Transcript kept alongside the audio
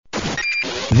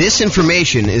This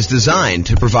information is designed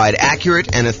to provide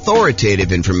accurate and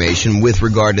authoritative information with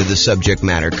regard to the subject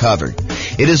matter covered.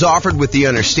 It is offered with the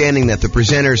understanding that the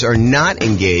presenters are not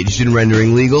engaged in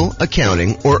rendering legal,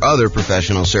 accounting, or other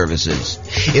professional services.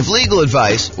 If legal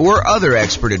advice or other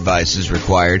expert advice is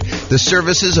required, the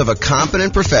services of a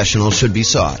competent professional should be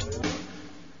sought.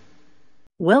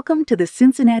 Welcome to the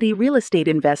Cincinnati Real Estate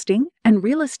Investing and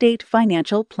Real Estate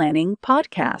Financial Planning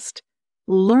Podcast.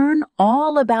 Learn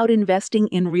all about investing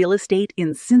in real estate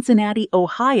in Cincinnati,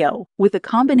 Ohio, with a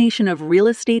combination of real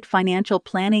estate financial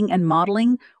planning and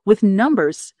modeling with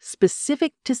numbers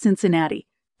specific to Cincinnati,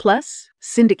 plus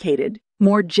syndicated,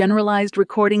 more generalized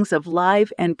recordings of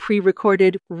live and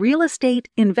pre-recorded real estate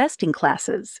investing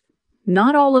classes,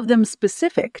 not all of them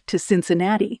specific to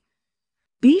Cincinnati.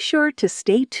 Be sure to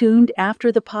stay tuned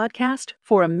after the podcast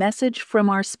for a message from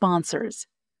our sponsors.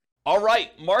 All right,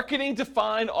 marketing to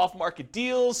find off-market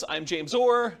deals. I'm James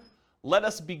Orr. Let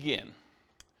us begin.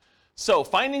 So,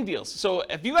 finding deals. So,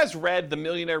 have you guys read the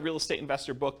Millionaire Real Estate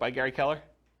Investor book by Gary Keller?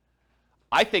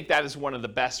 I think that is one of the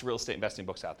best real estate investing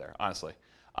books out there, honestly.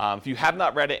 If you have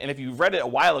not read it, and if you read it a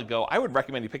while ago, I would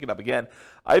recommend you pick it up again.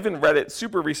 I haven't read it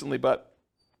super recently, but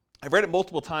I've read it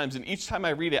multiple times, and each time I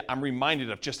read it, I'm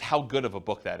reminded of just how good of a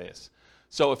book that is.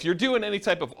 So, if you're doing any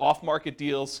type of off-market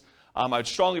deals, I would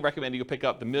strongly recommend you go pick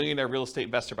up The Millionaire Real Estate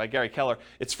Investor by Gary Keller.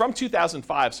 It's from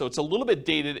 2005, so it's a little bit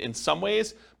dated in some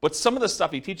ways, but some of the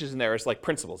stuff he teaches in there is like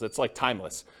principles. It's like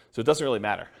timeless, so it doesn't really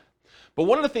matter. But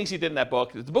one of the things he did in that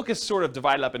book, the book is sort of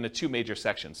divided up into two major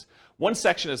sections. One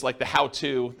section is like the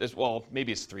how-to. Well,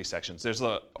 maybe it's three sections. There's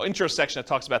an intro section that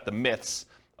talks about the myths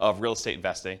of real estate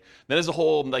investing. Then there's a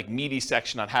whole like meaty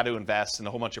section on how to invest and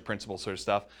a whole bunch of principles sort of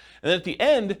stuff. And then at the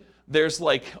end, there's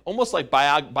like almost like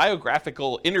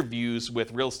biographical interviews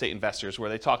with real estate investors where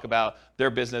they talk about their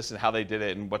business and how they did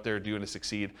it and what they're doing to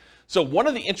succeed. So one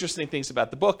of the interesting things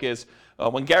about the book is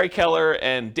when Gary Keller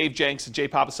and Dave Jenks and Jay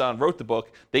Papasan wrote the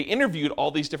book, they interviewed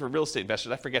all these different real estate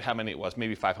investors. I forget how many it was,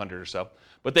 maybe 500 or so.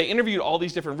 But they interviewed all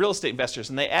these different real estate investors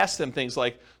and they asked them things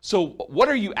like, so what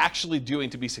are you actually doing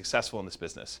to be successful in this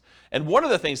business? And one of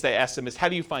the things they asked them is, how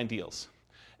do you find deals?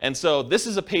 And so this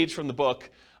is a page from the book.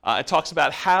 It talks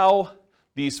about how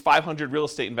these 500 real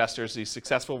estate investors, these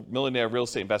successful millionaire real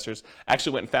estate investors,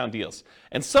 actually went and found deals.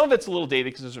 And some of it's a little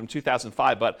dated because it's from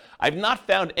 2005, but I've not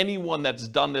found anyone that's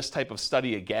done this type of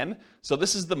study again. So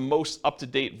this is the most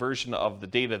up-to-date version of the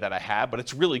data that I have, but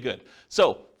it's really good.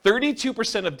 So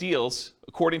 32% of deals,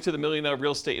 according to the Millionaire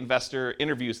Real Estate Investor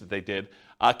interviews that they did,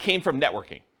 came from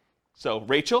networking. So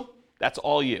Rachel, that's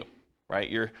all you. Right?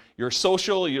 You're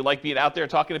social, you like being out there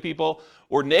talking to people,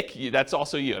 or Nick, that's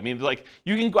also you. I mean, like,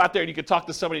 you can go out there and you could talk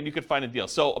to somebody and you could find a deal.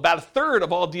 So about a third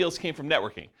of all deals came from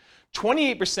networking.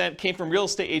 28% came from real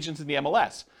estate agents in the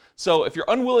MLS. So if you're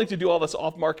unwilling to do all this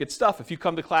off-market stuff, if you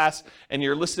come to class and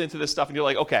you're listening to this stuff and you're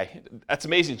like, okay, that's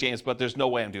amazing, James, but there's no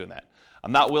way I'm doing that.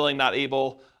 I'm not willing, not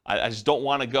able. I just don't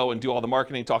want to go and do all the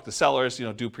marketing, talk to sellers,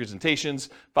 do presentations,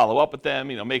 follow up with them,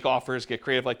 make offers, get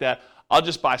creative like that. I'll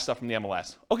just buy stuff from the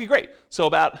MLS. Okay, great. So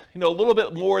about, a little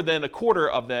bit more than a quarter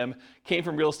of them came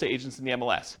from real estate agents in the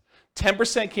MLS.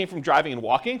 10% came from driving and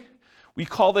walking. We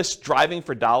call this driving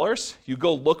for dollars. You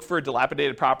go look for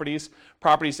dilapidated properties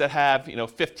that have,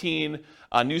 15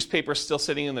 newspapers still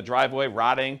sitting in the driveway,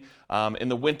 rotting. In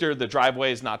the winter, the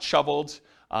driveway is not shoveled.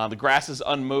 The grass is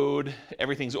unmowed.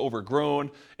 Everything's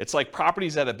overgrown. It's like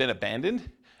properties that have been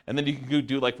abandoned. And then you can go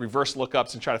do like reverse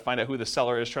lookups and try to find out who the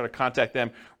seller is, try to contact them,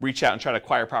 reach out and try to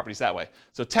acquire properties that way.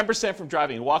 So 10% from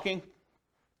driving and walking,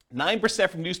 9%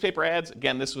 from newspaper ads.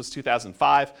 Again, this was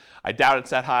 2005. I doubt it's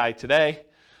that high today.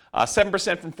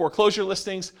 7% from foreclosure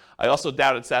listings. I also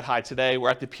doubt it's that high today.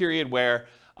 We're at the period where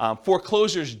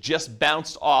foreclosures just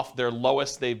bounced off their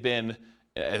lowest they've been,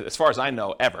 as far as I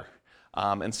know, ever.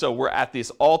 And so we're at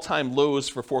these all-time lows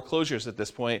for foreclosures at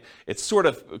this point. It's sort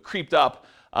of creeped up.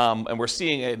 And we're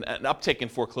seeing an uptick in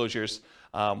foreclosures,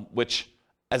 which,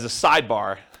 as a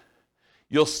sidebar,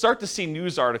 you'll start to see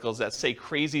news articles that say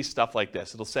crazy stuff like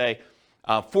this. It'll say,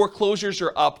 foreclosures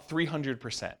are up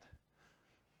 300%.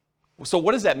 So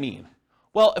what does that mean?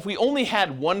 Well, if we only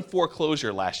had one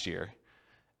foreclosure last year,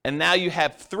 and now you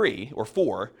have 3 or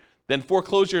 4, then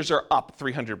foreclosures are up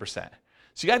 300%.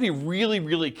 So you got to be really,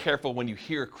 really careful when you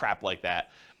hear crap like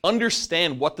that.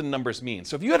 Understand what the numbers mean.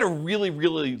 So if you had a really,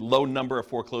 really low number of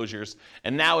foreclosures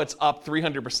and now it's up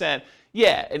 300%,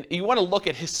 yeah, and you want to look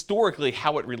at historically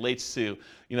how it relates to,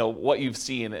 what you've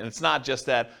seen. And it's not just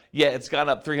that, yeah, it's gone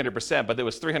up 300%, but there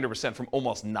was 300% from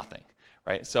almost nothing,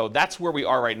 right? So that's where we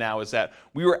are right now, is that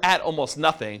we were at almost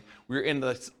nothing. We were in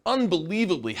this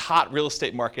unbelievably hot real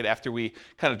estate market after we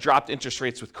kind of dropped interest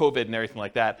rates with COVID and everything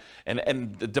like that.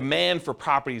 And the demand for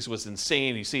properties was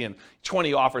insane. You see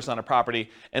 20 offers on a property.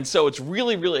 And so it's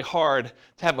really, really hard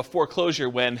to have a foreclosure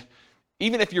when,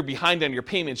 even if you're behind on your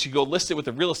payments, you go list it with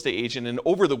a real estate agent, and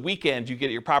over the weekend you get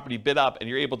your property bid up and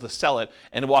you're able to sell it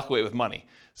and walk away with money.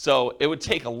 So it would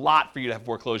take a lot for you to have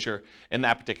foreclosure in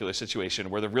that particular situation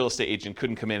where the real estate agent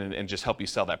couldn't come in and just help you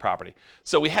sell that property.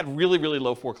 So we had really, really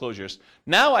low foreclosures.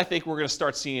 Now I think we're going to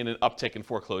start seeing an uptick in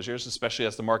foreclosures, especially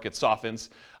as the market softens.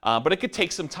 But it could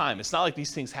take some time. It's not like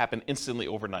these things happen instantly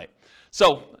overnight.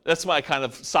 So that's my kind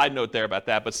of side note there about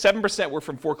that. But 7% were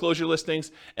from foreclosure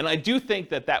listings, and I do think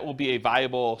that that will be a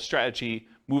viable strategy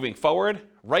moving forward.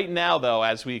 Right now, though,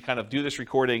 as we kind of do this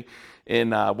recording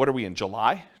in, what are we in,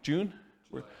 July? June?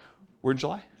 We're in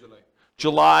July?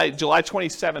 July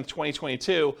 27th,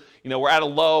 2022. We're at a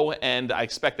low, and I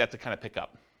expect that to kind of pick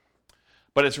up.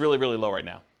 But it's really, really low right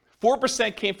now.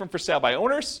 4% came from for sale by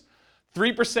owners.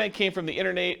 3% came from the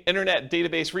internet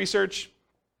database research.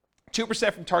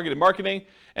 2% from targeted marketing,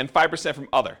 and 5% from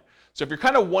other. So if you're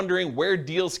kind of wondering where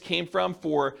deals came from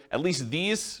for at least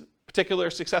these particular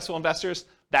successful investors,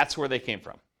 that's where they came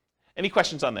from. Any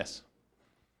questions on this?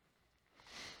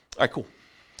 All right, cool.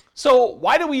 So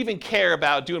why do we even care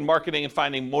about doing marketing and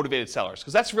finding motivated sellers?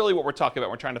 Because that's really what we're talking about.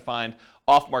 We're trying to find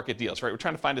off-market deals, right? We're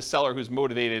trying to find a seller who's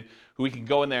motivated, who we can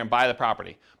go in there and buy the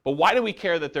property. But why do we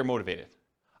care that they're motivated?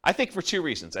 I think for two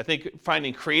reasons. I think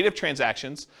finding creative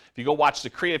transactions. If you go watch the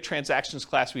creative transactions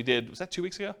class we did, was that 2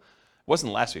 weeks ago? It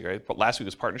wasn't last week, right? But last week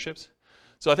was partnerships.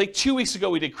 So I think 2 weeks ago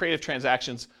we did creative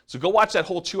transactions. So go watch that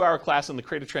whole 2-hour class on the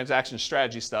creative transactions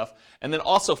strategy stuff. And then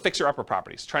also fixer-upper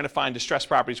properties, trying to find distressed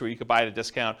properties where you could buy at a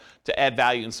discount to add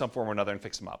value in some form or another and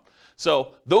fix them up.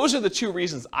 So those are the two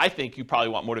reasons I think you probably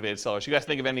want motivated sellers. You guys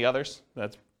think of any others?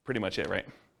 That's pretty much it, right?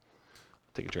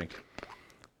 Take a drink.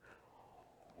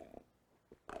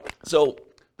 So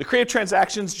the creative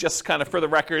transactions, just kind of for the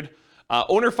record,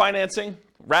 owner financing,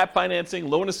 wrap financing,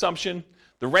 loan assumption,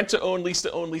 the rent-to-own,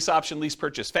 lease-to-own, lease option, lease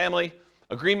purchase family,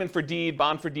 agreement for deed,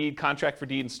 bond for deed, contract for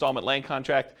deed, installment land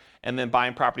contract, and then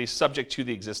buying properties subject to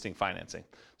the existing financing.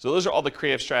 So those are all the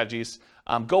creative strategies.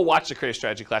 Go watch the creative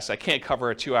strategy class. I can't cover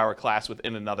a 2-hour class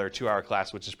within another 2-hour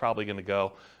class, which is probably going to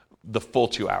go the full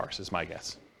 2 hours, is my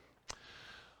guess.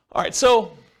 All right,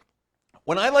 so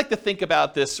when I like to think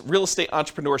about this real estate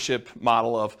entrepreneurship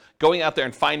model of going out there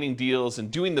and finding deals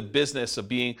and doing the business of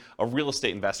being a real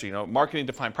estate investor, marketing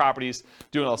to find properties,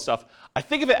 doing all this stuff, I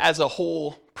think of it as a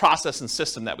whole process and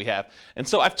system that we have. And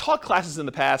so I've taught classes in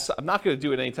the past. I'm not going to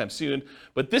do it anytime soon,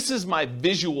 but this is my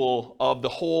visual of the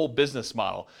whole business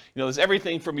model. There's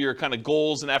everything from your kind of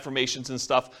goals and affirmations and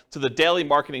stuff to the daily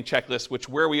marketing checklist, which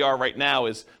where we are right now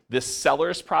is this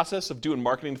seller's process of doing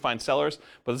marketing to find sellers,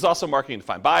 but there's also marketing to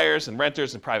find buyers and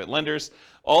renters and private lenders.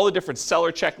 All the different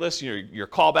seller checklists, your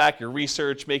callback, your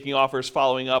research, making offers,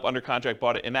 following up, under contract,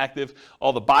 bought it, inactive,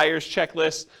 all the buyers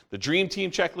checklists, the dream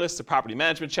team checklist, the property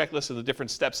management checklist and the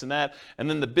different steps in that, and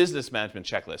then the business management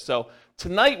checklist. So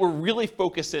tonight we're really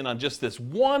focused in on just this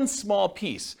one small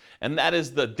piece, and that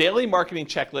is the daily marketing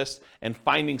checklist and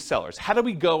finding sellers. How do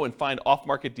we go and find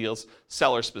off-market deals,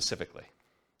 sellers specifically?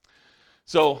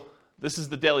 So this is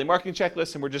the daily marketing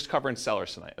checklist, and we're just covering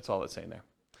sellers tonight. That's all that's saying there.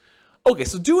 Okay,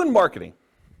 so doing marketing.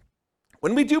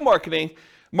 When we do marketing,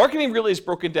 marketing really is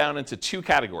broken down into two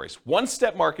categories: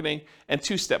 one-step marketing and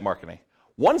two-step marketing.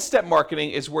 One-step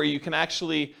marketing is where you can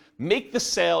actually make the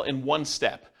sale in one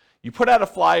step. You put out a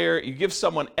flyer, you give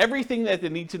someone everything that they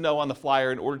need to know on the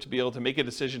flyer in order to be able to make a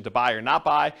decision to buy or not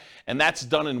buy, and that's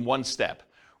done in one step.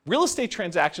 Real estate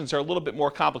transactions are a little bit more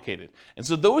complicated, and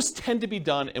so those tend to be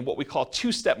done in what we call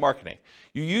two-step marketing.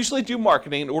 You usually do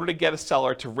marketing in order to get a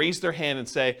seller to raise their hand and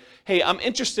say, hey, I'm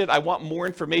interested, I want more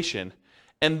information,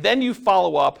 and then you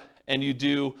follow up and you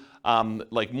do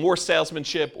like more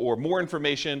salesmanship or more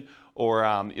information or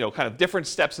kind of different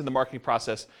steps in the marketing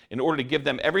process in order to give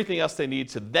them everything else they need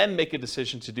to then make a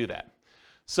decision to do that.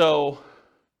 So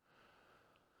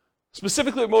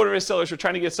specifically with motivated sellers, we're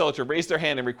trying to get sellers to raise their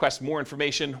hand and request more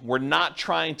information. We're not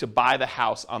trying to buy the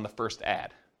house on the first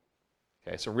ad.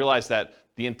 Okay, so realize that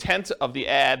the intent of the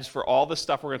ads for all the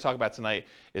stuff we're going to talk about tonight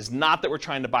is not that we're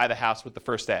trying to buy the house with the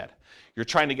first ad. You're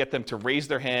trying to get them to raise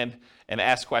their hand and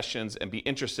ask questions and be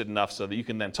interested enough so that you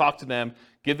can then talk to them,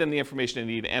 give them the information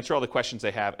they need, answer all the questions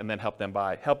they have, and then help them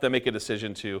make a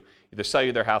decision to either sell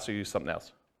you their house or use something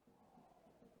else.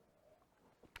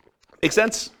 Make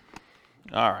sense?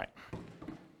 All right.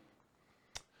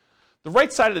 The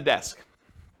right side of the desk.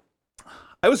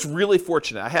 I was really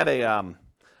fortunate. I had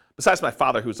besides my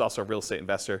father, who's also a real estate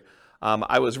investor,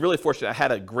 I was really fortunate. I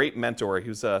had a great mentor. He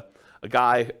was a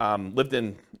guy, lived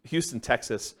in Houston,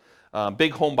 Texas,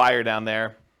 big home buyer down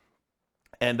there.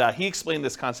 And he explained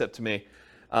this concept to me.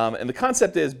 And the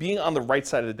concept is being on the right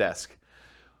side of the desk.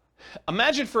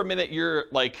 Imagine for a minute you're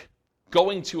like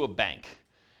going to a bank.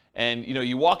 And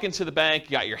you walk into the bank,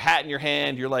 you got your hat in your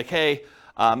hand, you're like, hey,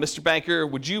 Mr. Banker,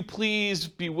 would you please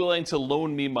be willing to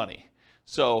loan me money?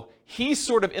 So he's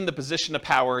sort of in the position of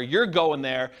power, you're going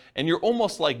there, and you're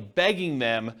almost like begging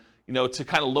them, to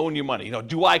kind of loan you money.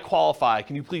 Do I qualify?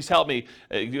 Can you please help me?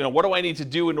 What do I need to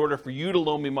do in order for you to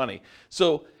loan me money?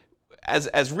 So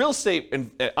as real estate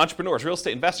entrepreneurs, real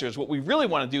estate investors, what we really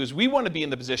want to do is we want to be in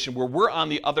the position where we're on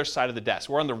the other side of the desk.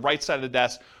 We're on the right side of the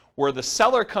desk where the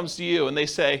seller comes to you and they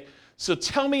say, so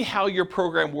tell me how your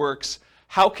program works.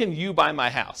 How can you buy my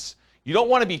house? You don't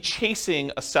want to be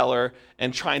chasing a seller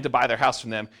and trying to buy their house from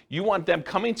them. You want them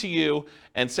coming to you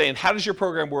and saying, how does your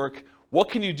program work? What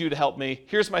can you do to help me?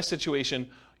 Here's my situation.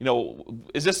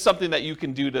 Is this something that you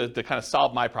can do to kind of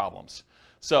solve my problems?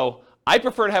 So I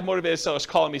prefer to have motivated sellers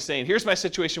calling me saying, here's my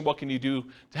situation, what can you do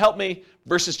to help me?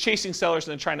 Versus chasing sellers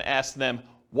and then trying to ask them,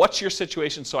 what's your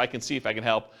situation so I can see if I can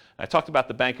help? And I talked about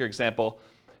the banker example.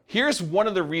 Here's one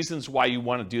of the reasons why you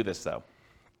want to do this though.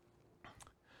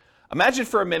 Imagine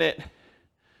for a minute,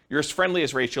 you're as friendly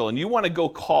as Rachel and you want to go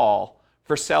call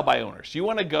for sale by owners. You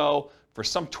want to go, for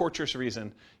some torturous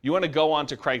reason, you want to go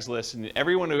onto Craigslist and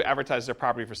everyone who advertises their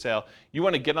property for sale, you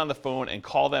want to get on the phone and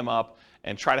call them up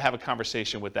and try to have a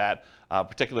conversation with that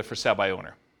particular for sale by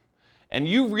owner. And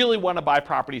you really want to buy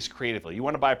properties creatively. You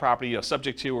want to buy property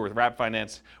subject to or with wrap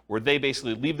finance where they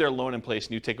basically leave their loan in place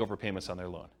and you take over payments on their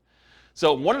loan.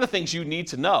 So one of the things you need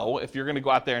to know if you're going to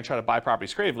go out there and try to buy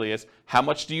properties creatively is how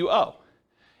much do you owe?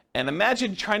 And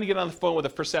imagine trying to get on the phone with a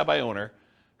for sale by owner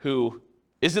who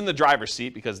is in the driver's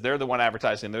seat because they're the one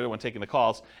advertising, they're the one taking the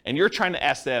calls, and you're trying to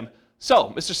ask them,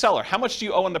 so, Mr. Seller, how much do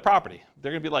you owe on the property?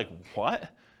 They're going to be like, what?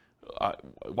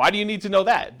 Why do you need to know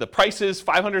that? The price is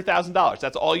 $500,000.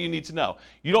 That's all you need to know.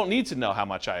 You don't need to know how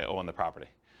much I owe on the property.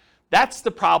 That's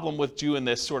the problem with doing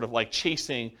this sort of like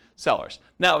chasing sellers.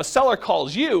 Now, if a seller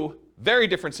calls you, very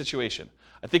different situation.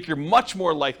 I think you're much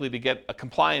more likely to get a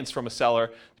compliance from a seller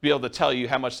to be able to tell you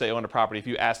how much they own a property if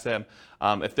you ask them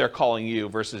if they're calling you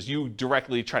versus you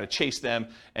directly try to chase them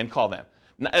and call them.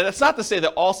 Now, that's not to say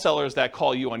that all sellers that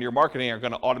call you on your marketing are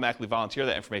going to automatically volunteer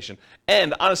that information.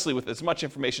 And honestly, with as much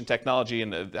information technology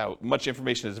and how much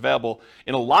information is available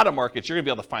in a lot of markets, you're going to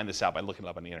be able to find this out by looking it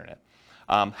up on the internet.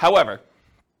 However,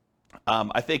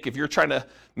 I think if you're trying to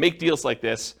make deals like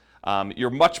this, you're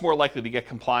much more likely to get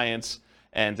compliance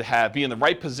and to be in the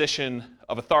right position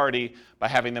of authority by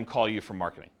having them call you for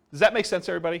marketing. Does that make sense,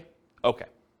 everybody? Okay.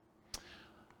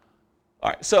 All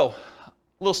right, so a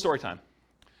little story time.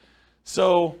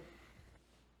 So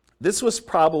this was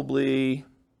probably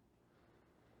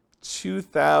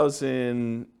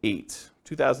 2008,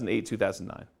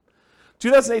 2009.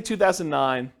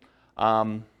 2009,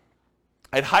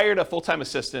 I'd hired a full-time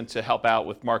assistant to help out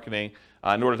with marketing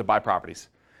in order to buy properties.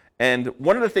 And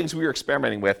one of the things we were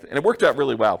experimenting with, and it worked out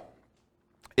really well,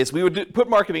 is we would put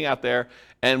marketing out there,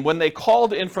 and when they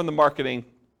called in from the marketing,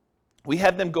 we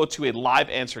had them go to a live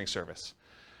answering service.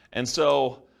 And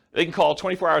so they can call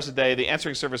 24 hours a day. The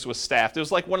answering service was staffed. It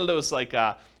was like one of those, like,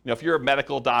 if you're a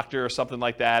medical doctor or something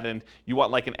like that, and you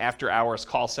want like an after-hours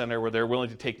call center where they're willing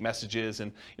to take messages,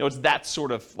 and it's that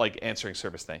sort of like answering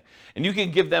service thing. And you can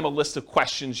give them a list of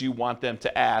questions you want them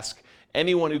to ask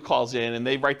anyone who calls in, and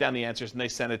they write down the answers and they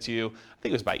send it to you. I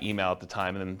think it was by email at the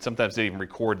time, and then sometimes they even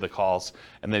record the calls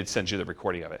and they'd send you the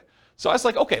recording of it. So I was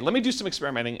like, okay, let me do some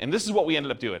experimenting, and this is what we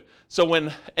ended up doing. So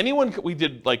when we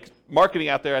did like marketing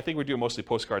out there, I think we were doing mostly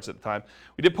postcards at the time.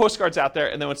 We did postcards out there,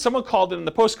 and then when someone called in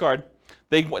the postcard,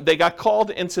 they got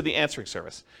called into the answering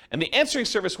service. And the answering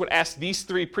service would ask these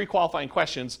 3 pre-qualifying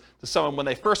questions to someone when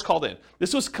they first called in.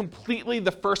 This was completely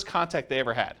the first contact they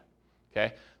ever had.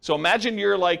 Okay? So imagine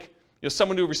you're like,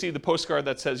 someone who received the postcard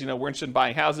that says, we're interested in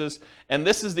buying houses, and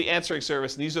this is the answering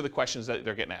service, and these are the questions that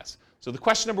they're getting asked. So the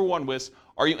question number 1 was,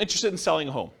 are you interested in selling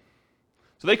a home?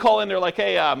 So they call in, they're like,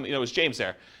 hey, is James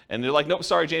there? And they're like, nope,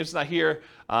 sorry, James is not here.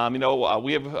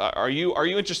 Are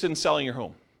you interested in selling your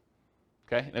home?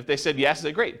 Okay, and if they said yes,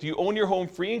 they great. Do you own your home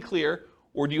free and clear,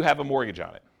 or do you have a mortgage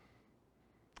on it?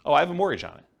 Oh, I have a mortgage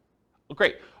on it. Well,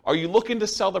 great. Are you looking to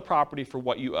sell the property for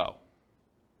what you owe?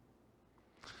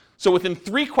 So within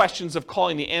 3 questions of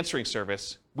calling the answering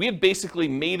service, we had basically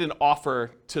made an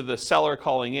offer to the seller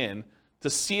calling in to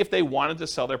see if they wanted to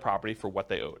sell their property for what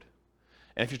they owed.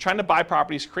 And if you're trying to buy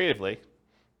properties creatively,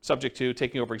 subject to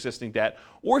taking over existing debt,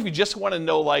 or if you just want to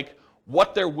know like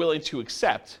what they're willing to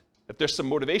accept if there's some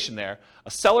motivation there, a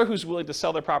seller who's willing to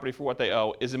sell their property for what they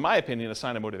owe is, in my opinion, a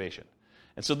sign of motivation.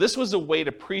 And so this was a way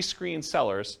to pre-screen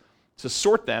sellers to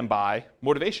sort them by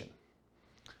motivation.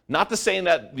 Not to say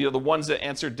that the ones that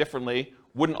answered differently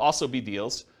wouldn't also be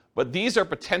deals, but these are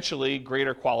potentially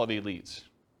greater quality leads.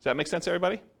 Does that make sense,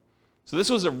 everybody? So this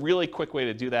was a really quick way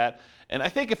to do that. And I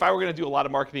think if I were going to do a lot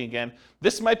of marketing again,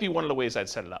 this might be one of the ways I'd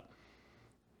set it up.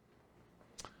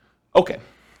 Okay,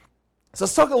 so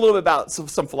let's talk a little bit about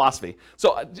some philosophy.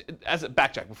 So as a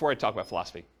backtrack, before I talk about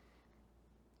philosophy,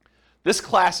 this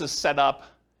class is set up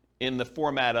in the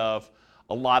format of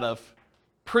a lot of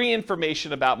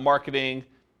pre-information about marketing,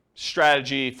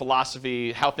 strategy,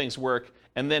 philosophy, how things work.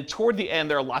 And then toward the end,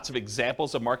 there are lots of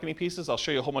examples of marketing pieces. I'll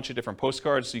show you a whole bunch of different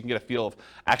postcards so you can get a feel of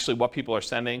actually what people are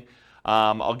sending.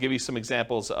 I'll give you some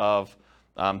examples of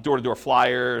door-to-door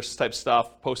flyers type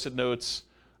stuff, post-it notes.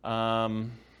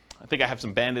 I think I have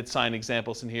some bandit sign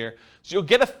examples in here. So you'll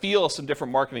get a feel of some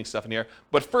different marketing stuff in here.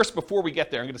 But first, before we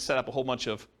get there, I'm going to set up a whole bunch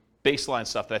of baseline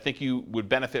stuff that I think you would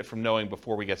benefit from knowing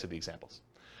before we get to the examples.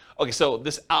 Okay, so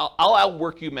this I'll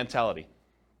outwork you mentality.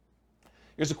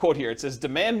 Here's a quote here. It says,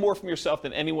 "Demand more from yourself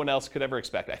than anyone else could ever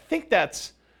expect." I think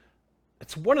it's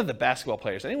one of the basketball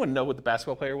players. Anyone know what the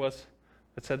basketball player was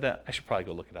that said that? I should probably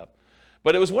go look it up.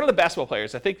 But it was one of the basketball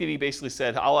players. I think that he basically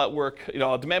said, I'll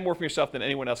demand more from yourself than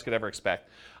anyone else could ever expect.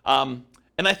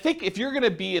 And I think if you're going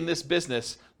to be in this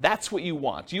business, that's what you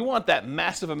want. You want that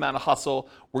massive amount of hustle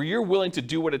where you're willing to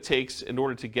do what it takes in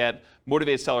order to get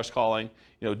motivated sellers calling,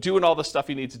 doing all the stuff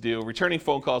you need to do, returning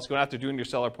phone calls, going out there doing your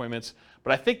seller appointments.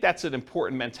 But I think that's an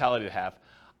important mentality to have.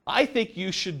 I think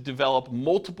you should develop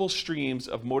multiple streams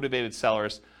of motivated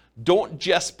sellers. Don't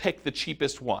just pick the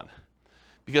cheapest one.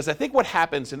 Because I think what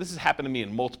happens, and this has happened to me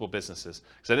in multiple businesses,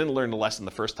 because I didn't learn the lesson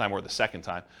the first time or the second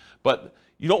time, but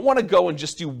you don't want to go and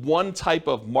just do one type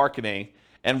of marketing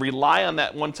and rely on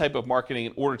that one type of marketing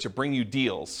in order to bring you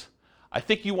deals. I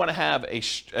think you want to have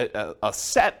a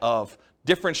set of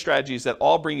different strategies that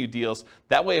all bring you deals.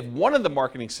 That way, if one of the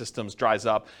marketing systems dries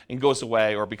up and goes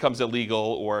away or becomes illegal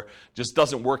or just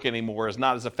doesn't work anymore, is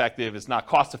not as effective, is not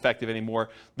cost effective anymore,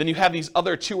 then you have these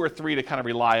other 2 or 3 to kind of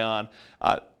rely on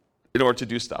in order to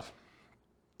do stuff.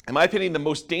 In my opinion, the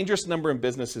most dangerous number in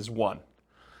business is 1.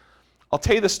 I'll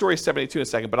tell you the story of 72 in a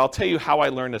second, but I'll tell you how I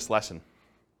learned this lesson.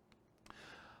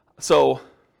 So,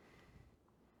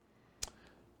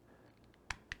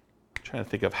 I'm trying to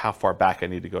think of how far back I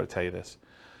need to go to tell you this.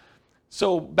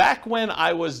 So back when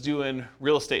I was doing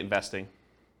real estate investing,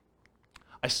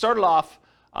 I started off,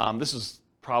 this is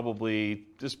probably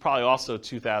also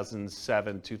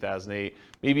 2007, 2008,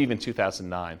 maybe even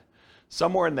 2009.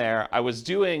 Somewhere in there, I was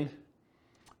doing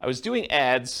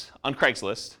ads on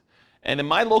Craigslist, and in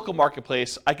my local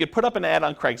marketplace, I could put up an ad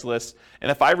on Craigslist, and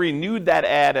if I renewed that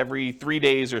ad every 3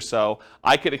 days or so,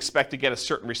 I could expect to get a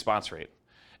certain response rate.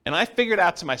 And I figured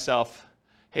out to myself,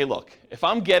 hey, look, if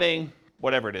I'm getting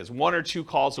whatever it is, 1 or 2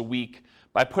 calls a week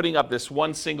by putting up this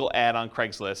one single ad on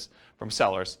Craigslist from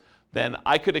sellers, then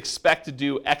I could expect to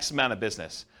do X amount of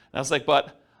business. And I was like,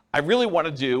 but I really want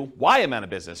to do Y amount of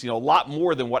business, a lot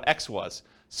more than what X was.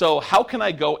 So how can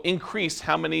I go increase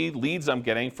how many leads I'm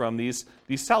getting from these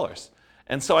sellers?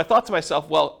 And so I thought to myself,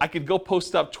 well, I could go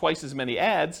post up twice as many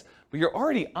ads, but you're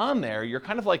already on there. You're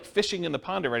kind of like fishing in the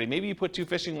pond already. Maybe you put 2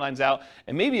 fishing lines out,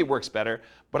 and maybe it works better.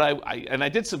 But I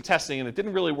did some testing, and it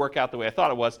didn't really work out the way I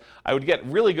thought it was. I would get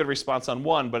really good response on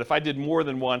one, but if I did more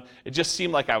than one, it just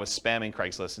seemed like I was spamming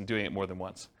Craigslist and doing it more than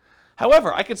once.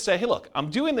 However, I could say, hey, look, I'm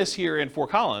doing this here in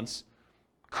Fort Collins.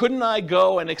 Couldn't I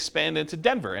go and expand into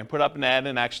Denver and put up an ad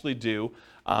and actually do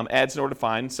ads in order to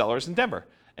find sellers in Denver?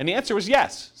 And the answer was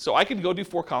yes. So I could go do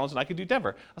Fort Collins and I could do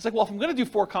Denver. I was like, well, if I'm going to do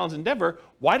Fort Collins and Denver,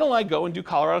 why don't I go and do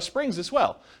Colorado Springs as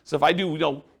well? So if I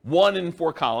do, 1 in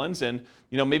Fort Collins and,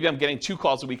 maybe I'm getting 2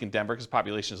 calls a week in Denver because the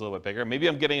population is a little bit bigger. Maybe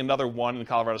I'm getting another 1 in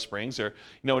Colorado Springs or,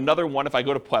 another 1 if I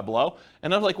go to Pueblo.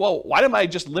 And I'm like, well, why am I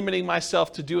just limiting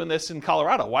myself to doing this in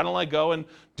Colorado? Why don't I go and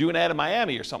do an ad in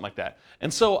Miami or something like that?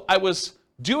 And so I was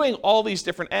doing all these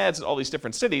different ads in all these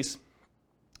different cities.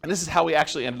 And this is how we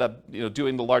actually ended up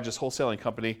doing the largest wholesaling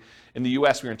company in the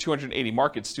US. We were in 280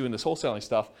 markets doing this wholesaling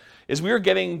stuff, is we were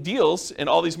getting deals in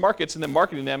all these markets and then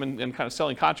marketing them and kind of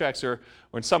selling contracts or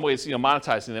in some ways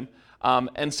monetizing them.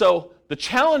 And so the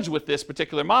challenge with this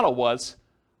particular model was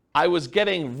I was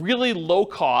getting really low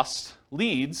cost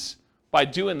leads by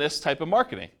doing this type of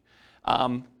marketing.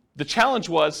 The challenge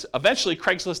was eventually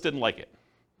Craigslist didn't like it,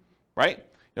 right?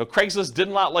 Craigslist did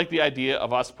not like the idea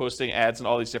of us posting ads in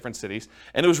all these different cities,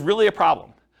 and it was really a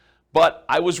problem. But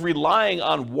I was relying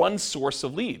on one source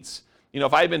of leads.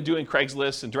 if I had been doing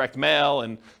Craigslist and direct mail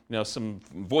and some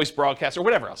voice broadcasts or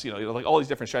whatever else, like all these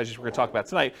different strategies we're going to talk about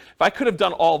tonight, if I could have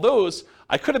done all those,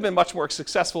 I could have been much more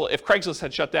successful if Craigslist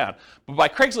had shut down. But by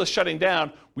Craigslist shutting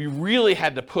down, we really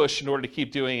had to push in order to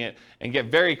keep doing it and get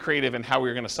very creative in how we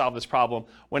were going to solve this problem,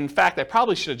 when in fact I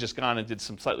probably should have just gone and did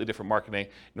some slightly different marketing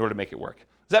in order to make it work.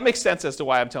 Does that make sense as to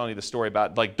why I'm telling you the story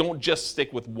about, like, don't just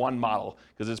stick with one model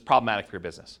because it's problematic for your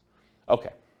business?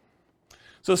 Okay.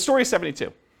 So the story is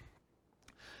 72.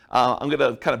 I'm going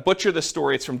to kind of butcher this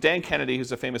story. It's from Dan Kennedy,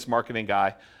 who's a famous marketing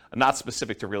guy, not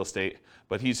specific to real estate,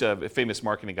 but he's a famous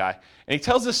marketing guy. And he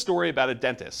tells this story about a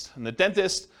dentist. And the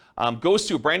dentist goes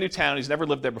to a brand new town. He's never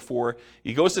lived there before.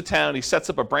 He goes to town. He sets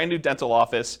up a brand new dental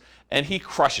office, and he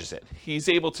crushes it. He's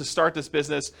able to start this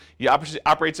business. He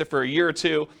operates it for a year or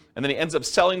two, and then he ends up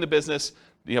selling the business,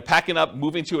 packing up,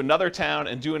 moving to another town,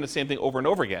 and doing the same thing over and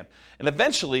over again. And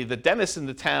eventually, the dentists in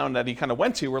the town that he kind of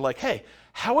went to were like, hey,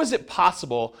 how is it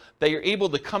possible that you're able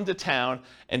to come to town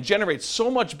and generate so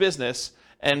much business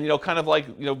and,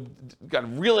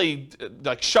 really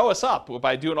show us up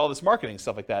by doing all this marketing,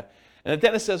 stuff like that? And the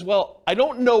dentist says, well, I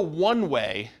don't know one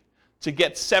way to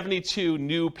get 72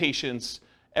 new patients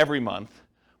every month,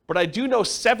 but I do know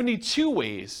 72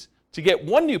 ways to get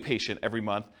one new patient every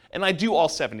month, and I do all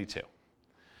 72.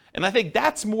 And I think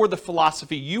that's more the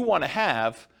philosophy you want to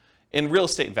have in real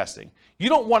estate investing. You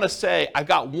don't want to say, I've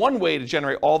got one way to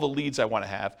generate all the leads I want to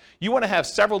have. You want to have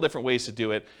several different ways to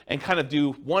do it and kind of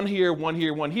do one here, one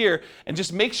here, one here, and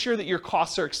just make sure that your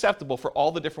costs are acceptable for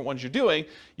all the different ones you're doing.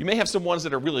 You may have some ones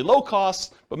that are really low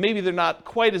cost, but maybe they're not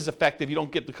quite as effective. You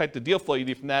don't get the deal flow you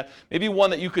need from that. Maybe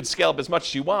one that you could scale up as much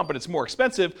as you want, but it's more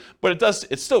expensive, but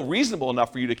it's still reasonable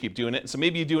enough for you to keep doing it. And so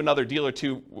maybe you do another deal or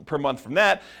two per month from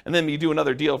that, and then you do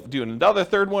another deal, do another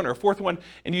third one or fourth one,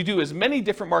 and you do as many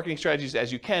different marketing strategies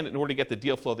as you can in order to get the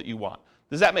deal flow that you want.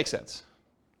 Does that make sense?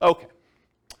 Okay.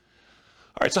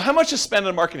 All right, so how much to spend on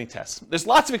a marketing test? There's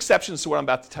lots of exceptions to what I'm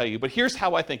about to tell you, but here's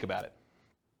how I think about it.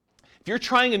 If you're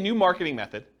trying a new marketing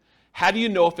method, how do you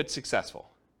know if it's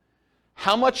successful?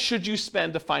 How much should you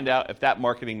spend to find out if that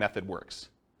marketing method works?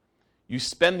 You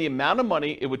spend the amount of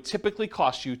money it would typically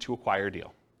cost you to acquire a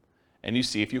deal, and you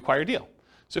see if you acquire a deal.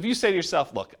 So if you say to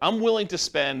yourself, look, I'm willing to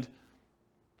spend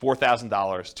 $4,000,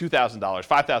 $2,000,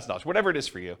 $5,000, whatever it is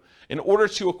for you, in order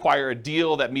to acquire a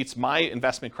deal that meets my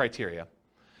investment criteria,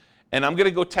 and I'm going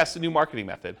to go test a new marketing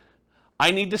method, I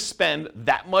need to spend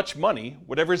that much money,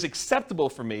 whatever is acceptable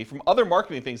for me from other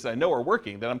marketing things that I know are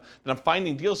working, that I'm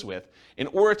finding deals with, in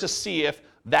order to see if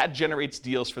that generates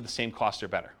deals for the same cost or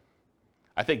better.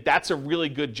 I think that's a really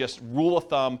good just rule of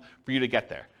thumb for you to get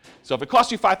there. So if it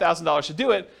costs you $5,000 to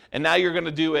do it, and now you're going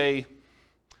to do a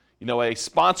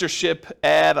sponsorship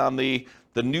ad on the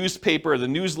newspaper, the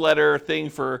newsletter thing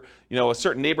for, a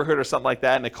certain neighborhood or something like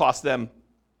that, and it costs them,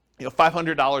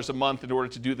 $500 a month in order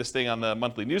to do this thing on the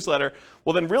monthly newsletter,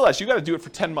 well, then realize you got to do it for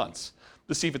 10 months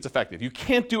to see if it's effective. You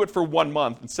can't do it for 1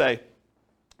 month and say,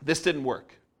 this didn't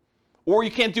work. Or you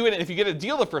can't do it, and if you get a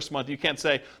deal the first month, you can't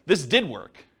say, this did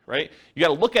work, right? You got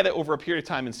to look at it over a period of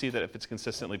time and see that if it's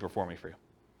consistently performing for you.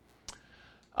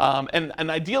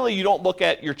 And ideally, you don't look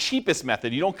at your cheapest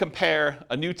method. You don't compare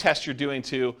a new test you're doing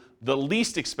to the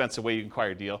least expensive way you can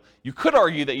acquire a deal. You could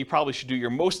argue that you probably should do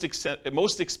your most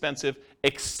expensive,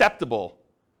 acceptable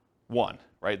one,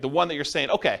 right? The one that you're saying,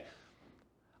 okay,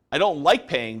 I don't like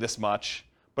paying this much,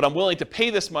 but I'm willing to pay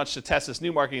this much to test this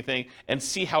new marketing thing and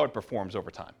see how it performs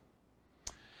over time.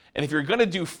 And if you're going to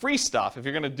do free stuff, if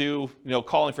you're going to do,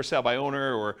 calling for sale by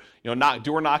owner or,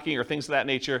 door knocking or things of that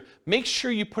nature, make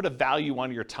sure you put a value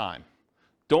on your time.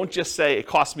 Don't just say it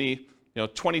cost me,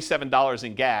 $27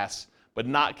 in gas, but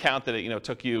not count that it,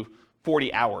 took you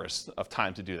 40 hours of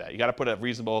time to do that. You got to put a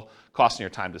reasonable cost in your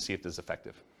time to see if this is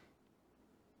effective.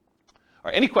 All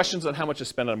right, any questions on how much to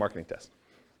spend on a marketing test?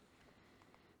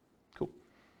 Cool.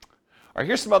 All right,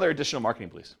 here's some other additional marketing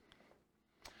beliefs.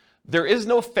 There is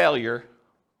no failure,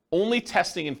 only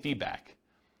testing and feedback.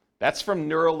 That's from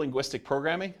neuro-linguistic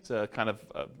programming. It's a kind of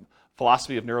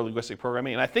philosophy of neuro-linguistic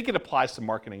programming, and I think it applies to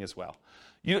marketing as well.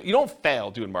 You don't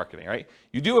fail doing marketing, right?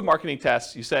 You do a marketing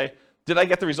test, you say, did I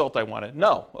get the result I wanted?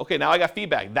 No. Okay, now I got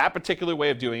feedback. That particular way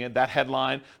of doing it, that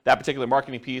headline, that particular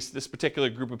marketing piece, this particular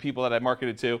group of people that I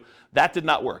marketed to, that did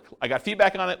not work. I got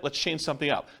feedback on it, let's change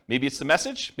something up. Maybe it's the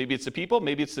message, maybe it's the people,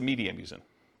 maybe it's the media I'm using.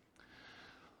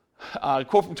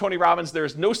 Quote from Tony Robbins, there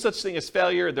is no such thing as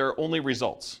failure, there are only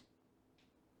results.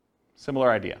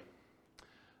 Similar idea.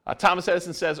 Thomas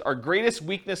Edison says, our greatest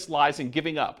weakness lies in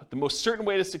giving up. The most certain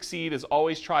way to succeed is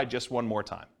always try just one more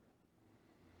time.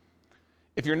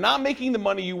 If you're not making the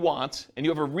money you want and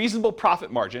you have a reasonable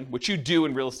profit margin, which you do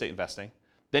in real estate investing,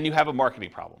 then you have a marketing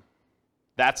problem.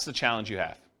 That's the challenge you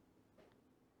have.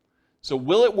 So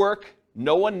will it work?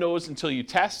 No one knows until you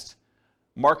test.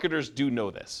 Marketers do know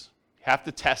this. You have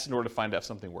to test in order to find out if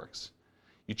something works.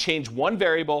 You change one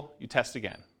variable, you test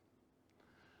again.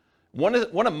 One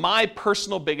of my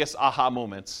personal biggest aha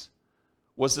moments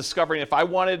was discovering if I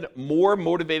wanted more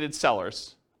motivated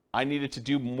sellers, I needed to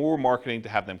do more marketing to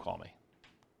have them call me.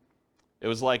 It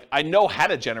was like, I know how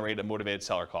to generate a motivated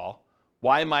seller call.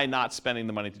 Why am I not spending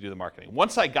the money to do the marketing?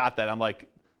 Once I got that, I'm like,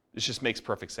 this just makes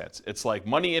perfect sense. It's like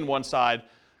money in one side,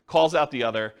 calls out the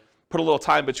other, put a little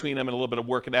time between them and a little bit of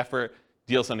work and effort,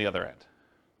 deals on the other end.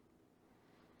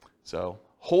 So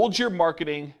hold your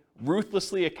marketing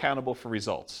ruthlessly accountable for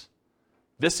results.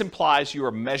 This implies you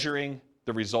are measuring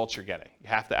the results you're getting. You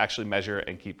have to actually measure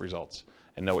and keep results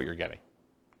and know what you're getting.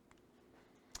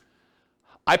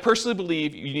 I personally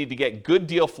believe you need to get good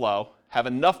deal flow, have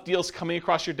enough deals coming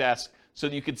across your desk so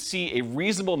that you can see a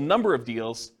reasonable number of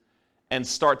deals and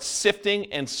start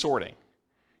sifting and sorting.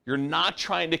 You're not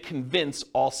trying to convince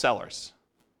all sellers.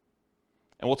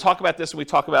 And we'll talk about this when we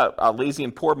talk about lazy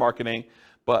and poor marketing,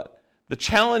 but the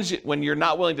challenge when you're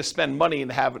not willing to spend money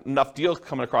and have enough deals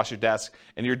coming across your desk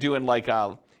and you're doing like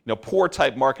poor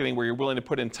type marketing where you're willing to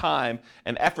put in time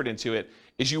and effort into it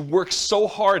is you work so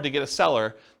hard to get a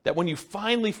seller that when you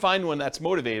finally find one that's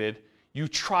motivated, you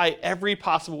try every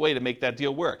possible way to make that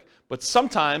deal work. But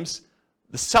sometimes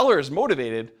the seller is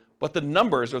motivated, but the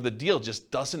numbers or the deal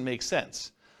just doesn't make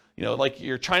sense. You know, like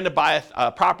you're trying to buy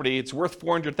a property, it's worth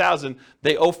 $400,000,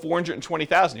 they owe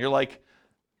 $420,000. You're like,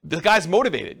 the guy's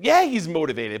motivated. Yeah, he's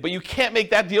motivated, but you can't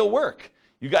make that deal work.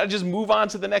 You got to just move on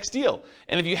to the next deal.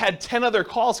 And if you had 10 other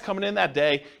calls coming in that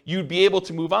day, you'd be able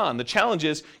to move on. The challenge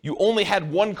is you only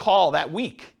had one call that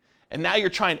week, and now you're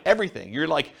trying everything. You're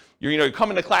like, you're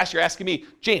coming to class, you're asking me,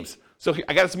 James, so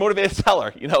I got this motivated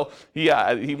seller. You know,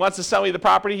 he wants to sell me the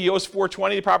property. He owes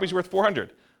 $420. The property's worth $400.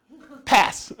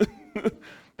 Pass.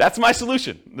 That's my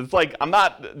solution. It's like I'm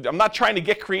not trying to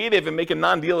get creative and make a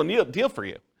non-deal deal for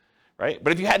you. Right?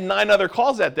 But if you had 9 other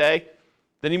calls that day,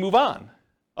 then you move on.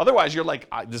 Otherwise, you're like,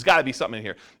 there's got to be something in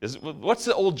here. What's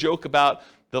the old joke about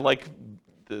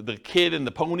the kid and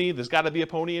the pony? There's got to be a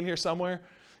pony in here somewhere.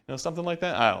 You know, something like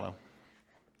that? I don't know.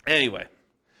 Anyway,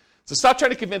 so stop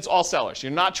trying to convince all sellers.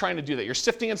 You're not trying to do that. You're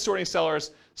sifting and sorting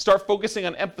sellers. Start focusing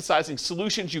on emphasizing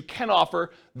solutions you can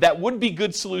offer that would be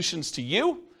good solutions to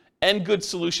you and good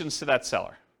solutions to that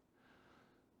seller.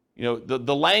 You know,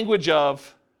 the language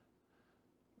of,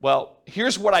 well,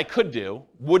 here's what I could do.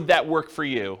 Would that work for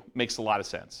you? Makes a lot of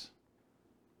sense.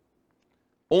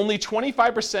 Only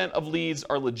 25% of leads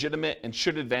are legitimate and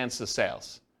should advance to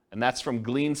sales. And that's from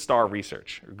Gleanstar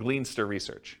Research.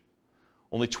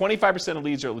 Only 25% of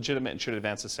leads are legitimate and should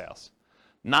advance to sales.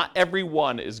 Not every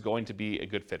one is going to be a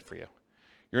good fit for you.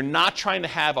 You're not trying to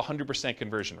have a 100%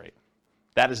 conversion rate.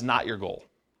 That is not your goal.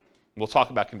 We'll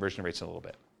talk about conversion rates in a little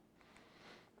bit.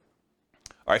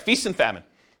 All right, feast and famine.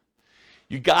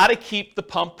 You got to keep the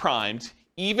pump primed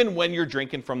even when you're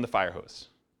drinking from the fire hose.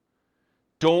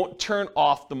 Don't turn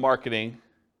off the marketing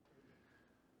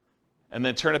and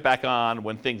then turn it back on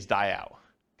when things die out,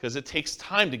 because it takes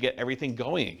time to get everything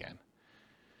going again.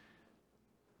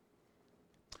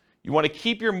 You want to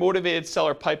keep your motivated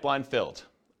seller pipeline filled.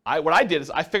 What I did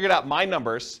is I figured out my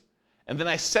numbers, and then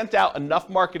I sent out enough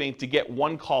marketing to get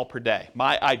 1 call per day,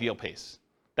 my ideal pace.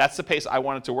 That's the pace I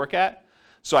wanted to work at.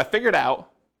 So I figured out,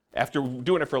 after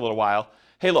doing it for a little while,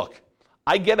 hey, look,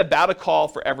 I get about a call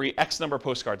for every X number of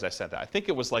postcards I sent out. I think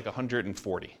it was like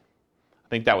 140. I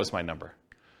think that was my number.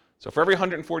 So for every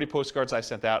 140 postcards I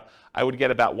sent out, I would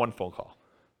get about 1 phone call.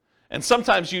 And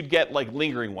sometimes you'd get like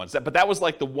lingering ones, but that was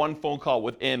like the 1 phone call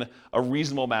within a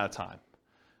reasonable amount of time.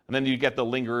 And then you get the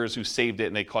lingerers who saved it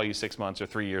and they call you 6 months or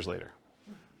 3 years later.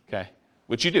 Okay?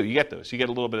 Which you do, you get those. You get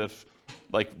a little bit of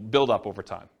like build up over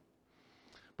time.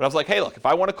 But I was like, hey, look, if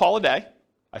I want to call a day,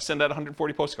 I send out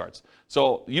 140 postcards.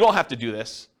 So you don't have to do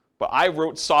this, but I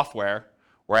wrote software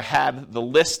where I had the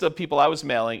list of people I was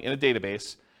mailing in a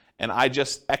database, and I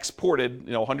just exported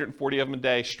 140 of them a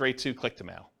day straight to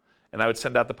Click-to-Mail. And I would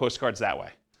send out the postcards that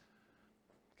way.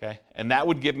 Okay? And that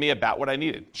would give me about what I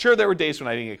needed. Sure, there were days when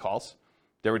I didn't get calls.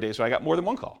 There were days when I got more than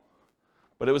 1 call.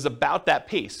 But it was about that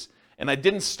pace. And I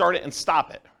didn't start it and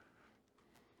stop it.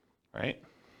 Right?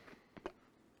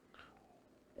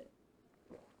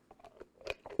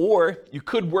 Or you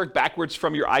could work backwards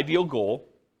from your ideal goal,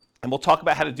 and we'll talk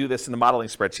about how to do this in the modeling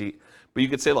spreadsheet. But you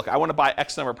could say, look, I want to buy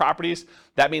X number of properties.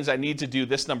 That means I need to do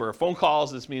this number of phone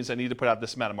calls. This means I need to put out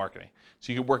this amount of marketing.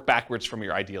 So you can work backwards from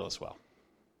your ideal as well.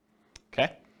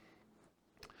 Okay?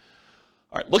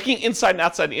 All right, looking inside and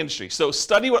outside the industry. So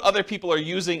study what other people are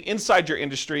using inside your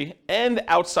industry and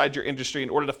outside your industry in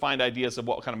order to find ideas of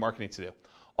what kind of marketing to do.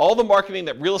 All the marketing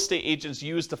that real estate agents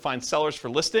use to find sellers for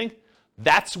listing,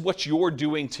 that's what you're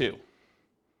doing too.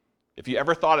 If you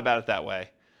ever thought about it that way,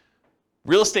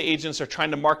 real estate agents are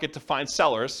trying to market to find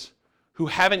sellers who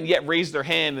haven't yet raised their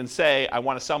hand and say, I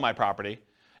want to sell my property.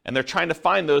 And they're trying to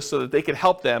find those so that they can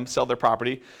help them sell their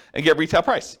property and get retail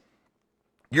price.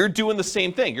 You're doing the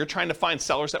same thing. You're trying to find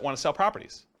sellers that want to sell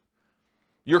properties.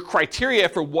 Your criteria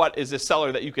for what is a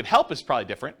seller that you could help is probably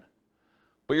different,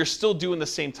 but you're still doing the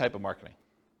same type of marketing.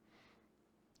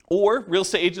 Or real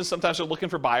estate agents sometimes are looking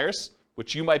for buyers,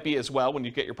 which you might be as well when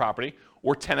you get your property,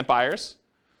 or tenant buyers,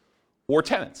 or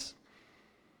tenants.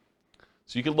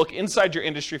 So you can look inside your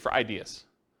industry for ideas.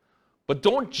 But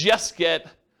don't just get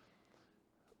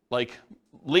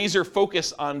laser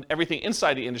focus on everything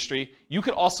inside the industry. You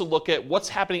could also look at what's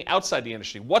happening outside the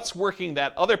industry, what's working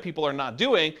that other people are not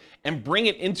doing, and bring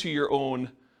it into your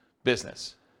own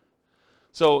business.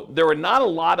 So there were not a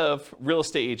lot of real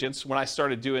estate agents when I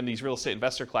started doing these real estate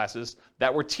investor classes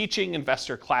that were teaching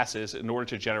investor classes in order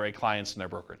to generate clients in their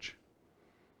brokerage.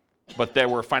 But there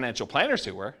were financial planners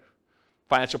who were.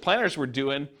 Financial planners were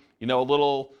doing, a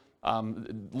little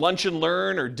lunch and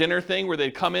learn or dinner thing where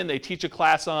they'd come in, they teach a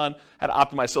class on how to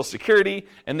optimize Social Security,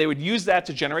 and they would use that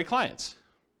to generate clients.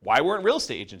 Why weren't real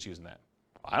estate agents using that?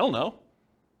 I don't know.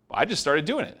 I just started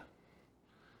doing it.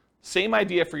 Same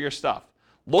idea for your stuff.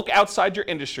 Look outside your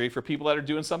industry for people that are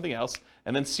doing something else,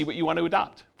 and then see what you want to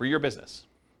adopt for your business.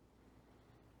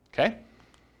 Okay?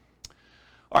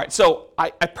 All right, so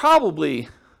I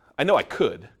know I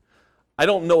could. I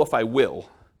don't know if I will,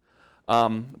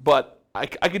 but I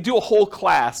could do a whole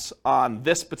class on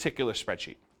this particular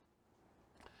spreadsheet.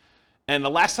 And the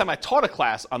last time I taught a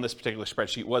class on this particular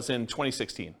spreadsheet was in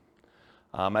 2016.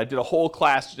 I did a whole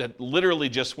class that literally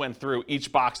just went through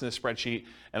each box in the spreadsheet,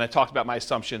 and I talked about my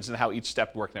assumptions and how each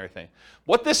step worked and everything.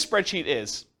 What this spreadsheet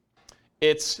is,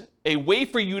 it's a way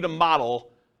for you to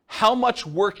model how much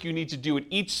work you need to do at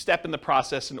each step in the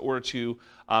process in order to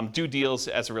do deals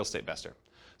as a real estate investor.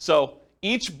 So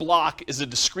each block is a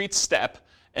discrete step,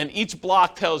 and each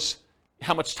block tells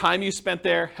how much time you spent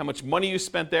there, how much money you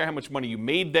spent there, how much money you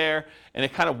made there, and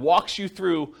it kind of walks you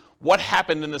through what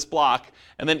happened in this block,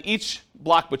 and then each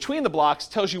block between the blocks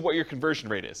tells you what your conversion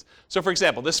rate is. So for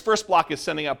example, this first block is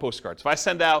sending out postcards. If I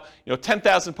send out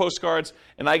 10,000 postcards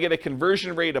and I get a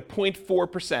conversion rate of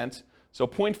 0.4%, so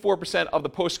 0.4% of the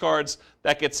postcards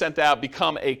that get sent out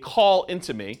become a call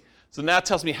into me. So now it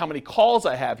tells me how many calls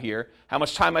I have here, how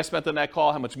much time I spent on that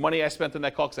call, how much money I spent on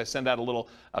that call, because I send out a little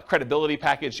credibility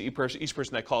package to each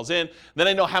person that calls in. Then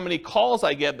I know how many calls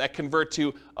I get that convert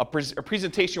to a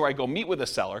presentation where I go meet with a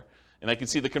seller, and I can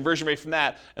see the conversion rate from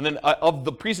that. And then of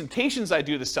the presentations I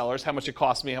do to sellers, how much it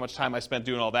costs me, how much time I spent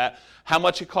doing all that, how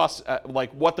much it costs,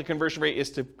 what the conversion rate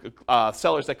is to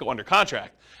sellers that go under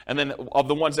contract. And then of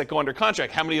the ones that go under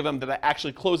contract, how many of them did I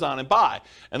actually close on and buy?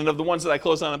 And then of the ones that I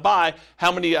close on and buy,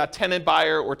 how many tenant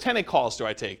buyer or tenant calls do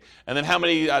I take? And then how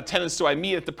many tenants do I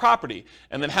meet at the property?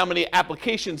 And then how many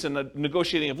applications and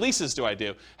negotiating of leases do I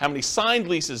do? How many signed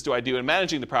leases do I do in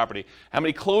managing the property? How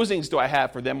many closings do I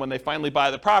have for them when they finally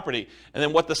buy the property? And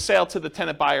then what the sale to the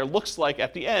tenant buyer looks like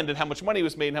at the end, and how much money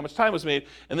was made and how much time was made.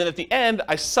 And then at the end,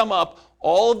 I sum up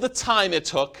all of the time it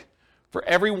took for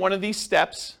every one of these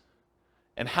steps,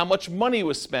 and how much money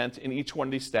was spent in each one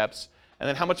of these steps, and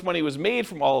then how much money was made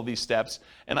from all of these steps.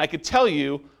 And I could tell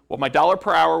you what my dollar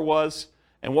per hour was,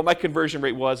 and what my conversion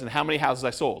rate was, and how many houses I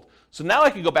sold. So now I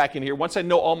can go back in here, once I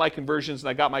know all my conversions and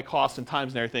I got my costs and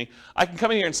times and everything, I can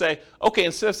come in here and say, okay,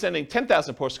 instead of sending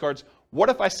 10,000 postcards, what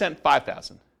if I sent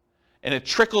 5,000? And it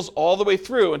trickles all the way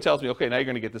through and tells me, okay, now you're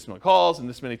going to get this many calls and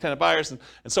this many tenant buyers and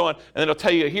so on. And then it'll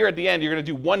tell you here at the end, you're going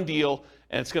to do one deal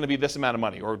and it's going to be this amount of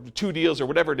money, or 2 deals, or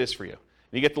whatever it is for you.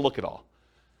 And you get to look at all.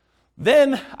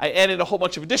 Then I added a whole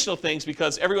bunch of additional things,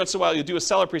 because every once in a while you'll do a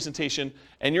seller presentation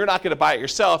and you're not going to buy it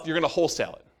yourself, you're going to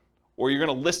wholesale it. Or you're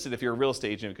going to list it if you're a real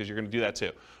estate agent, because you're going to do that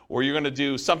too. Or you're going to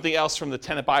do something else from the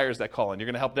tenant buyers that call in. You're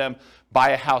going to help them buy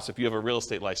a house if you have a real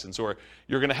estate license. Or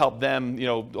you're going to help them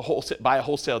buy a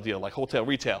wholesale deal, like wholesale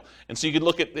retail. And so you can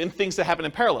look at things that happen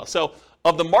in parallel. So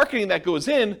of the marketing that goes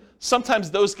in,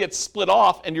 sometimes those get split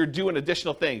off and you're doing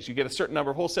additional things. You get a certain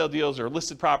number of wholesale deals or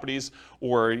listed properties,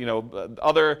 or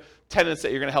other tenants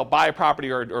that you're going to help buy a property,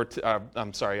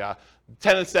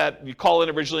 tenants that you call in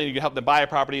originally and you can help them buy a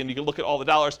property, and you can look at all the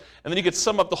dollars, and then you can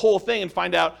sum up the whole thing and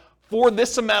find out, for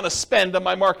this amount of spend on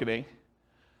my marketing,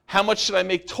 how much should I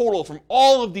make total from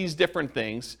all of these different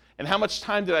things, and how much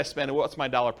time did I spend, and what's my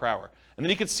dollar per hour? And then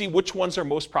you can see which ones are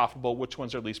most profitable, which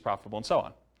ones are least profitable, and so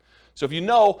on. So if you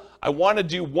know, I want to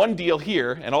do one deal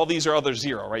here, and all these are other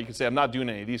 0, right? You can say, I'm not doing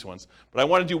any of these ones, but I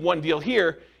want to do one deal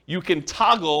here. You can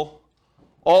toggle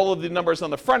all of the numbers on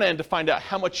the front end to find out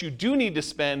how much you do need to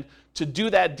spend to do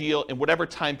that deal in whatever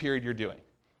time period you're doing.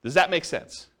 Does that make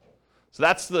sense? So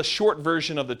that's the short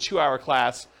version of the 2-hour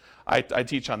class I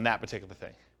teach on that particular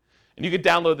thing. And you can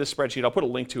download this spreadsheet. I'll put a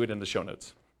link to it in the show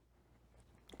notes.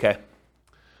 Okay.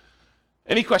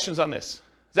 Any questions on this? Is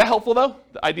that helpful, though,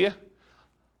 the idea?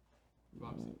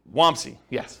 Wamsi,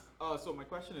 yes. So my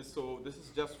question is, so this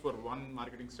is just for one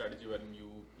marketing strategy when you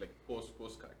post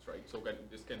postcards, right? So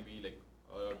this can be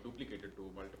duplicated to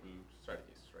multiple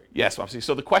strategies, right? Yes, Wamsi.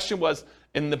 So the question was,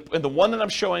 in the one that I'm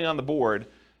showing on the board,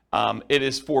 it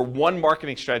is for one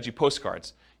marketing strategy,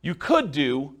 postcards. You could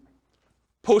do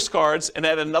postcards and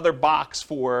add another box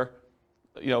for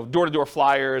door-to-door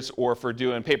flyers or for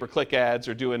doing pay-per-click ads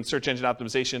or doing search engine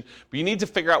optimization. But you need to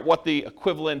figure out what the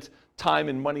equivalent time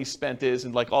and money spent is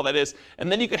and all that is.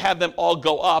 And then you could have them all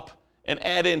go up and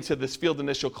add into this field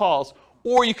initial calls.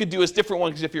 Or you could do as different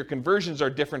ones, because if your conversions are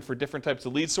different for different types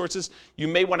of lead sources, you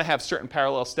may want to have certain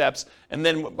parallel steps, and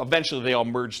then eventually they all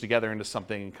merge together into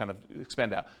something and kind of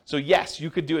expand out. So yes, you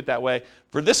could do it that way.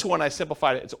 For this one, I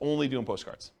simplified it. It's only doing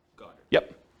postcards. Got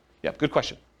it. Yep, good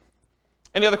question.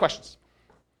 Any other questions?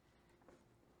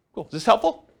 Cool. Is this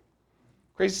helpful?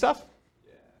 Crazy stuff?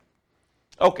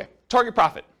 Yeah. Okay, target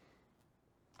profit.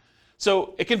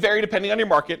 So it can vary depending on your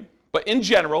market, but in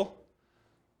general,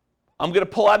 I'm going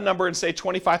to pull out a number and say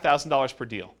 $25,000 per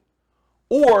deal,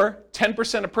 or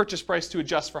 10% of purchase price to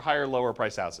adjust for higher, lower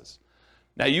price houses.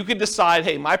 Now you could decide,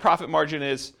 hey, my profit margin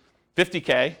is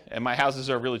 50K and my houses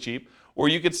are really cheap. Or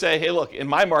you could say, hey, look, in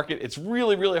my market, it's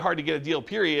really, really hard to get a deal,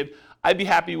 period. I'd be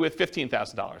happy with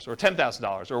 $15,000 or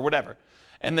 $10,000 or whatever.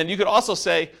 And then you could also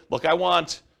say, look, I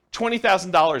want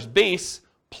 $20,000 base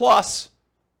plus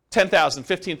 $10,000,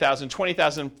 $15,000,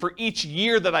 $20,000 for each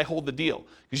year that I hold the deal.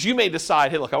 Because you may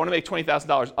decide, hey, look, I want to make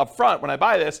 $20,000 up front when I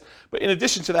buy this. But in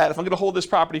addition to that, if I'm going to hold this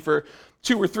property for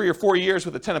 2 or 3 or 4 years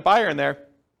with a tenant buyer in there,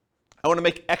 I want to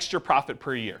make extra profit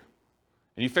per year.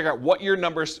 And you figure out what your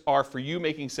numbers are for you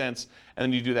making sense, and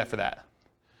then you do that for that.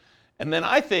 And then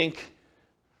I think,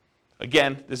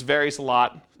 again, this varies a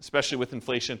lot, especially with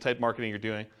inflation type marketing you're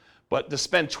doing, but to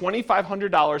spend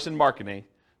 $2,500 in marketing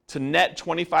to net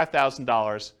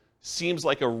 $25,000 seems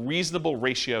like a reasonable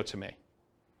ratio to me.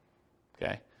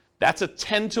 Okay? That's a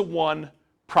 10-to-1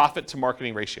 profit to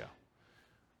marketing ratio.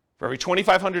 For every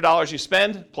 $2,500 you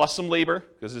spend, plus some labor,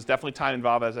 because there's definitely time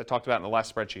involved, as I talked about in the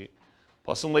last spreadsheet,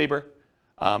 plus some labor.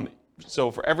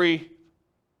 So for every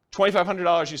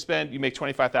 $2,500 you spend, you make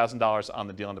 $25,000 on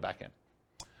the deal on the back end.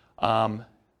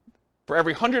 For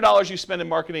every $100 you spend in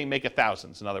marketing, make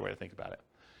 $1,000 is another way to think about it.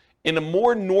 In a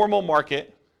more normal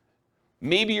market,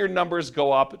 maybe your numbers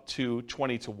go up to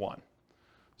 20-to-1.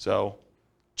 So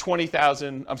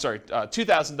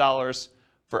 $2,000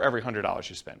 for every $100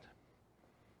 you spend.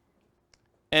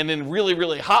 And in really,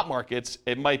 really hot markets,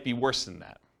 it might be worse than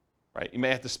that, right? You may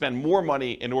have to spend more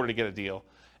money in order to get a deal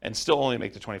and still only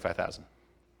make the $25,000.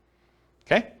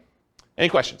 Okay? Any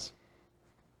questions?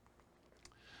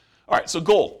 All right, so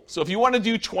goal. So if you want to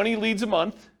do 20 leads a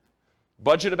month,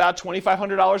 budget about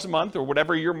 $2,500 a month or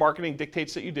whatever your marketing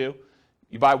dictates that you do.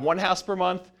 You buy one house per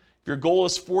month. If your goal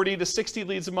is 40 to 60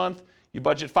 leads a month, you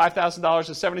budget $5,000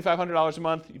 to $7,500 a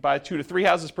month. You buy 2 to 3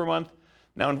 houses per month.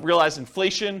 Now realize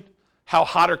inflation, how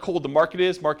hot or cold the market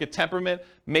is, market temperament,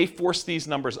 may force these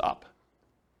numbers up.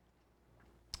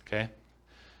 Okay?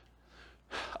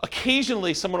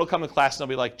 Occasionally, someone will come to class and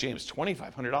they'll be like, James,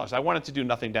 $2,500. I wanted to do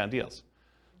nothing down deals.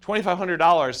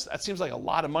 $2,500, that seems like a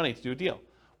lot of money to do a deal.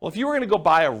 Well, if you were going to go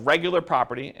buy a regular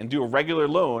property and do a regular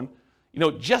loan,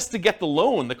 just to get the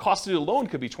loan, the cost to do the loan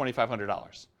could be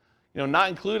 $2,500. Not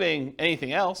including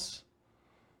anything else.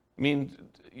 I mean,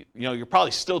 you're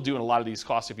probably still doing a lot of these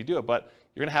costs if you do it, but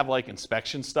you're going to have like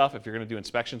inspection stuff if you're going to do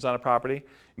inspections on a property. You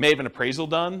may have an appraisal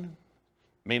done.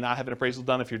 May not have an appraisal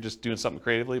done if you're just doing something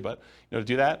creatively, but to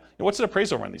do that. What's an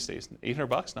appraisal run these days? $800,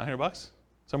 $900,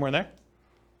 somewhere in there?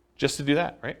 Just to do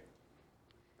that, right?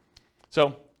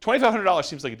 So $2,500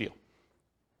 seems like a deal.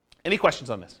 Any questions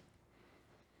on this?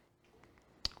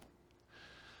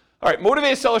 All right,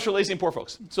 motivated sellers for lazy and poor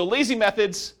folks. So lazy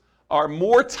methods are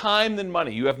more time than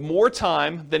money. You have more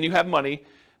time than you have money.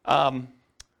 I'm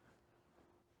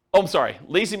sorry,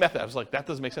 lazy method. I was like, that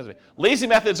doesn't make sense to me. Lazy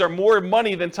methods are more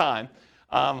money than time.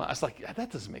 I was like, yeah,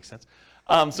 that doesn't make sense.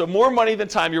 So more money than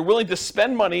time. You're willing to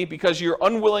spend money because you're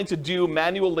unwilling to do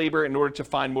manual labor in order to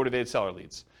find motivated seller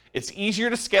leads. It's easier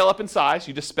to scale up in size.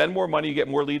 You just spend more money, you get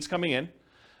more leads coming in.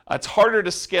 It's harder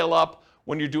to scale up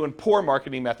when you're doing poor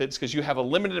marketing methods because you have a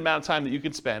limited amount of time that you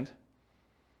can spend.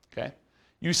 Okay?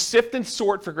 You sift and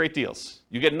sort for great deals.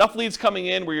 You get enough leads coming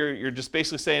in where you're just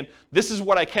basically saying, this is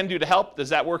what I can do to help. Does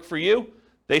that work for you?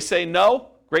 They say no.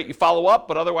 Great, you follow up,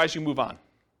 but otherwise you move on.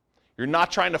 You're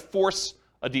not trying to force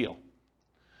a deal.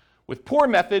 With poor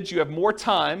methods, you have more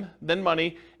time than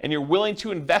money, and you're willing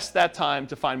to invest that time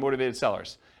to find motivated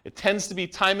sellers. It tends to be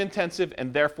time intensive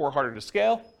and therefore harder to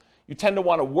scale. You tend to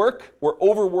want to work or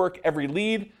overwork every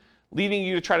lead, leading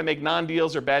you to try to make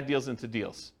non-deals or bad deals into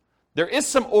deals. There is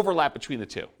some overlap between the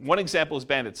two. One example is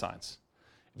bandit signs.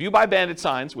 If you buy bandit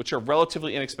signs, which are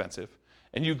relatively inexpensive,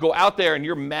 and you go out there and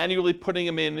you're manually putting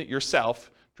them in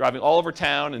yourself, driving all over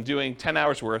town and doing 10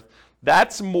 hours worth,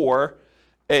 that's more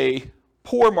a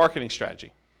poor marketing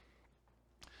strategy.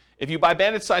 If you buy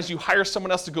bandit signs, you hire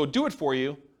someone else to go do it for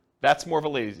you, that's more of a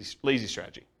lazy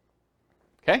strategy.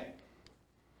 Okay?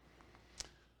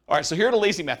 All right, so here are the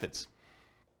lazy methods.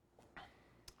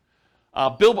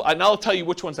 And I'll tell you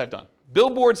which ones I've done.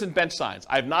 Billboards and bench signs.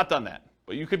 I have not done that.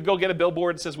 But you could go get a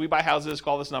billboard that says, we buy houses,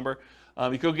 call this number.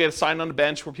 You could go get a sign on the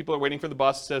bench where people are waiting for the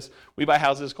bus that says, we buy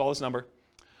houses, call this number.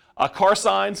 Car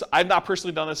signs, I've not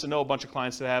personally done this. I know a bunch of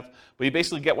clients that have. But you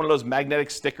basically get one of those magnetic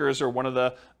stickers or one of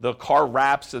the car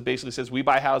wraps that basically says, we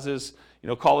buy houses,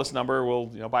 call this number, we'll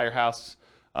buy your house.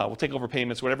 We'll take over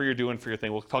payments, whatever you're doing for your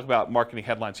thing. We'll talk about marketing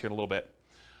headlines here in a little bit.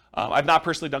 I've not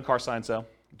personally done car signs, though.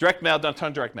 Direct mail, done a ton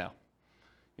of direct mail.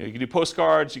 You could do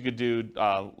postcards, you could do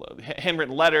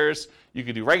handwritten letters, you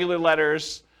could do regular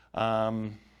letters,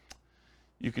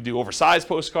 you could do oversized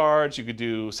postcards, you could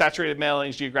do saturated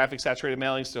mailings, geographic saturated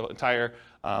mailings to entire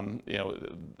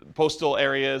postal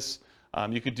areas.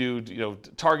 You could do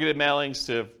targeted mailings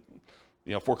to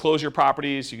foreclosure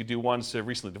properties. You could do ones to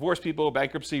recently divorced people,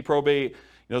 bankruptcy, probate.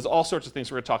 There's all sorts of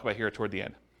things we're going to talk about here toward the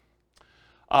end.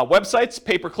 Websites,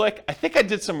 pay-per-click. I think I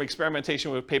did some experimentation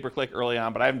with pay-per-click early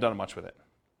on, but I haven't done much with it.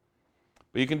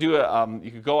 But you can do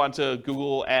you could go onto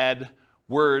Google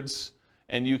AdWords,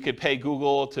 and you could pay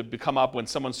Google to come up when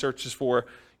someone searches for,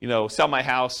 sell my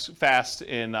house fast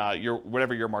in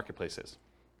whatever your marketplace is.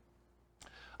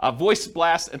 Voice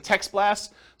blast and text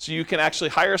blast, so you can actually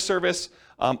hire a service,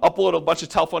 upload a bunch of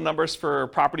telephone numbers for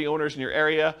property owners in your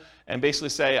area, and basically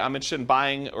say, I'm interested in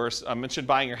buying, or I'm interested in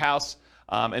buying your house.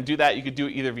 And do that. You could do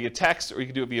it either via text or you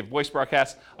could do it via voice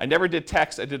broadcast. I never did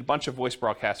text. I did a bunch of voice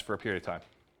broadcasts for a period of time.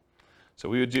 So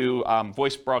we would do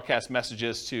voice broadcast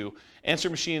messages to answer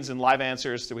machines and live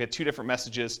answers. So we had 2 different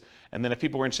messages. And then if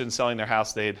people were interested in selling their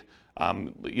house, they'd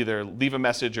either leave a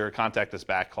message or contact us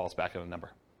back, call us back on a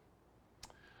number.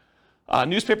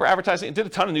 Newspaper advertising. I did a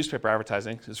ton of newspaper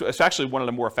advertising. It's actually one of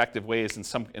the more effective ways in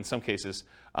some cases.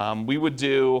 We would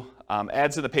do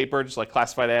ads in the paper, just like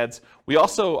classified ads. We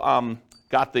also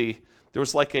there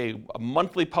was like a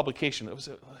monthly publication.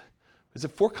 Is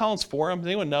it Fort Collins Forum? Does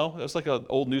anyone know? It was like an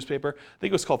old newspaper. I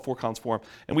think it was called Fort Collins Forum.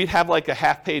 And we'd have like a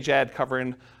half-page ad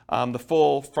covering the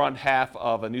full front half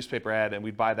of a newspaper ad, and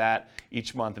we'd buy that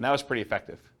each month. And that was pretty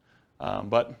effective.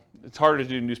 But it's harder to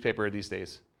do newspaper these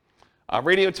days.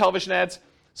 Radio and television ads.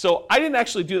 So I didn't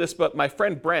actually do this, but my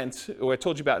friend Brent, who I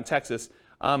told you about in Texas,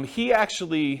 he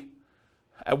actually,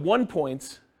 at one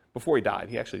point, before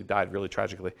he actually died really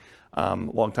tragically, a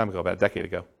long time ago, about a decade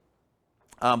ago.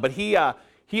 But he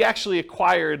actually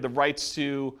acquired the rights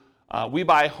to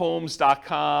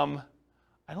WeBuyHomes.com.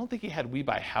 I don't think he had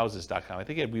WeBuyHouses.com. I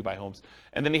think he had WeBuyHomes.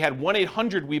 And then he had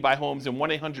 1-800-WeBuyHomes and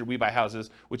 1-800-WeBuyHouses,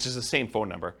 which is the same phone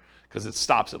number because it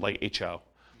stops at like HO.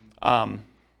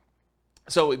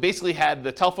 So it basically had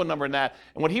the telephone number and that.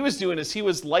 And what he was doing is he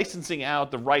was licensing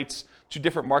out the rights to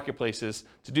different marketplaces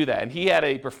to do that. And he had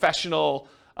a professional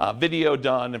video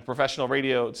done and professional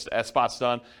radio spots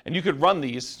done. And you could run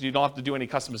these. You don't have to do any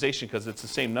customization because it's the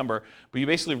same number. But you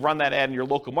basically run that ad in your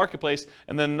local marketplace,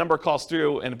 and then the number calls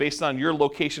through. And based on your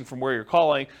location from where you're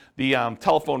calling, the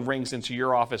telephone rings into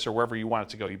your office or wherever you want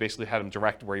it to go. You basically had them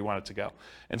direct where you want it to go.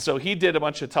 And so he did a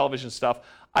bunch of television stuff.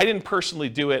 I didn't personally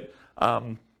do it.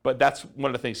 But that's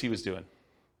one of the things he was doing.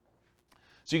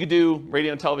 So you could do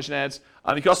radio and television ads.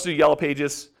 You can also do Yellow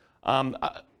Pages.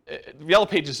 Yellow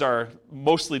Pages are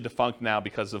mostly defunct now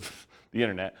because of the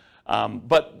internet.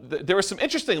 But there were some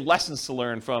interesting lessons to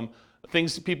learn from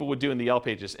things people would do in the Yellow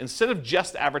Pages. Instead of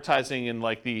just advertising in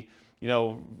like the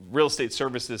real estate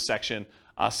services section,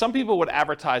 some people would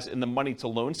advertise in the money to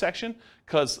loan section.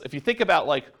 Because if you think about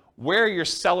like where your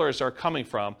sellers are coming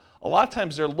from, a lot of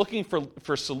times they're looking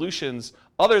for solutions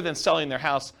other than selling their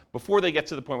house before they get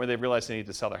to the point where they realize they need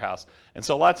to sell their house. And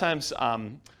so a lot of times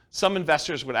some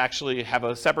investors would actually have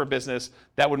a separate business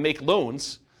that would make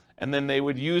loans, and then they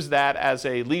would use that as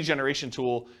a lead generation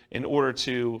tool in order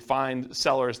to find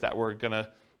sellers that were going to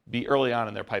be early on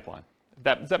in their pipeline.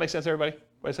 Does that make sense, everybody?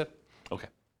 What I said? Okay.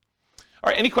 All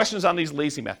right, any questions on these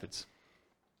lazy methods?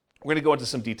 We're going to go into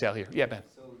some detail here. Yeah, Ben.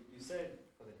 So you said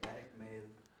for the direct mail,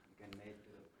 you can mail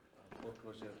to the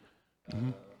foreclosure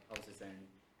houses and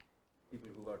people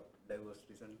who got divorced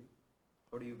recently.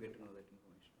 How do you get to know that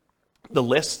information? The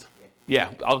list? Yeah,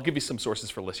 I'll give you some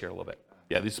sources for lists here in a little bit.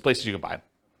 Yeah, these are places you can buy them.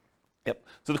 Yep.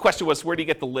 So the question was, where do you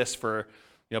get the list for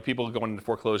people going into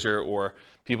foreclosure or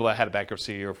people that had a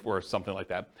bankruptcy or something like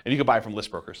that? And you can buy it from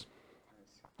list brokers.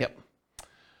 Yep.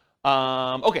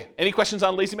 Okay, any questions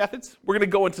on lazy methods? We're going to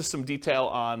go into some detail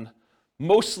on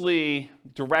mostly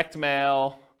direct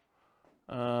mail.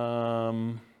 I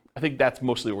think that's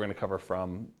mostly what we're going to cover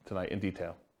from tonight in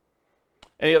detail.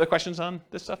 Any other questions on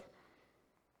this stuff?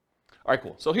 All right,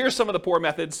 cool. So here's some of the poor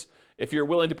methods. If you're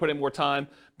willing to put in more time,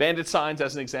 bandit signs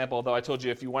as an example, although I told you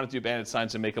if you want to do bandit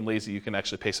signs and make them lazy, you can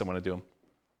actually pay someone to do them.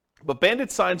 But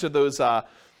bandit signs are those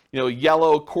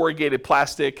yellow corrugated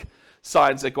plastic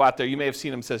signs that go out there. You may have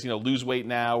seen them, says, lose weight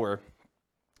now, or,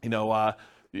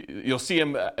 you'll see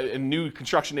them in new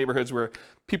construction neighborhoods where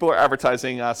people are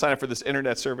advertising, sign up for this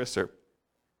internet service or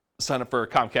sign up for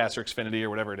Comcast or Xfinity or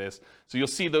whatever it is. So you'll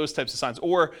see those types of signs.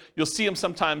 Or you'll see them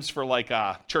sometimes for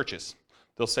churches.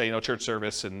 They'll say, church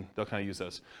service, and they'll kind of use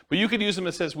those. But you could use them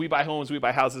that says, we buy homes, we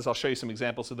buy houses. I'll show you some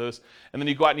examples of those. And then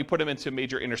you go out and you put them into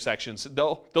major intersections.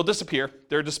 They'll disappear.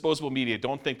 They're disposable media.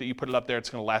 Don't think that you put it up there, it's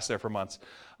going to last there for months.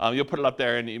 You'll put it up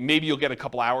there, and maybe you'll get a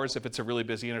couple hours if it's a really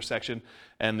busy intersection,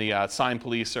 and the sign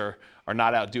police are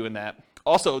not out doing that.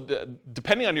 Also,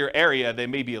 depending on your area, they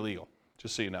may be illegal,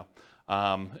 just so you know.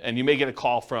 And you may get a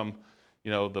call from,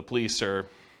 the police or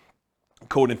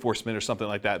code enforcement or something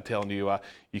like that telling you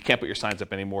you can't put your signs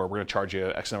up anymore. We're going to charge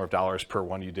you X number of dollars per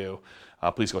one you do.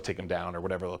 Please go take them down or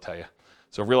whatever they'll tell you.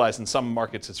 So realize in some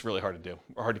markets it's really hard to do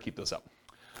or hard to keep those up.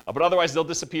 But otherwise they'll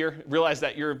disappear. Realize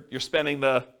that you're spending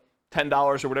the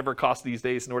 $10 or whatever it costs these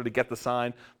days in order to get the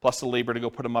sign plus the labor to go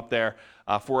put them up there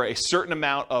for a certain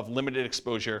amount of limited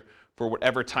exposure for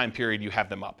whatever time period you have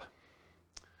them up.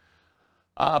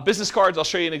 Business cards, I'll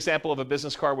show you an example of a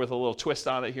business card with a little twist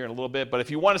on it here in a little bit. But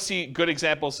if you want to see good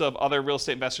examples of other real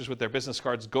estate investors with their business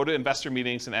cards, go to investor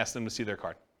meetings and ask them to see their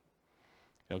card.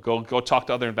 Go talk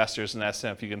to other investors and ask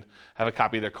them if you can have a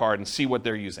copy of their card and see what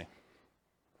they're using.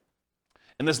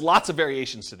 And there's lots of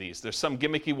variations to these. There's some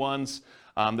gimmicky ones.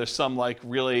 There's some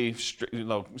really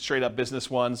straight up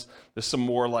business ones. There's some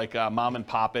more like mom and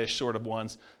pop-ish sort of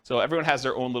ones. So everyone has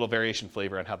their own little variation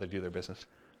flavor on how they do their business.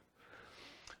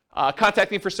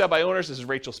 Contacting for sale by owners, this is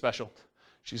Rachel's special.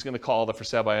 She's going to call the for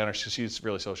sale by owners because she's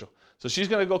really social. So she's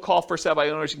going to go call for sale by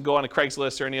owners. You can go on a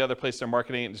Craigslist or any other place they're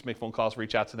marketing and just make phone calls,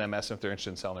 reach out to them, ask them if they're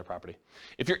interested in selling their property.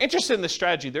 If you're interested in this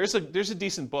strategy, there's a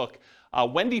decent book.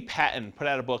 Wendy Patton put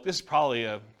out a book. This is probably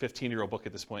a 15-year-old book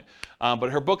at this point. But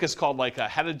her book is called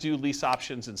How to Do Lease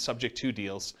Options and Subject to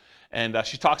Deals. And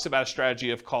she talks about a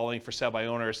strategy of calling for sale by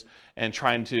owners and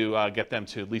trying to get them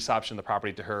to lease option the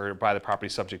property to her or buy the property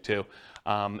subject to.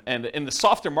 And in the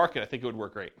softer market, I think it would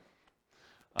work great.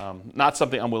 Not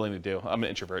something I'm willing to do. I'm an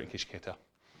introvert, in case you can't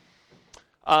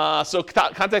tell. So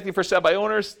contacting for sale by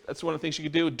owners, that's one of the things you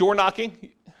could do. Door knocking.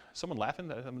 Someone laughing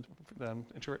that I'm an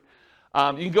introvert?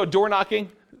 You can go door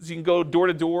knocking. So you can go door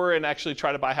to door and actually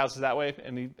try to buy houses that way.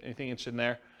 Anything interested in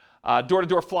there? Door to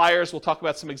door flyers. We'll talk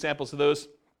about some examples of those.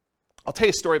 I'll tell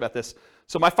you a story about this.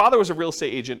 So my father was a real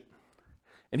estate agent,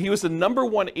 and he was the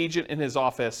 #1 agent in his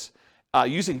office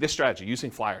using this strategy, using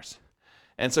flyers.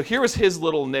 And so here was his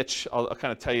little niche. I'll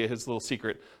kind of tell you his little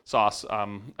secret sauce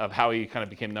of how he kind of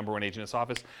became #1 agent in his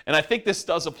office. And I think this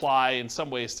does apply in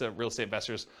some ways to real estate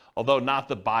investors, although not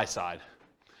the buy side.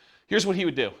 Here's what he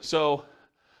would do. So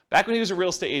back when he was a real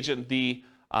estate agent, the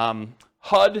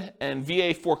HUD and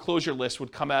VA foreclosure list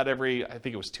would come out every, I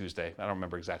think it was Tuesday. I don't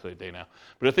remember exactly the day now.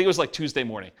 But I think it was Tuesday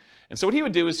morning. And so what he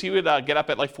would do is he would get up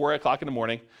at 4 o'clock in the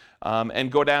morning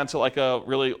and go down to a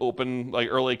really open,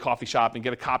 early coffee shop and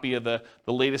get a copy of the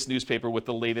latest newspaper with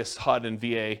the latest HUD and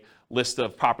VA list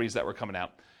of properties that were coming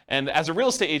out. And as a real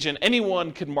estate agent,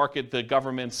 anyone could market the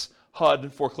government's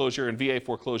HUD foreclosure and VA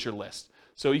foreclosure list.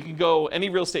 So you can go, any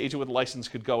real estate agent with a license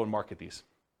could go and market these.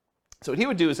 So what he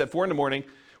would do is at 4 in the morning,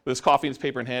 with his coffee and his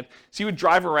paper in hand, so he would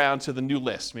drive around to the new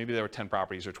list. Maybe there were 10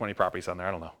 properties or 20 properties on there,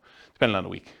 I don't know, depending on the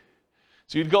week.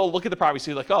 So you'd go look at the properties, so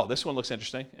you'd oh, this one looks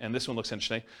interesting, and this one looks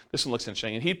interesting, this one looks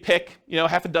interesting. And he'd pick,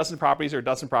 half a dozen properties or a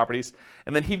dozen properties,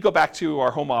 and then he'd go back to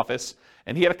our home office,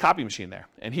 and he had a copy machine there.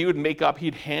 And he would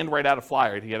he'd hand write out a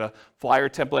flyer. He had a flyer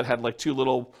template, had 2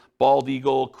 little bald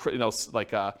eagle,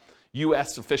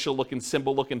 U.S. official looking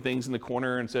symbol looking things in the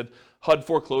corner and said HUD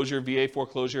foreclosure, VA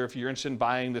foreclosure, if you're interested in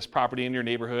buying this property in your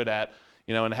neighborhood at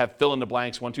and have fill in the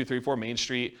blanks, 1, 2, 3, 4 Main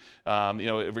Street.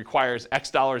 It requires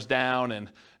X dollars down, and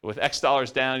with X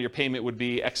dollars down, your payment would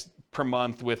be X per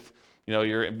month with,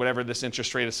 your whatever this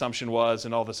interest rate assumption was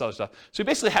and all this other stuff. So he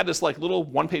basically had this like little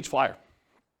one-page flyer.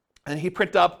 And he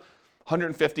printed up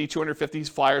 150, 250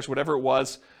 flyers, whatever it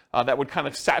was, that would kind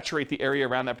of saturate the area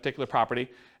around that particular property.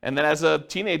 And then as a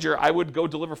teenager, I would go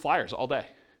deliver flyers all day.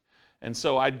 And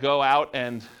so I'd go out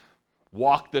and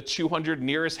walk the 200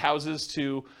 nearest houses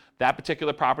to that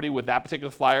particular property with that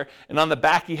particular flyer. And on the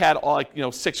back, he had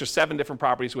all 6 or 7 different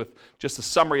properties with just a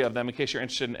summary of them in case you're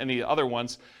interested in any other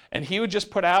ones. And he would just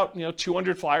put out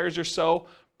 200 flyers or so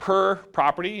per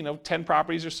property, 10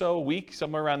 properties or so a week,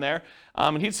 somewhere around there.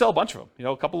 And he'd sell a bunch of them,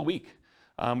 a couple a week,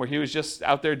 where he was just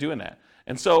out there doing that.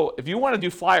 And so if you want to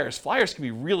do flyers can be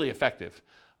really effective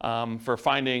for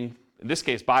finding, in this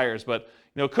case, buyers, but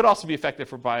it could also be effective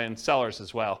for buying sellers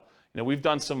as well. We've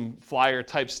done some flyer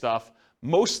type stuff.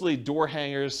 Mostly door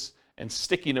hangers and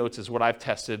sticky notes is what I've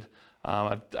tested.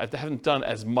 I haven't done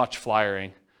as much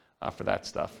flyering for that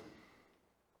stuff.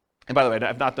 And by the way,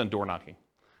 I've not done door knocking,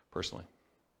 personally.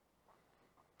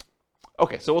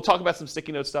 Okay, so we'll talk about some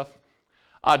sticky note stuff.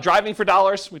 Driving for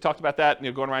dollars, we talked about that,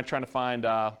 going around trying to find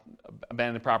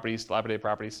abandoned properties, dilapidated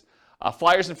properties.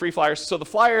 Flyers and free flyers. So the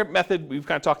flyer method we've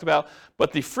kind of talked about,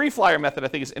 but the free flyer method I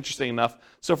think is interesting enough.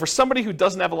 So for somebody who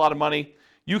doesn't have a lot of money,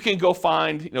 you can go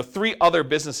find 3 other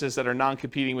businesses that are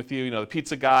non-competing with you, the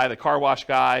pizza guy, the car wash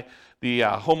guy, the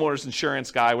homeowner's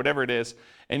insurance guy, whatever it is,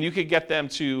 and you could get them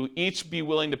to each be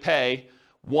willing to pay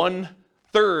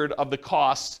 1/3 of the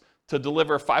cost to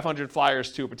deliver 500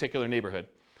 flyers to a particular neighborhood.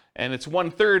 And it's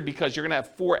 1/3 because you're going to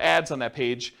have 4 ads on that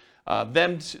page,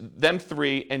 them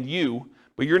 3 and you,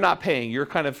 but you're not paying. You're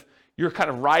kind of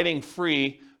riding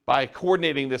free by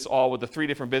coordinating this all with the 3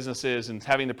 different businesses and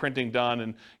having the printing done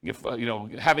and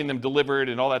having them delivered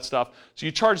and all that stuff. So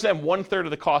you charge them 1/3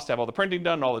 of the cost to have all the printing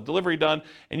done, all the delivery done,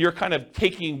 and you're kind of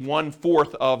taking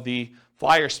 1/4 of the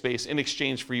flyer space in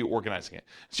exchange for you organizing it.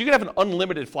 So you can have an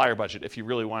unlimited flyer budget if you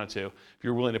really wanted to, if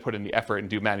you're willing to put in the effort and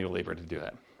do manual labor to do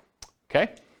that.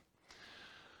 Okay?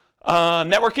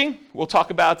 Networking, we'll talk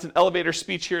about an elevator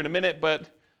speech here in a minute, but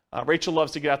Rachel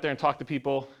loves to get out there and talk to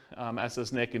people, as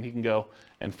does Nick, and he can go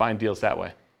and find deals that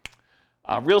way.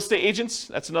 Real estate agents,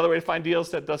 that's another way to find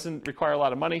deals that doesn't require a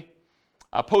lot of money.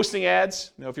 Posting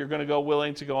ads, if you're going to go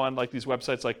willing to go on like these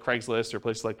websites like Craigslist or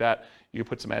places like that, you can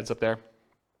put some ads up there.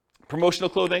 Promotional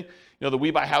clothing, the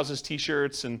We Buy Houses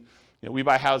t-shirts and We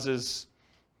Buy Houses,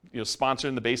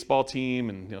 sponsoring the baseball team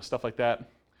and stuff like that.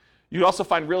 You can also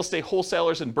find real estate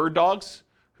wholesalers and bird dogs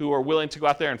who are willing to go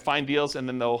out there and find deals, and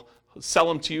then they'll sell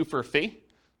them to you for a fee.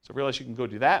 So realize you can go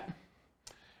do that.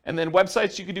 And then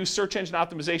websites, you can do search engine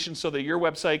optimization so that your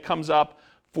website comes up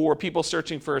for people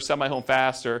searching for Sell My Home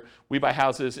Fast or We Buy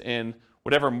Houses in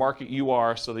whatever market you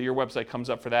are, so that your website comes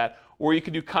up for that. Or you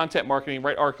can do content marketing,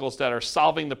 write articles that are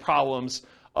solving the problems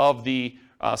of the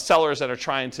sellers that are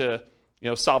trying to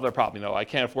solve their problem. I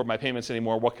can't afford my payments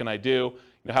anymore. What can I do?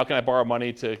 How can I borrow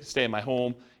money to stay in my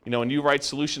home? And you write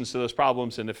solutions to those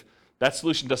problems. And if that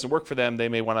solution doesn't work for them, they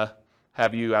may want to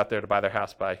have you out there to buy their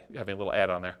house by having a little ad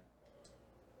on there.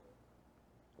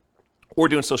 Or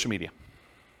doing social media.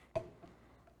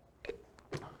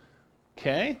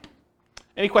 Okay.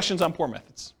 Any questions on poor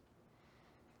methods?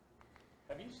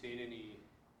 Have you seen any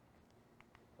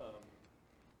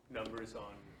numbers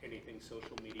on anything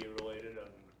social media related on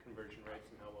conversion rates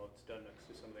and how well it's done next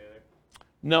to some of the other?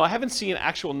 No, I haven't seen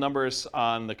actual numbers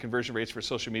on the conversion rates for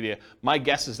social media. My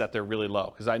guess is that they're really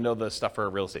low because I know the stuff for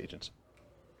real estate agents.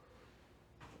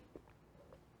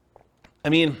 I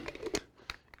mean,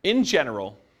 in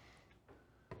general,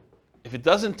 if it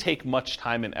doesn't take much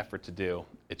time and effort to do,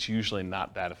 it's usually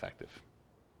not that effective,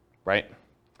 right?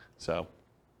 So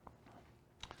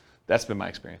that's been my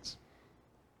experience.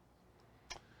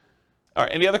 All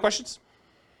right, any other questions?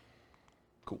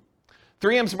 Cool.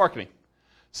 3 M's of marketing.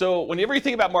 So whenever you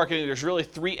think about marketing, there's really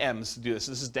 3 M's to do this.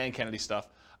 This is Dan Kennedy stuff.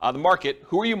 The market,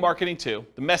 who are you marketing to?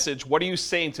 The message, what are you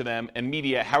saying to them? And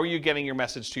media, how are you getting your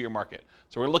message to your market?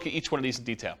 So we're going to look at each one of these in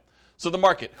detail. So the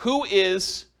market, who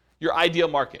is your ideal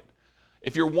market?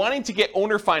 If you're wanting to get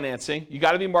owner financing, you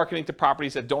got to be marketing to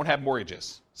properties that don't have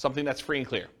mortgages, something that's free and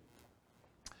clear.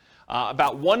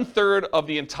 About 1/3 of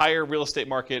the entire real estate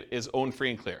market is owned free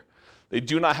and clear. They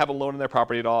do not have a loan in their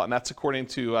property at all, and that's according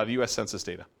to the U.S. Census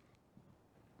data.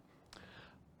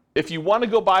 If you want to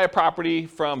go buy a property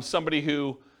from somebody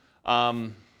who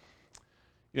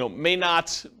may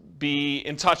not be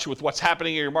in touch with what's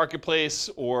happening in your marketplace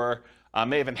or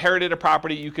may have inherited a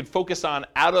property, you can focus on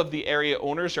out-of-the-area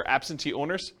owners or absentee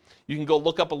owners. You can go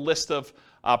look up a list of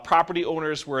property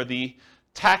owners where the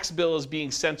tax bill is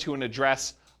being sent to an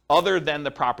address other than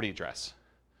the property address.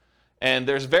 And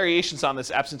there's variations on this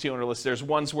absentee owner list. There's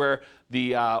ones where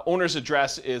the owner's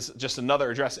address is just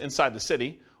another address inside the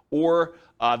city, or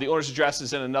the owner's address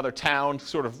is in another town,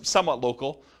 sort of somewhat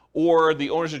local, or the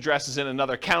owner's address is in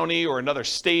another county or another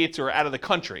state or out of the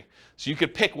country. So you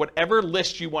could pick whatever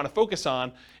list you want to focus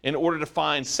on in order to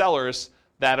find sellers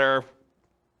that are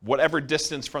whatever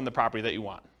distance from the property that you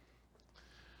want.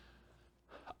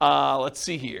 Let's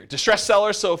see here. Distressed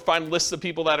sellers, so find lists of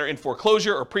people that are in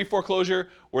foreclosure or pre-foreclosure,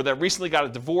 or that recently got a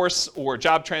divorce or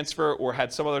job transfer or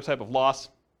had some other type of loss,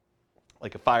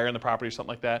 like a fire in the property or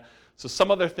something like that. So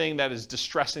some other thing that is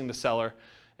distressing the seller,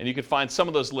 and you can find some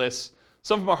of those lists.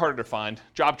 Some of them are harder to find.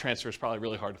 Job transfer is probably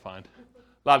really hard to find.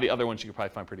 A lot of the other ones you can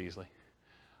probably find pretty easily.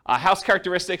 House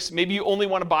characteristics, maybe you only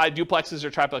want to buy duplexes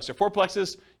or triplexes or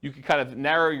fourplexes. You can kind of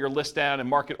narrow your list down and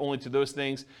market only to those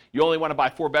things. You only want to buy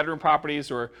 4-bedroom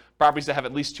properties, or properties that have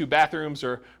at least 2 bathrooms,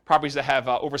 or properties that have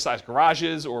oversized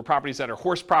garages, or properties that are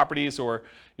horse properties, or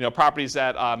properties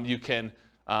that you can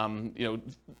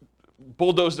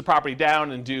bulldoze the property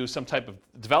down and do some type of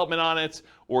development on it,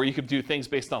 or you could do things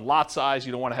based on lot size.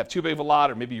 You don't want to have too big of a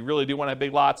lot, or maybe you really do want to have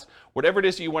big lots. Whatever it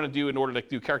is that you want to do in order to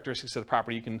do characteristics of the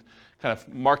property, you can kind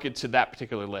of market to that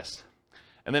particular list.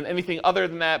 And then anything other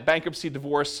than that, bankruptcy,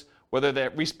 divorce,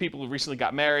 whether people who recently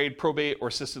got married, probate, or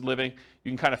assisted living, you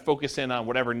can kind of focus in on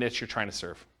whatever niche you're trying to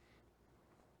serve.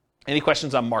 Any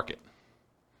questions on market?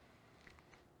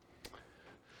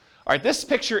 All right, this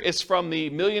picture is from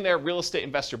the Millionaire Real Estate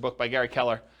Investor book by Gary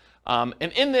Keller. And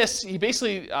in this, he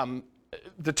basically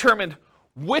determined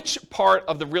which part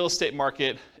of the real estate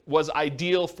market was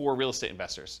ideal for real estate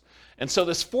investors. And so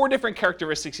there's 4 different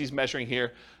characteristics he's measuring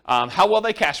here. How well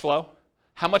they cash flow,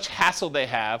 how much hassle they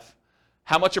have,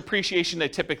 how much appreciation they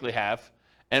typically have,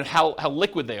 and how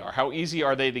liquid they are, how easy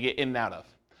are they to get in and out of.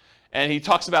 And he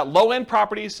talks about low-end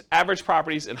properties, average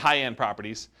properties, and high-end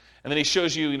properties. And then he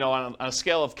shows you, on a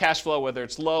scale of cash flow, whether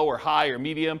it's low or high or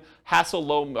medium, hassle,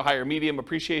 low, high or medium,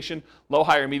 appreciation, low,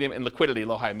 high or medium, and liquidity,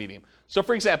 low, high, or medium. So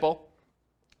for example,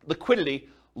 liquidity,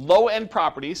 low-end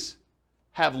properties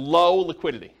have low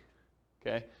liquidity.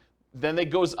 Okay? Then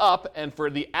it goes up, and for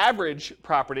the average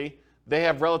property, they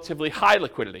have relatively high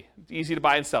liquidity. It's easy to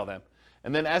buy and sell them.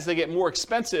 And then as they get more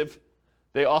expensive,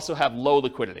 they also have low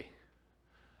liquidity.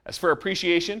 As for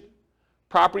appreciation,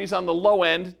 properties on the low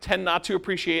end tend not to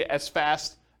appreciate as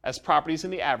fast as properties in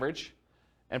the average,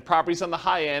 and properties on the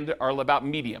high end are about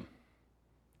medium.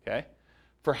 Okay?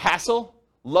 For hassle,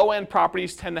 low-end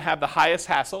properties tend to have the highest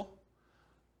hassle,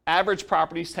 average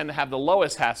properties tend to have the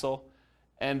lowest hassle,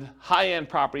 and high-end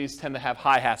properties tend to have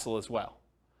high hassle as well.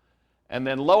 And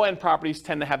then low-end properties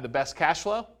tend to have the best cash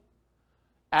flow,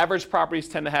 average properties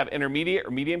tend to have intermediate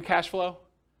or medium cash flow,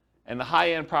 and the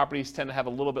high-end properties tend to have a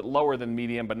little bit lower than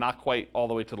medium, but not quite all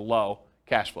the way to the low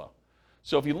cash flow.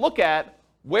 So if you look at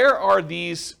where are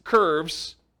these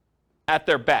curves at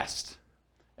their best,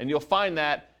 and you'll find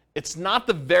that it's not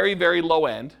the very, very low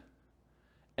end,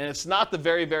 and it's not the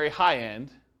very, very high end.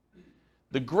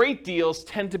 The great deals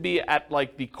tend to be at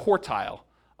like the quartile,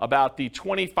 about the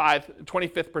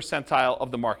 25th percentile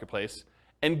of the marketplace,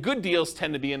 and good deals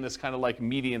tend to be in this kind of like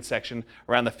median section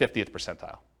around the 50th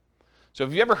percentile. So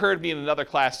have you ever heard me in another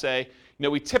class say,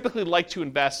 we typically like to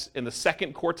invest in the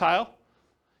second quartile.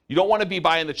 You don't want to be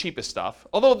buying the cheapest stuff.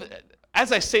 Although,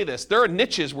 as I say this, there are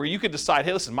niches where you could decide,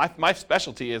 hey, listen, my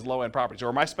specialty is low-end properties,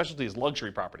 or my specialty is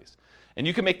luxury properties. And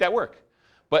you can make that work.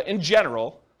 But in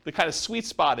general, the kind of sweet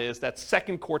spot is that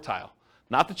second quartile.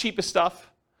 Not the cheapest stuff,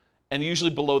 and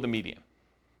usually below the median.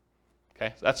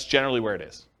 Okay, so that's generally where it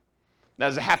is. Now,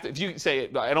 does it have to, if you say,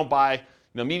 I don't buy,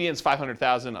 median's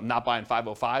 500,000, I'm not buying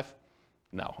 505.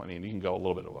 No, I mean, you can go a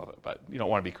little bit above it, but you don't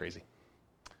want to be crazy.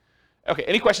 Okay,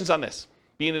 any questions on this?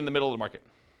 Being in the middle of the market.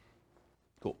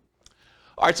 Cool.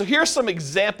 All right, so here's some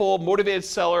example motivated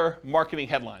seller marketing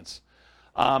headlines.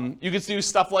 You can do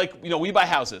stuff like, we buy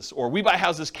houses, or we buy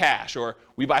houses cash, or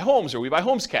we buy homes, or we buy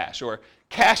homes cash, or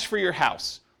cash for your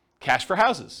house, cash for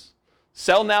houses.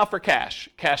 Sell now for cash,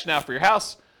 cash now for your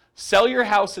house. Sell your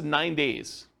house in 9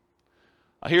 days.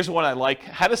 Here's one I like.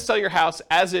 How to sell your house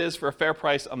as is for a fair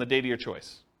price on the date of your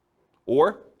choice.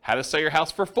 Or how to sell your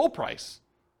house for full price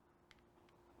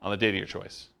on the date of your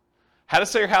choice. How to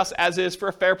sell your house as is for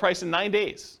a fair price in 9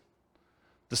 days.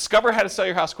 Discover how to sell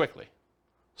your house quickly.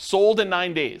 Sold in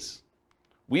 9 days.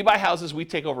 We buy houses, we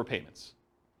take over payments.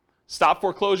 Stop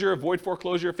foreclosure, avoid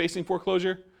foreclosure, facing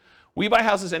foreclosure. We buy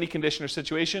houses any condition or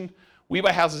situation. We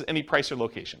buy houses any price or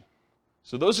location.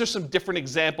 So those are some different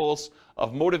examples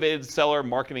of motivated seller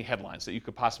marketing headlines that you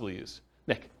could possibly use.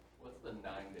 Nick? What's the 9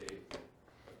 days?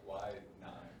 Why 9?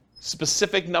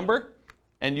 Specific number?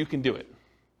 and you can do it.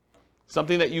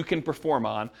 Something that you can perform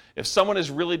on. If someone is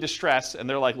really distressed and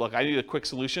they're like, look, I need a quick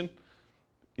solution,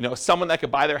 you know, someone that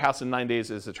could buy their house in 9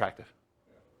 days is attractive.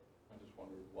 I just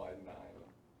wondered why 9,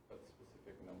 that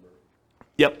specific number.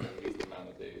 Yep. At least the amount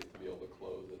of days to be able to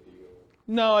close a deal.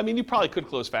 No, I mean, you probably could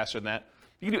close faster than that.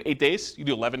 You can do 8 days. You can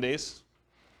do 11 days.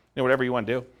 You know, whatever you want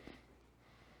to do.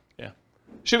 Yeah.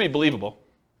 Should be believable.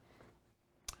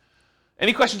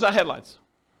 Any questions on headlines?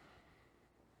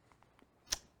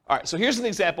 All right, so here's an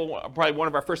example, probably one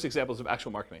of our first examples of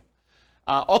actual marketing.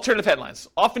 Alternative headlines,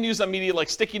 often used on media like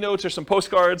sticky notes or some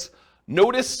postcards.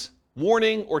 Notice,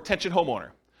 warning, or attention homeowner.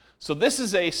 So this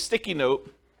is a sticky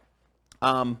note.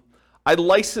 I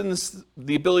licensed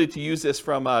the ability to use this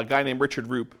from a guy named Richard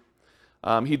Roop.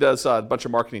 He does a bunch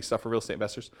of marketing stuff for real estate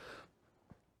investors.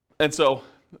 And so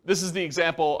this is the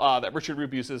example that Richard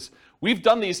Roop uses. We've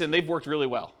done these and they've worked really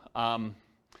well.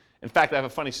 In fact, I have a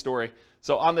funny story.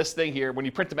 So on this thing here, when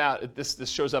you print them out, this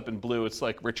shows up in blue. It's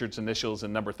like Richard's initials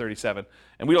and number 37.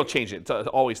 And we don't change it. It's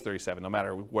always 37, no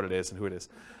matter what it is and who it is.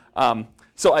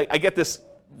 So I get this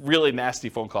really nasty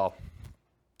phone call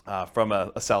from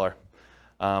a seller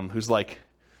who's like,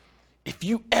 if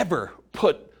you ever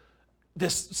put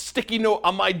this sticky note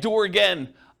on my door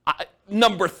again,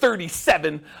 number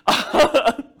 37,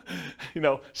 you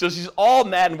know, so she's all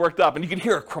mad and worked up, and you can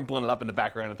hear her crumpling it up in the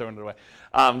background and throwing it away.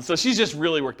 So she's just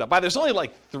really worked up. There's only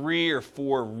like 3 or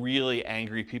 4 really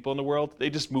angry people in the world. They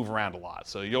just move around a lot,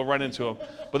 so you'll run into them.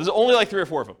 But there's only like 3 or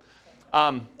 4 of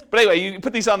them. But anyway, you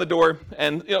put these on the door,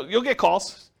 and you know, you'll get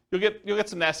calls. You'll get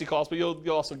some nasty calls, but you'll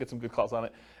also get some good calls on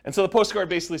it. And so the postcard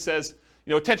basically says, you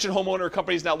know, attention homeowner,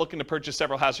 companies now looking to purchase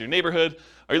several houses in your neighborhood.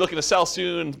 Are you looking to sell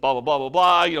soon? Blah, blah, blah, blah,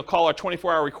 blah. You know, call our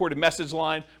 24-hour recorded message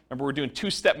line. Remember, we're doing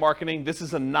 2-step marketing. This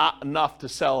is not enough to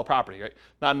sell a property, right?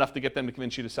 Not enough to get them to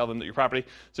convince you to sell them your property.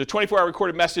 So 24-hour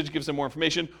recorded message gives them more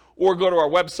information. Or go to our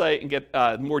website and get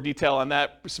more detail on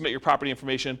that. Submit your property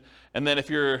information. And then if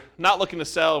you're not looking to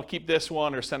sell, keep this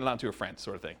one or send it on to a friend,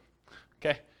 sort of thing.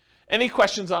 Okay? Any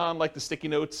questions on like the sticky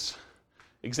notes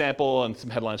example and some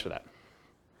headlines for that?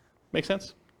 Make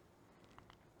sense?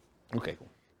 Okay, cool.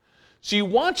 So you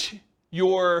want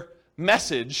your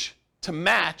message to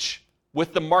match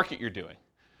with the market you're doing.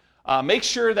 Make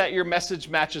sure that your message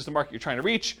matches the market you're trying to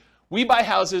reach. We buy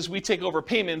houses, we take over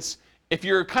payments. If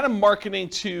you're kind of marketing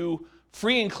to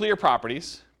free and clear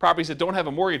properties, properties that don't have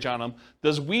a mortgage on them,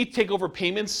 does we take over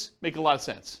payments make a lot of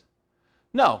sense?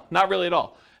 No, not really at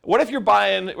all. What if you're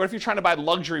trying to buy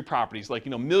luxury properties, like,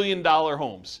 you know, $1 million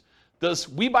homes? Does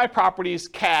we buy properties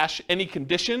cash, any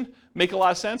condition, make a lot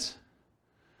of sense?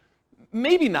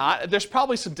 Maybe not. There's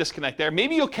probably some disconnect there.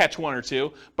 Maybe you'll catch 1 or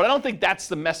 2, but I don't think that's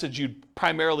the message you'd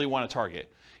primarily want to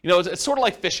target. You know, it's sort of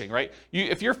like fishing, right?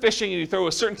 If you're fishing and you throw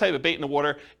a certain type of bait in the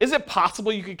water, is it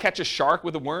possible you could catch a shark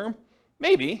with a worm?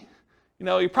 Maybe. You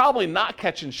know, you're probably not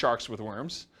catching sharks with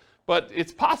worms, but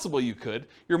it's possible you could.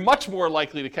 You're much more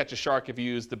likely to catch a shark if you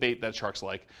use the bait that sharks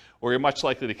like, or you're much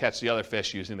likely to catch the other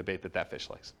fish using the bait that fish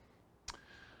likes.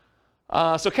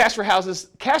 So cash for houses.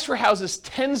 Cash for houses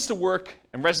tends to work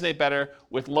and resonate better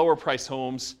with lower price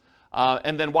homes.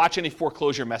 And then watch any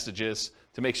foreclosure messages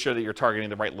to make sure that you're targeting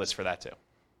the right list for that too.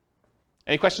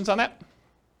 Any questions on that?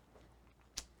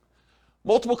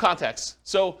 Multiple contacts.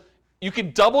 So you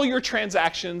can double your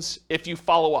transactions if you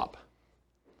follow up.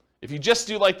 If you just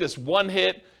do like this one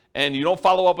hit and you don't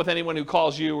follow up with anyone who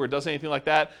calls you or does anything like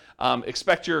that,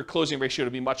 expect your closing ratio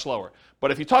to be much lower. But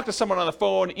if you talk to someone on the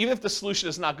phone, even if the solution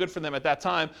is not good for them at that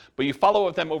time, but you follow up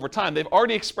with them over time, they've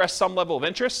already expressed some level of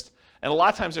interest, and a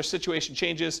lot of times their situation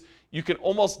changes. You can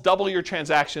almost double your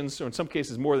transactions, or in some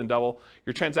cases more than double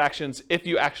your transactions if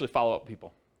you actually follow up with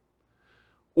people.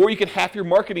 Or you can half your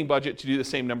marketing budget to do the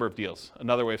same number of deals.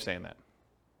 Another way of saying that.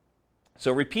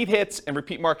 So repeat hits and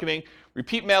repeat marketing,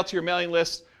 repeat mail to your mailing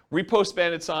list, repost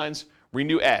banded signs,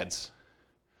 renew ads.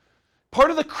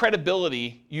 Part of the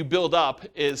credibility you build up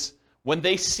is when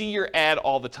they see your ad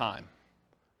all the time,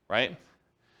 right?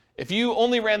 If you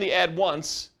only ran the ad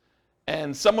once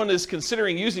and someone is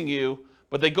considering using you,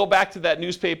 but they go back to that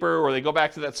newspaper or they go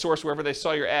back to that source wherever they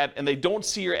saw your ad and they don't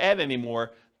see your ad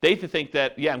anymore, they think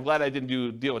that, yeah, I'm glad I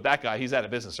didn't deal with that guy. He's out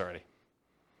of business already.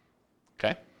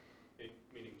 Okay?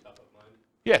 Meaning top of mind?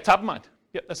 Yeah, top of mind.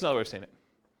 Yep, that's another way of saying it.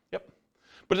 Yep.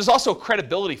 But there's also a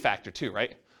credibility factor too,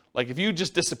 right? Like if you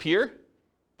just disappear,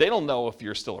 they don't know if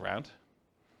you're still around.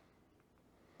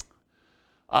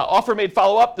 Offer made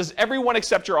follow-up. Does everyone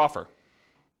accept your offer?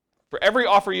 For every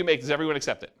offer you make, does everyone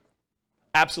accept it?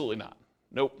 Absolutely not.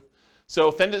 Nope.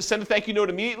 So send a thank you note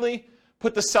immediately.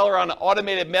 Put the seller on an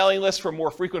automated mailing list for more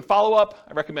frequent follow-up.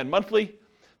 I recommend monthly.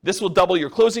 This will double your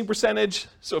closing percentage.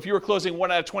 So if you were closing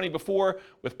 1 out of 20 before,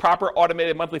 with proper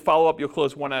automated monthly follow-up, you'll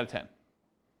close 1 out of 10.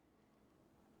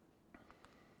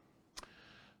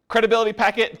 Credibility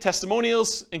packet and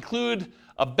testimonials include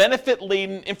a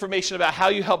benefit-laden information about how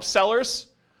you help sellers,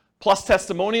 plus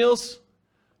testimonials.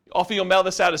 Often you'll mail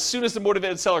this out as soon as the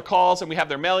motivated seller calls and we have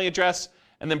their mailing address,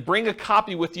 and then bring a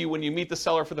copy with you when you meet the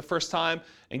seller for the first time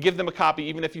and give them a copy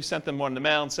even if you sent them one in the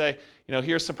mail and say,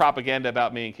 here's some propaganda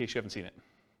about me in case you haven't seen it.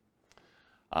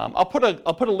 I'll put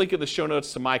a link in the show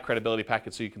notes to my credibility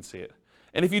packet so you can see it.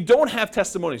 And if you don't have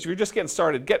testimonials, if you're just getting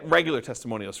started, get regular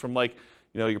testimonials from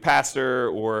your pastor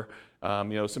or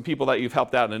some people that you've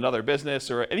helped out in another business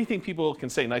or anything people can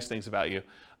say nice things about you.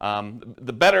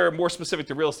 The better, more specific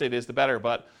to real estate is, the better.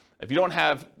 But if you don't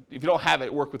have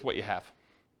it, work with what you have.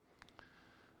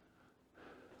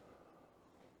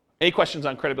 Any questions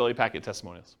on credibility packet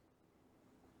testimonials?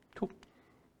 Cool.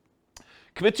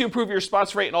 Commit to improve your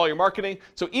response rate in all your marketing.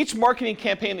 So each marketing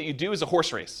campaign that you do is a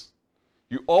horse race.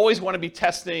 You always want to be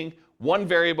testing one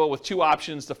variable with 2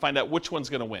 options to find out which one's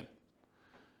going to win.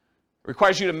 It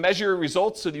requires you to measure your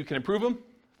results so that you can improve them.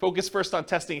 Focus first on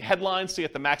testing headlines to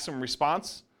get the maximum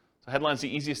response. So headlines are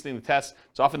the easiest thing to test.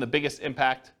 It's often the biggest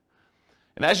impact.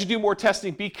 And as you do more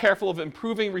testing, be careful of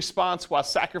improving response while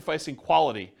sacrificing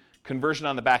quality, conversion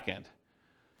on the back end.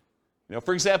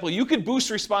 For example, you could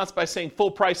boost response by saying full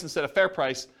price instead of fair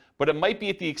price, but it might be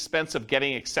at the expense of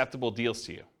getting acceptable deals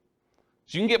to you.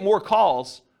 So you can get more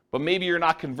calls, but maybe you're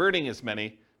not converting as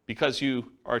many because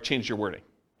you changed your wording.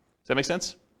 Does that make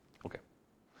sense? Okay.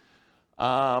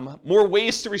 More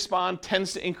ways to respond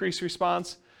tends to increase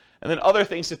response. And then other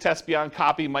things to test beyond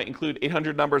copy might include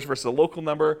 800 numbers versus a local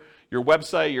number, your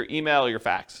website, your email, your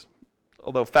fax.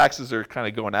 Although faxes are kind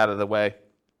of going out of the way,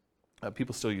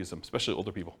 people still use them, especially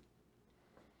older people.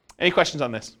 Any questions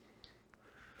on this?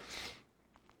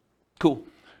 Cool.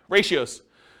 Ratios.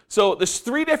 So there's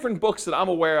 3 different books that I'm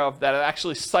aware of that have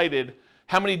actually cited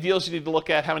how many deals you need to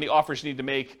look at, how many offers you need to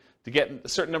make to get a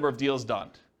certain number of deals done.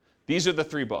 These are the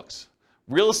 3 books.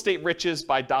 Real Estate Riches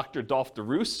by Dr. Dolph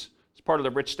DeRoos. It's part of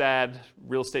the Rich Dad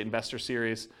Real Estate Investor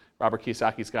series, Robert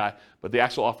Kiyosaki's guy. But the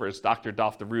actual author is Dr.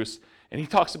 Dolph DeRoos. And he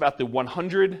talks about the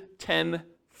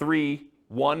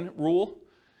 100-10-3-1 rule.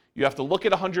 You have to look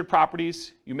at 100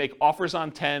 properties, you make offers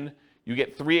on 10, you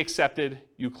get 3 accepted,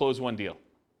 you close 1 deal.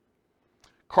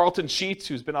 Carlton Sheets,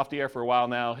 who's been off the air for a while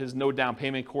now, his no down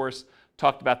payment course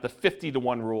talked about the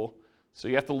 50-to-1 rule. So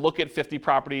you have to look at 50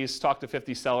 properties, talk to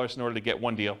 50 sellers in order to get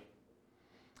 1 deal.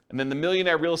 And then the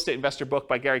Millionaire Real Estate Investor book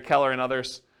by Gary Keller and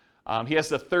others, he has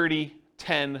the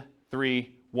 30-10-3-1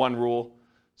 rule.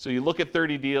 So you look at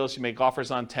 30 deals, you make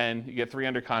offers on 10, you get 3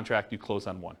 under contract, you close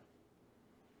on 1.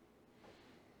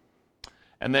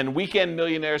 And then Weekend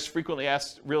Millionaires, Frequently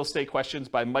Asked Real Estate Questions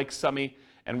by Mike Summey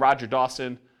and Roger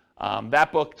Dawson.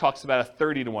 That book talks about a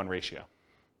 30-to-1 ratio.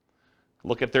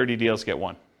 Look at 30 deals, get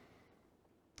 1.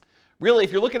 Really,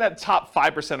 if you're looking at the top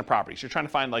 5% of properties, you're trying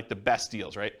to find the best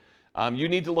deals, right? You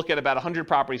need to look at about 100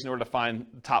 properties in order to find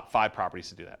the top 5 properties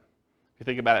to do that. If you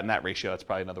think about it in that ratio, that's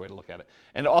probably another way to look at it.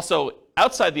 And also,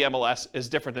 outside the MLS is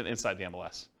different than inside the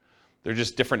MLS. They're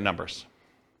just different numbers.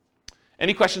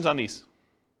 Any questions on these?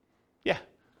 Yeah.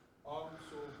 So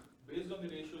based on the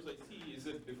ratios I see, is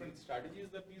it different strategies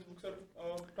that these books are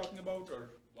talking about, or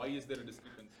why is there a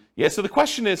discrepancy? Yeah, so the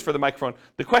question is, for the microphone,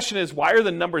 the question is, why are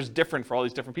the numbers different for all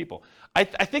these different people? I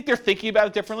think they're thinking about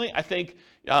it differently. I think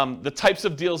the types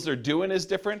of deals they're doing is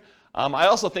different. I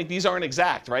also think these aren't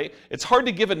exact, right? It's hard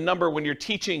to give a number when you're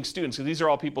teaching students, because these are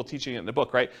all people teaching it in the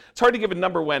book, right? It's hard to give a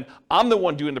number when I'm the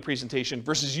one doing the presentation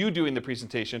versus you doing the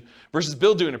presentation versus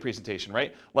Bill doing the presentation,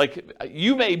 right?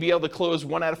 You may be able to close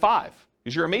 1 out of 5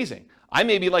 because you're amazing. I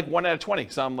may be 1 out of 20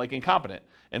 because I'm incompetent.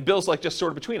 And Bill's just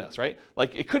sort of between us, right?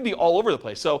 It could be all over the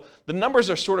place. So the numbers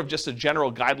are sort of just a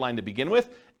general guideline to begin with.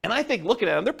 And I think looking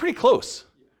at them, they're pretty close,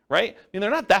 right? They're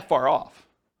not that far off.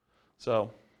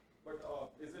 So. But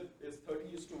is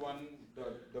 30:1,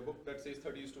 the book that says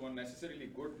 30:1 necessarily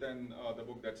good than the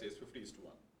book that says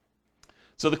 50:1?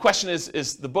 So the question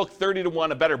is the book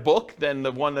 30-to-1 a better book than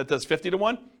the one that does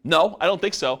 50-to-1? No, I don't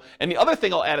think so. And the other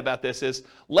thing I'll add about this is,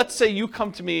 let's say you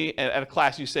come to me at a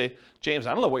class, you say, James,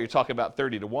 I don't know what you're talking about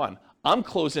 30-to-1. I'm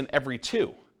closing every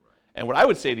 2. And what I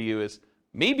would say to you is,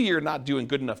 maybe you're not doing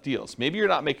good enough deals. Maybe you're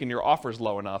not making your offers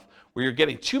low enough where you're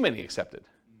getting too many accepted,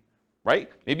 right?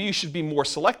 Maybe you should be more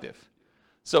selective.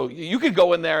 So you could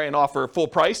go in there and offer full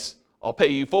price. I'll pay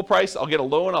you full price. I'll get a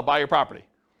loan. I'll buy your property.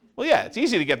 Well, yeah, it's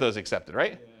easy to get those accepted,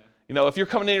 right? Yeah. If you're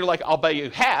coming in, you're like, I'll buy you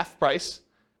half price.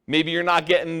 Maybe you're not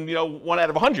getting, 1 out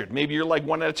of 100. Maybe you're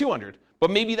 1 out of 200.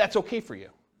 But maybe that's okay for you.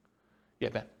 Yeah,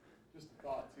 Ben. Just a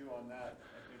thought too on that. I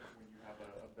think when you have a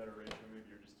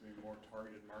more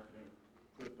targeted marketing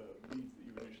so that the leads that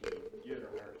you initially get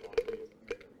are higher quality leads and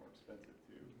they're more expensive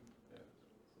too. Yeah.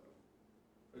 So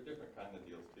they're different kind of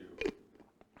deals too.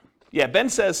 Yeah, Ben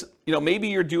says, maybe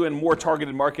you're doing more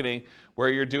targeted marketing where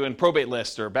you're doing probate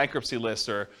lists or bankruptcy lists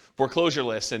or foreclosure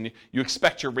lists, and you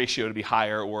expect your ratio to be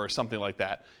higher or something like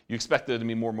that. You expect it to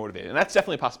be more motivated, and that's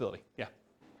definitely a possibility. Yeah.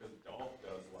 Because Dolph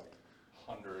does like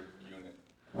 100-unit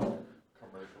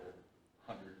commercial,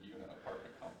 100-unit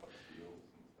apartment complex deals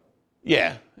and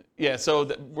stuff. Yeah.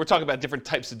 So we're talking about different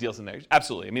types of deals in there.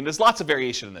 Absolutely. I mean, there's lots of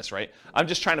variation in this, right? I'm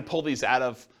just trying to pull these out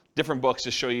of different books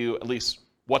to show you at least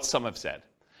what some have said.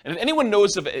 And if anyone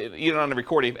knows of, on the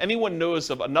recording, if anyone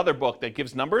knows of another book that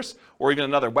gives numbers, or even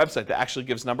another website that actually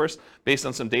gives numbers based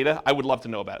on some data, I would love to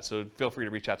know about it. So feel free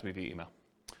to reach out to me via email.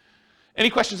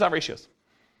 Any questions on ratios?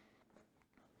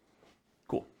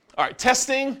 Cool. All right,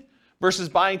 testing versus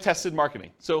buying tested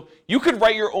marketing. So you could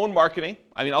write your own marketing.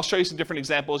 I mean, I'll show you some different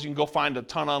examples. You can go find a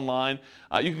ton online.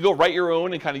 You can go write your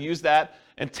own and kind of use that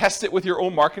and test it with your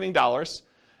own marketing dollars.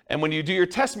 And when you do your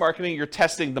test marketing, you're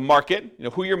testing the market,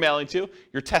 who you're mailing to.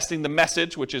 You're testing the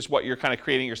message, which is what you're kind of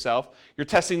creating yourself. You're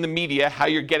testing the media, how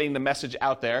you're getting the message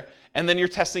out there. And then you're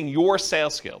testing your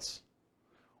sales skills.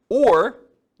 Or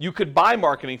you could buy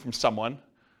marketing from someone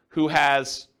who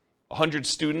has 100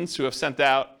 students who have sent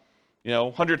out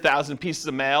 100,000 pieces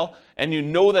of mail, and you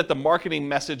know that the marketing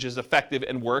message is effective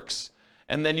and works,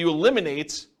 and then you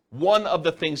eliminate one of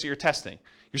the things that you're testing.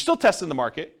 You're still testing the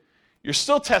market. You're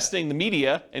still testing the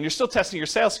media, and you're still testing your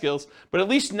sales skills, but at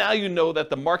least now you know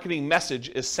that the marketing message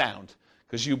is sound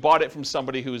because you bought it from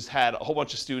somebody who's had a whole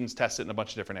bunch of students test it in a bunch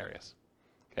of different areas.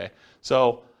 Okay,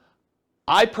 so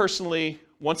I personally,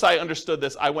 once I understood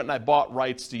this, I went and I bought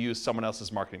rights to use someone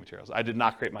else's marketing materials. I did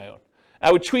not create my own.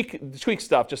 I would tweak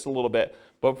stuff just a little bit,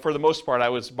 but for the most part, I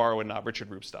was borrowing Richard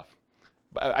Roop stuff.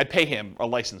 I'd pay him a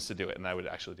license to do it, and I would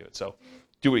actually do it. So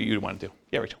do what you want to do.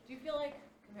 Yeah, Rachel. Do you feel like,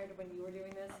 compared to when you were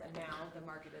doing this, and now the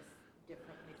market is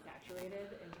differently saturated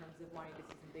in terms of wanting to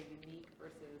see something unique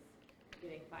versus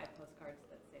getting 5 postcards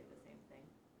that say the same thing?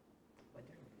 What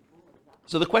different people? What is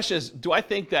that? So the question is, do I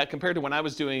think that compared to when I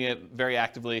was doing it very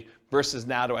actively versus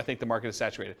now, do I think the market is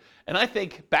saturated? And I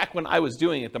think back when I was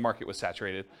doing it, the market was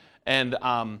saturated. And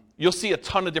you'll see a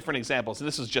ton of different examples. And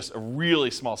this is just a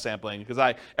really small sampling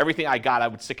because everything I got, I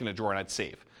would stick in a drawer and I'd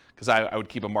save because I would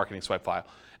keep a marketing swipe file.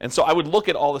 And so I would look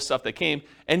at all the stuff that came,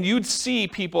 and you'd see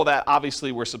people that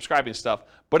obviously were subscribing to stuff,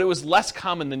 but it was less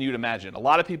common than you'd imagine. A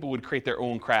lot of people would create their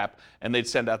own crap, and they'd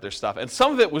send out their stuff. And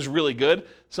some of it was really good,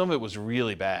 some of it was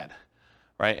really bad,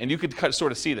 right? And you could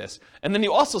sort of see this. And then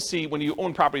you also see, when you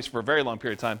own properties for a very long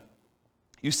period of time,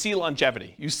 you see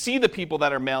longevity. You see the people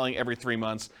that are mailing every 3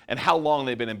 months and how long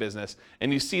they've been in business.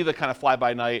 And you see the kind of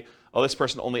fly-by-night, oh, this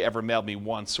person only ever mailed me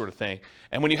once sort of thing.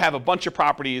 And when you have a bunch of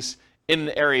properties in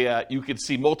the area, you could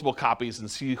see multiple copies and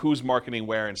see who's marketing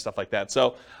where and stuff like that.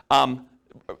 So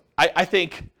I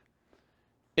think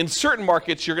in certain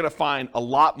markets, you're going to find a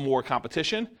lot more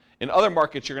competition. In other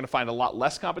markets, you're going to find a lot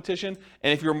less competition.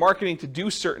 And if you're marketing to do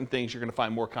certain things, you're going to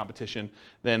find more competition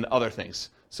than other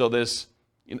things. So there's,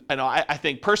 I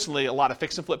think personally, a lot of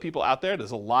fix and flip people out there.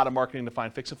 There's a lot of marketing to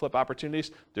find fix and flip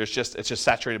opportunities. It's just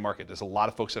saturated market. There's a lot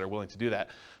of folks that are willing to do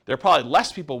that. There are probably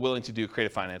less people willing to do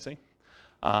creative financing.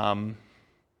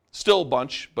 Still a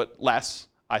bunch, but less,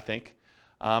 I think.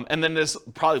 And then there's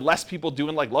probably less people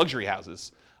doing like luxury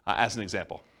houses, as an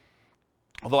example.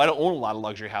 Although I don't own a lot of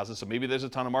luxury houses, so maybe there's a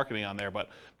ton of marketing on there, but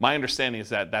my understanding is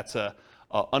that that's a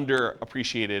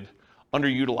underappreciated,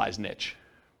 underutilized niche.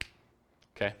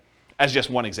 Okay? As just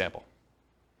one example.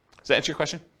 Does that answer your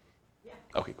question? Yeah.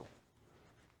 Okay, cool.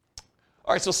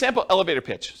 All right, so sample elevator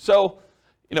pitch. So,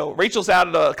 Rachel's out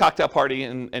at a cocktail party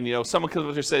and someone comes up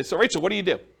to her and says, so Rachel, what do you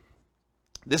do?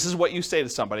 This is what you say to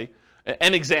somebody.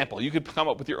 An example. You could come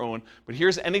up with your own, but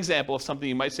here's an example of something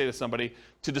you might say to somebody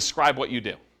to describe what you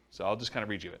do. So I'll just kind of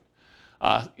read you it.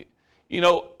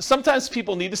 Sometimes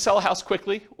people need to sell a house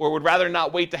quickly or would rather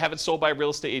not wait to have it sold by a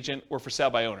real estate agent or for sale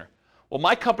by owner. Well,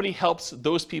 my company helps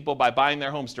those people by buying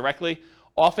their homes directly,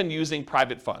 often using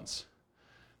private funds.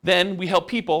 Then we help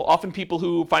people, often people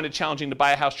who find it challenging to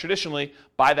buy a house traditionally,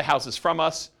 buy the houses from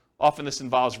us. Often this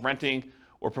involves renting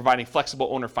or providing flexible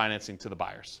owner financing to the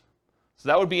buyers. So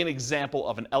that would be an example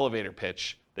of an elevator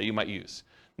pitch that you might use.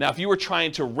 Now, if you were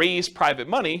trying to raise private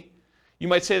money, you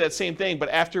might say that same thing, but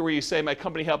after where you say, my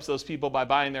company helps those people by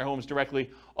buying their homes directly,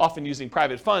 often using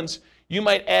private funds, you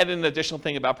might add an additional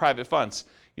thing about private funds.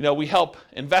 We help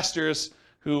investors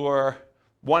who are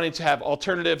wanting to have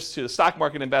alternatives to the stock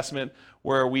market investment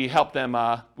where we help them,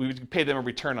 we pay them a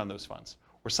return on those funds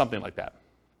or something like that.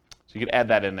 So you could add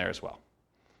that in there as well.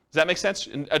 Does that make sense?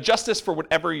 And adjust this for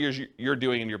whatever you're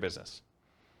doing in your business.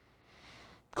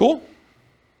 Cool?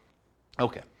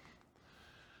 Okay.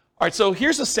 All right, so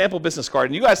here's a sample business card,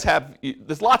 and you guys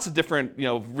there's lots of different,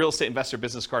 real estate investor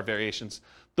business card variations.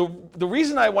 The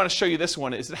reason I want to show you this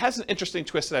one is it has an interesting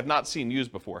twist that I've not seen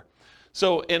used before.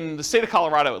 So in the state of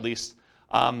Colorado, at least,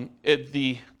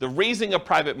 the raising of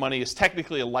private money is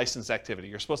technically a licensed activity.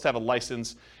 You're supposed to have a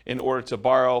license in order to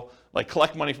borrow, like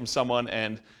collect money from someone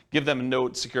and give them a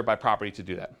note secured by property to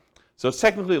do that. So it's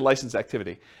technically a licensed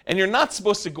activity. And you're not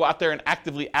supposed to go out there and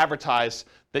actively advertise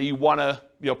that you want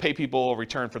to pay people a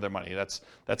return for their money.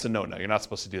 That's a no-no. You're not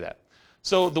supposed to do that.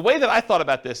 So the way that I thought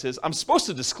about this is I'm supposed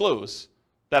to disclose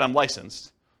that I'm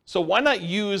licensed. So why not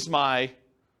use my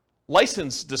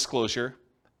license disclosure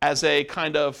as a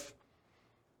kind of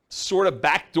sort of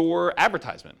backdoor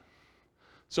advertisement?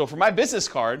 So for my business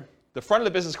card, the front of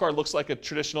the business card looks like a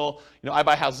traditional, I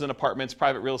buy houses and apartments,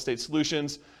 private real estate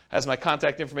solutions, has my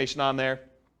contact information on there,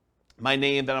 my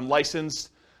name, that I'm licensed,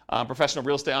 professional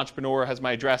real estate entrepreneur, has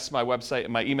my address, my website,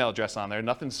 and my email address on there.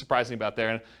 Nothing surprising about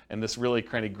there, and this really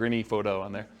kind of grinny photo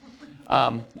on there,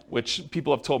 which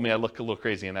people have told me I look a little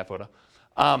crazy in that photo,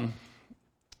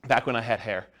 back when I had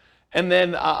hair. And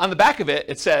then on the back of it,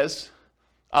 it says,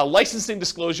 licensing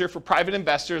disclosure for private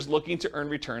investors looking to earn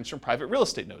returns from private real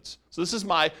estate notes. So this is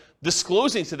my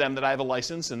disclosing to them that I have a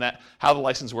license and how the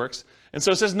license works. And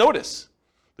so it says, notice,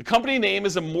 the company name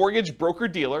is a mortgage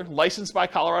broker-dealer licensed by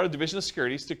Colorado Division of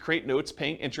Securities to create notes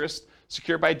paying interest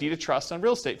secured by a deed of trust on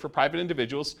real estate for private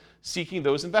individuals seeking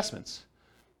those investments.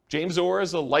 James Orr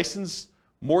is a licensed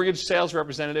mortgage sales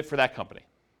representative for that company.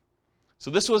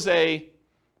 So this was a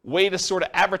way to sort of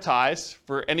advertise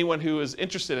for anyone who is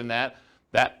interested in that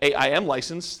I am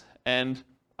licensed and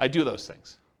I do those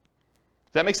things.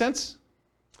 Does that make sense?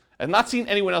 I've not seen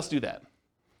anyone else do that.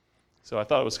 So I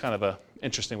thought it was kind of an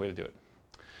interesting way to do it.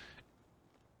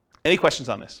 Any questions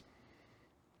on this?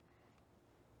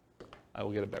 I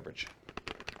will get a beverage.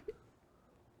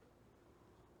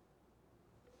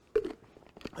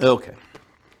 Okay.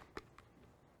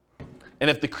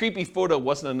 And if the creepy photo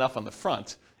wasn't enough on the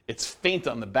front, it's faint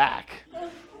on the back.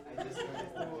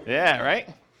 Yeah, right?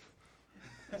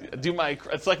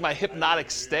 It's like my hypnotic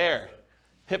stare.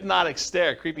 Hypnotic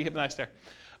stare, creepy hypnotic stare.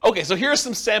 Okay, so here are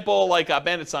some sample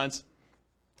bandit signs.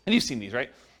 And you've seen these,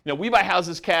 right? We buy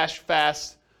houses cash,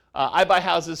 fast. I buy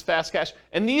houses fast, cash.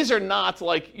 And these are not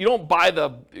you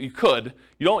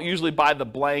don't usually buy the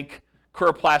blank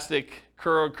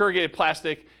corrugated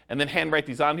plastic and then handwrite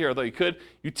these on here, although you could.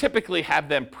 You typically have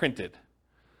them printed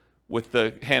with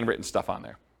the handwritten stuff on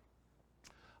there.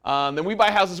 Then we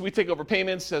buy houses, we take over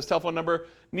payments, says telephone number.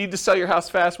 Need to sell your house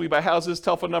fast, we buy houses,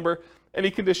 telephone number,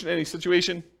 any condition, any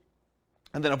situation.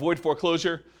 And then avoid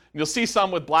foreclosure. And you'll see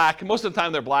some with black, and most of the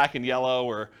time they're black and yellow,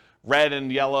 or red and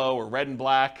yellow, or red and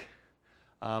black,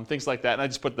 things like that. And I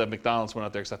just put the McDonald's one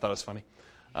out there because I thought it was funny.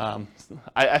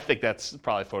 I think that's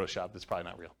probably Photoshop. That's probably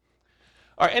not real.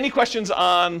 All right, any questions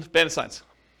on bandit signs?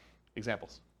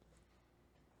 Examples?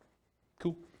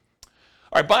 Cool.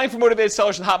 All right, buying for motivated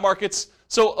sellers in hot markets.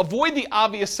 So avoid the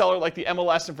obvious seller like the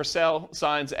MLS and for sale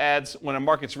signs ads when a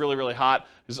market's really, really hot,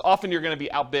 because often you're going to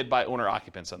be outbid by owner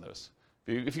occupants on those.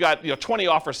 If you got 20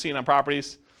 offers seen on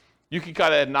properties, you can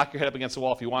kind of knock your head up against the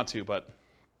wall if you want to, but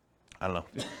I don't know.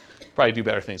 Probably do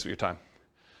better things with your time.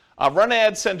 Run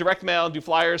ads, send direct mail, do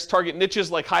flyers, target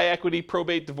niches like high equity,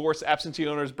 probate, divorce, absentee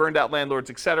owners, burned out landlords,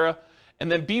 etc. And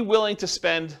then be willing to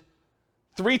spend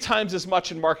 3 times as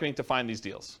much in marketing to find these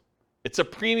deals. It's a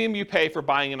premium you pay for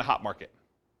buying in a hot market.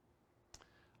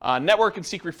 Network and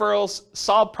seek referrals,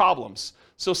 solve problems.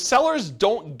 So sellers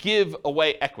don't give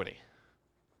away equity.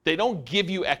 They don't give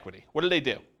you equity. What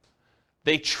do?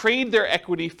 They trade their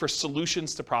equity for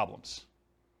solutions to problems.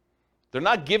 They're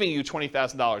not giving you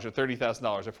 $20,000 or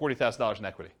 $30,000 or $40,000 in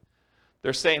equity.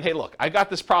 They're saying, hey, look, I got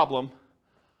this problem.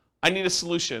 I need a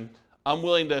solution. I'm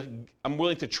willing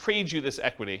to trade you this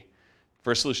equity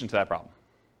for a solution to that problem.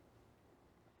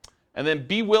 And then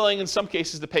be willing, in some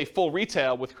cases, to pay full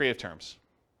retail with creative terms.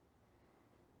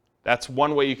 That's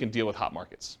one way you can deal with hot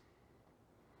markets.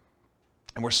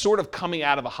 And we're sort of coming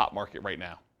out of a hot market right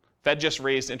now. Fed just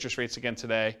raised interest rates again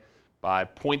today by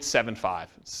 0.75.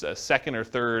 It's a second or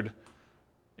third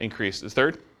increase. Is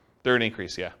third? Third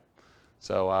increase, yeah.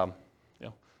 So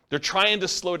they're trying to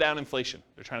slow down inflation.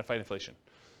 They're trying to fight inflation.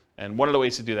 And one of the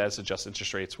ways to do that is adjust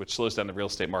interest rates, which slows down the real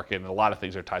estate market, and a lot of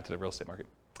things are tied to the real estate market.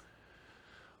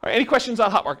 All right, any questions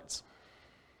on hot markets?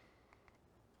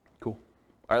 Cool.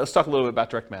 All right, let's talk a little bit about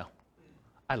direct mail.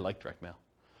 I like direct mail.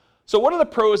 So what are the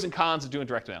pros and cons of doing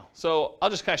direct mail? So I'll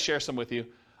just kind of share some with you.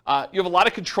 You have a lot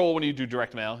of control when you do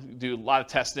direct mail. You do a lot of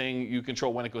testing. You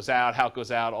control when it goes out, how it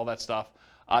goes out, all that stuff.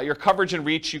 Your coverage and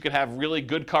reach, you can have really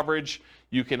good coverage.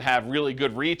 You can have really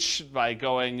good reach by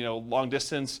going, long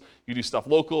distance. You do stuff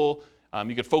local.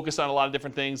 You can focus on a lot of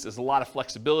different things. There's a lot of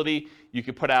flexibility. You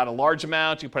can put out a large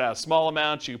amount. You can put out a small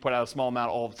amount. You can put out a small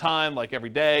amount all the time, like every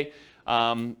day.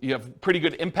 You have pretty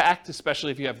good impact,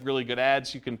 especially if you have really good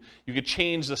ads. You could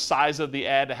change the size of the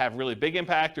ad to have really big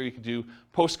impact, or you could do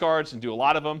postcards and do a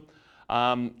lot of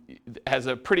them. It has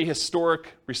a pretty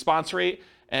historic response rate,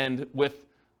 and with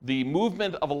the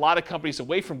movement of a lot of companies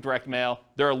away from direct mail,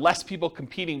 there are less people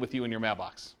competing with you in your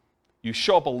mailbox. You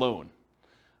show up alone.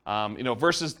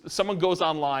 Versus someone goes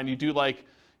online, you do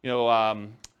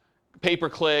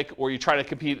pay-per-click, or you try to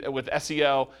compete with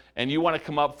SEO, and you want to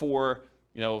come up for,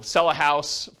 sell a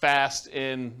house fast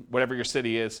in whatever your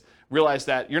city is. Realize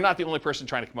that you're not the only person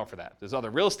trying to come up for that. There's other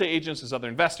real estate agents, there's other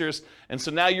investors, and so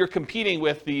now you're competing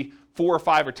with the 4 or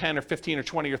 5 or 10 or 15 or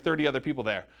 20 or 30 other people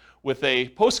there. With a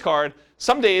postcard,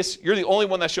 some days you're the only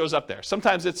one that shows up there.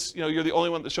 Sometimes it's, you're the only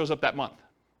one that shows up that month.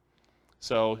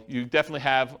 So you definitely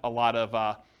have a lot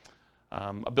of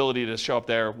ability to show up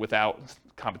there without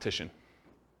competition.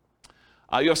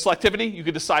 You have selectivity. You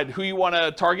can decide who you want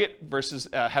to target versus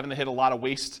having to hit a lot of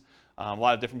waste, a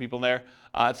lot of different people in there.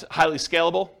 It's highly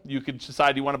scalable. You could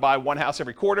decide you want to buy one house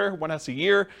every quarter, one house a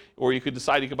year, or you could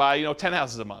decide you could buy 10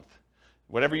 houses a month.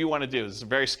 Whatever you want to do. It's a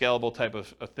very scalable type of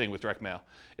thing with direct mail.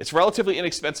 It's relatively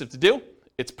inexpensive to do.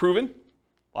 It's proven.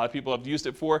 A lot of people have used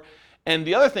it for. And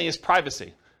the other thing is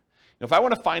privacy. If I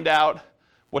want to find out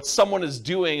what someone is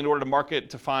doing in order to market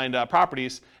to find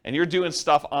properties, and you're doing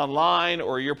stuff online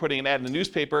or you're putting an ad in the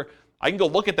newspaper, I can go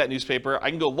look at that newspaper, I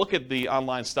can go look at the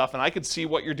online stuff, and I can see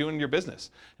what you're doing in your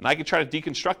business. And I can try to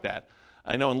deconstruct that.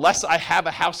 I know unless I have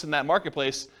a house in that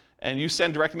marketplace and you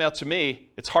send direct mail to me,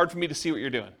 it's hard for me to see what you're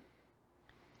doing.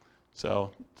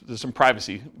 So there's some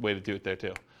privacy way to do it there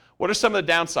too. What are some of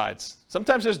the downsides?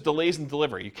 Sometimes there's delays in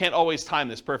delivery. You can't always time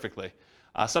this perfectly.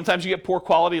 Sometimes you get poor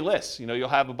quality lists. You'll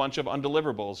have a bunch of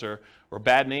undeliverables or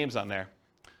bad names on there.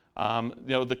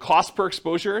 The cost per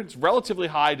exposure, it's relatively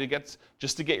high to get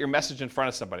your message in front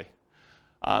of somebody.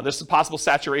 There's some possible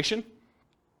saturation.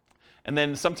 And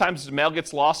then sometimes the mail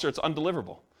gets lost or it's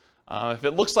undeliverable. If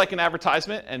it looks like an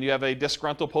advertisement and you have a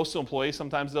disgruntled postal employee,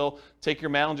 sometimes they'll take your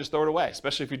mail and just throw it away,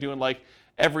 especially if you're doing like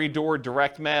every door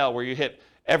direct mail where you hit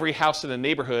every house in a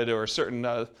neighborhood or a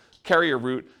certain carrier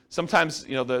route. Sometimes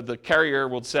the carrier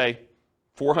will say,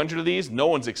 400 of these, no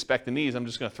one's expecting these, I'm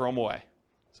just going to throw them away.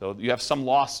 So you have some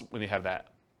loss when you have that.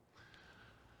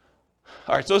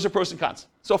 All right, so those are pros and cons.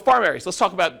 So farm areas, let's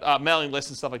talk about mailing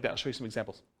lists and stuff like that. I'll show you some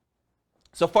examples.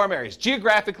 So farm areas,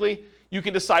 geographically, you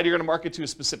can decide you're going to market to a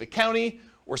specific county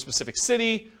or specific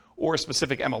city or a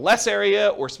specific MLS area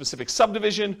or specific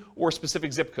subdivision or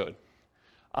specific zip code.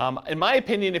 In my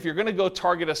opinion, if you're going to go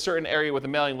target a certain area with a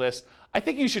mailing list, I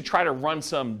think you should try to run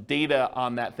some data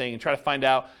on that thing and try to find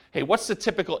out, hey, what's the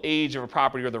typical age of a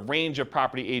property or the range of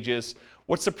property ages?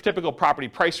 What's the typical property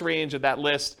price range of that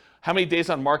list? How many days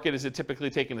on market is it typically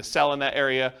taking to sell in that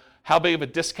area? How big of a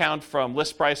discount from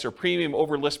list price or premium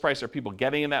over list price are people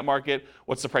getting in that market?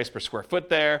 What's the price per square foot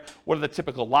there? What are the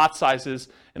typical lot sizes?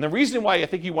 And the reason why I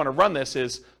think you want to run this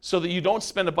is so that you don't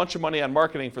spend a bunch of money on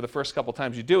marketing for the first couple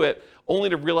times you do it, only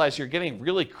to realize you're getting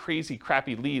really crazy,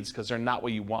 crappy leads because they're not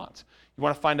what you want. You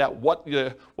want to find out what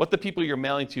the people you're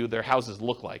mailing to, their houses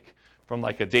look like from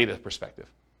like a data perspective.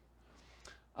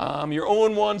 Your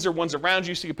own ones or ones around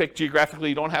you, so you can pick geographically.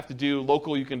 You don't have to do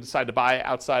local. You can decide to buy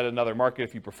outside another market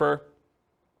if you prefer.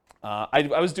 I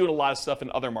was doing a lot of stuff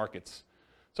in other markets.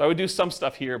 So I would do some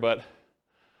stuff here, but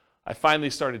I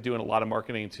finally started doing a lot of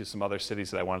marketing to some other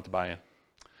cities that I wanted to buy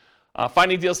in.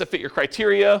 Finding deals that fit your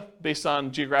criteria based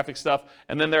on geographic stuff,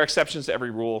 and then there are exceptions to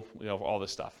every rule, all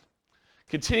this stuff.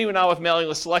 Continuing on with mailing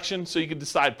list selection, so you can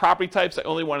decide property types. I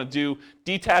only want to do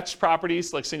detached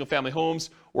properties like single-family homes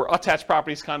or attached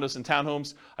properties, condos and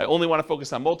townhomes. I only want to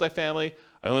focus on multifamily.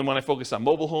 I only want to focus on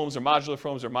mobile homes or modular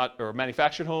homes or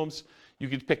manufactured homes. You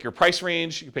can pick your price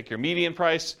range. You can pick your median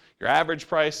price, your average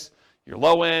price, your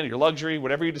low end, your luxury,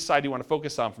 whatever you decide you want to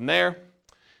focus on from there.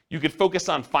 You could focus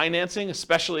on financing,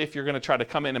 especially if you're going to try to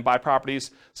come in and buy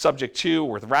properties subject to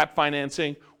or with wrap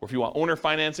financing, or if you want owner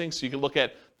financing. So you can look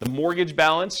at the mortgage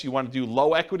balance. You want to do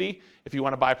low equity if you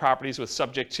want to buy properties with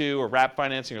subject to or wrap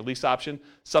financing or lease option,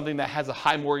 something that has a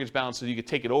high mortgage balance so you could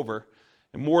take it over,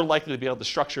 and more likely to be able to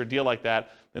structure a deal like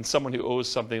that than someone who owes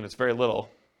something that's very little,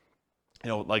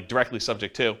 like directly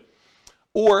subject to.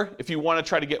 Or if you want to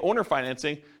try to get owner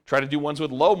financing, try to do ones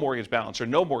with low mortgage balance or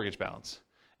no mortgage balance.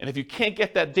 And if you can't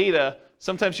get that data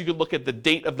sometimes you could look at the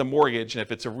date of the mortgage, and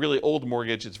if it's a really old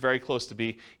mortgage, it's very close to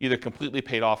be either completely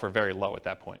paid off or very low at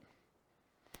that point.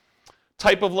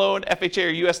 Type of loan, FHA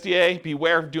or USDA,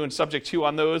 beware of doing subject to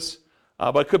on those,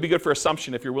 but it could be good for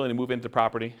assumption if you're willing to move into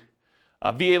property.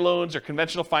 VA loans or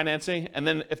conventional financing, and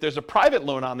then if there's a private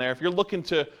loan on there, if you're looking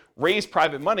to raise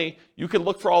private money, you can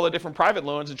look for all the different private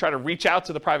loans and try to reach out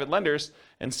to the private lenders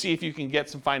and see if you can get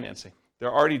some financing. They've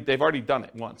already done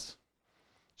it once.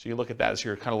 So you look at that as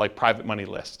your kind of like private money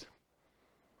list.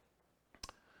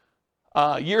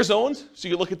 Years owned, so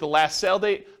you look at the last sale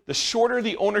date. The shorter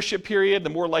the ownership period, the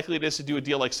more likely it is to do a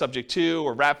deal like subject to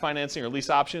or wrap financing or lease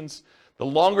options. The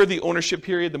longer the ownership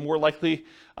period, the more likely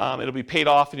it'll be paid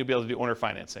off and you'll be able to do owner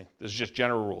financing. There's just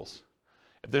general rules.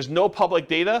 If there's no public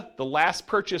data, the last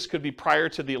purchase could be prior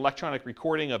to the electronic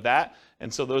recording of that,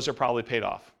 and so those are probably paid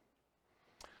off.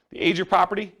 The age of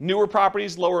property, newer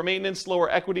properties, lower maintenance, lower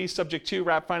equity, subject to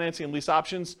wrap financing and lease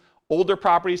options. Older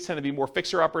properties tend to be more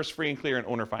fixer-uppers, free and clear, and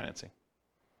owner financing.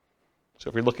 So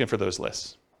if you're looking for those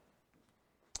lists.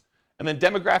 And then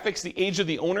demographics, the age of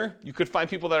the owner. You could find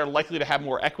people that are likely to have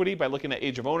more equity by looking at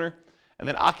age of owner. And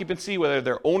then occupancy, whether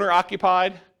they're owner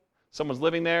occupied, someone's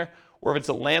living there, or if it's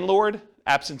a landlord,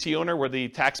 absentee owner, where the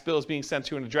tax bill is being sent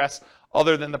to an address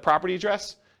other than the property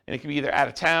address. And it can be either out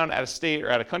of town, out of state,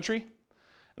 or out of country.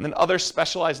 And then other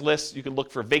specialized lists, you can look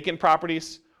for vacant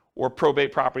properties or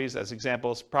probate properties as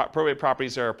examples. Probate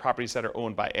properties are properties that are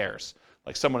owned by heirs,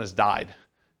 like someone has died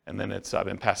and then it's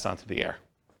been passed on to the heir.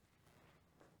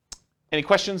 Any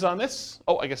questions on this?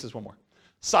 Oh, I guess there's one more.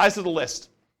 Size of the list.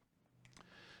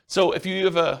 So if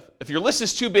your list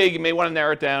is too big, you may want to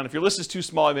narrow it down. If your list is too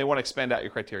small, you may want to expand out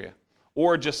your criteria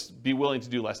or just be willing to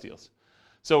do less deals.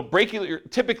 So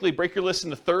typically break your list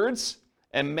into thirds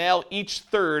and mail each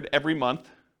third every month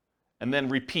and then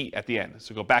repeat at the end.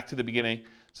 So go back to the beginning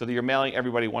so that you're mailing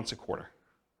everybody once a quarter.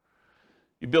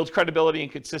 You build credibility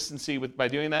and consistency by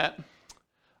doing that.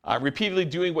 Repeatedly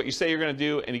doing what you say you're going to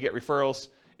do, and you get referrals.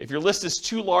 If your list is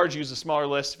too large, use a smaller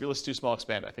list. If your list is too small,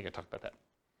 expand it. I think I talked about that.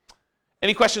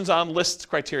 Any questions on list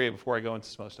criteria before I go into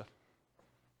some other stuff?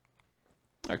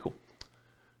 All right, cool.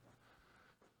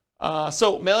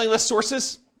 So mailing list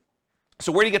sources.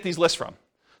 So where do you get these lists from?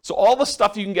 So all the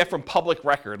stuff you can get from public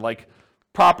record, like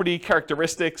property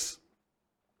characteristics,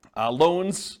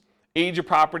 loans, age of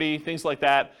property, things like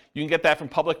that. You can get that from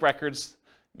public records,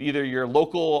 either your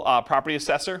local property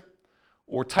assessor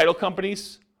or title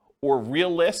companies or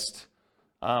RealList.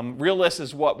 RealList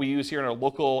is what we use here in our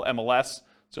local MLS.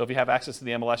 So if you have access to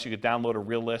the MLS, you could download a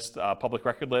RealList public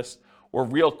record list, or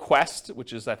RealQuest,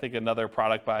 which is, I think, another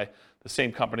product by the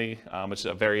same company, which is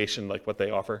a variation like what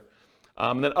they offer.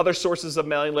 And then other sources of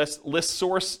mailing lists: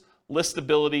 ListSource,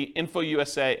 Listability,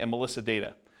 InfoUSA, and Melissa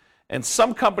Data. And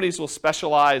some companies will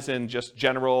specialize in just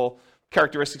general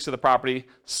characteristics of the property.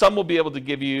 Some will be able to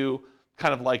give you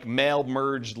kind of like mail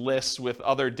merged lists with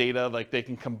other data, like they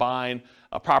can combine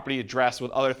a property address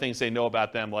with other things they know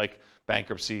about them, like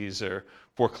bankruptcies or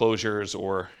foreclosures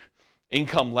or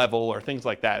income level or things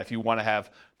like that, if you want to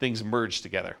have things merged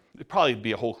together. It'd probably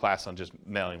be a whole class on just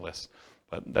mailing lists,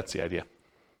 but that's the idea.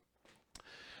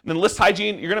 And then list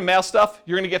hygiene, you're going to mail stuff,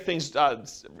 you're going to get things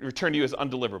returned to you as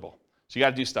undeliverable. So you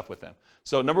got to do stuff with them.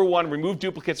 So number one, remove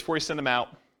duplicates before you send them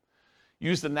out.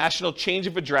 Use the National Change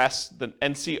of Address, the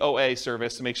NCOA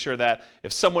service, to make sure that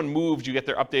if someone moved, you get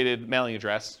their updated mailing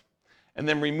address. And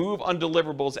then remove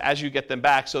undeliverables as you get them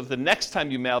back so that the next time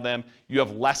you mail them, you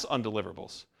have less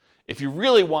undeliverables. If you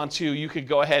really want to, you could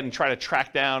go ahead and try to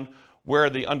track down where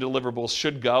the undeliverables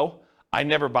should go. I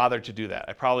never bothered to do that.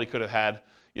 I probably could have had,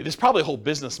 there's probably a whole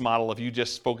business model of you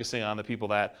just focusing on the people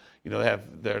that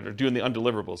they're doing the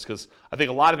undeliverables, because I think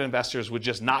a lot of investors would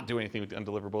just not do anything with the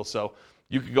undeliverables, so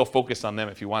you could go focus on them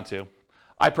if you want to.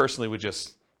 I personally would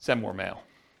just send more mail,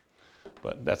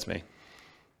 but that's me.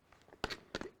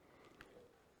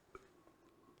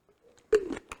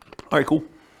 All right, cool.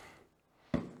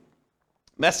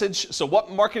 Message. So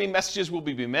what marketing messages will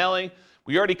we be mailing?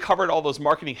 We already covered all those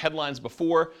marketing headlines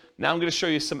before. Now I'm going to show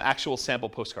you some actual sample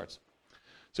postcards.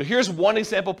 So here's one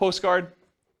example postcard.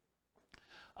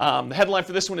 The headline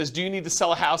for this one is, do you need to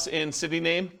sell a house in city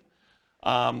name?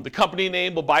 The company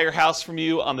name will buy your house from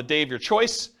you on the day of your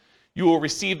choice. You will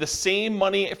receive the same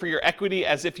money for your equity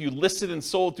as if you listed and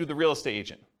sold through the real estate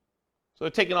agent. So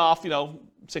they're taking off,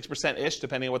 6%-ish,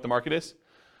 depending on what the market is.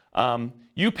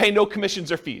 You pay no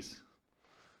commissions or fees.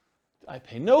 I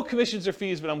pay no commissions or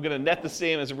fees, but I'm going to net the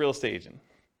same as a real estate agent.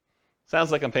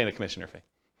 Sounds like I'm paying a commission or fee.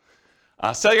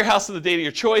 Sell your house on the date of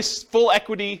your choice, full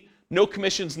equity, no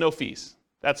commissions, no fees.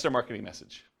 That's their marketing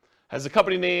message. Has the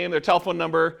company name, their telephone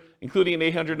number, including an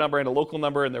 800 number and a local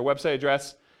number and their website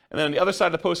address. And then on the other side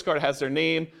of the postcard has their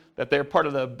name, that they're part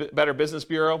of the Better Business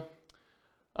Bureau,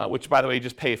 which, by the way, you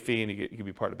just pay a fee and you can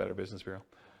be part of Better Business Bureau.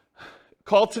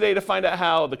 Call today to find out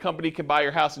how the company can buy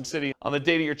your house and city on the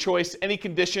date of your choice. Any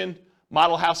condition,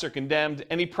 model house or condemned,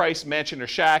 any price, mansion or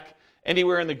shack,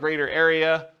 anywhere in the greater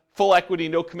area, full equity,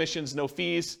 no commissions, no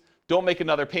fees. Don't make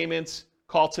another payment.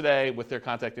 Call today with their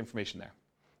contact information there.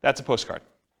 That's a postcard.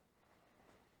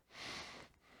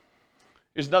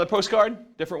 Here's another postcard,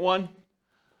 different one.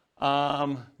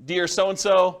 Dear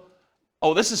so-and-so.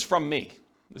 Oh, this is from me.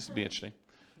 This would be interesting.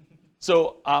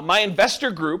 So my investor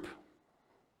group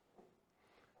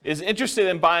is interested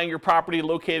in buying your property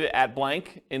located at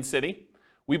blank in city.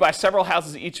 We buy several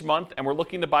houses each month, and we're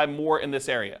looking to buy more in this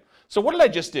area. So what did I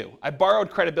just do? I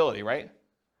borrowed credibility, right?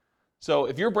 So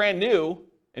if you're brand new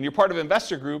and you're part of an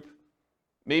investor group,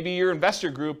 maybe your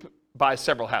investor group buys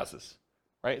several houses,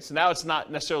 right? So now it's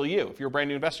not necessarily you. If you're a brand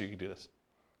new investor, you can do this.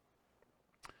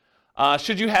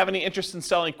 Should you have any interest in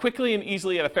selling quickly and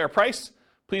easily at a fair price,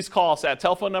 please call us at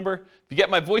telephone number. If you get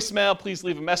my voicemail, please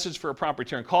leave a message for a prompt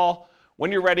return call.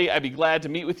 When you're ready, I'd be glad to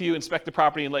meet with you, inspect the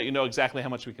property, and let you know exactly how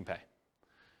much we can pay.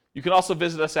 You can also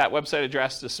visit us at website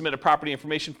address to submit a property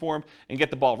information form and get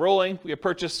the ball rolling. We have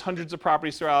purchased hundreds of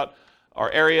properties throughout our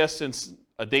area since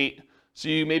a date, so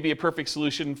you may be a perfect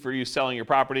solution for you selling your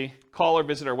property. Call or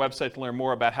visit our website to learn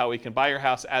more about how we can buy your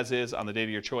house as is on the date of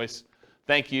your choice.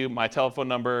 Thank you. My telephone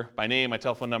number, my name, my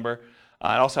telephone number.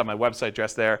 I also have my website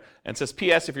address there. And it says,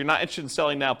 P.S. If you're not interested in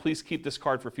selling now, please keep this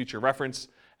card for future reference.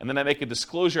 And then I make a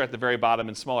disclosure at the very bottom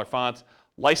in smaller font.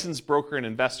 Licensed broker and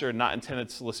investor not intended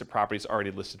to solicit properties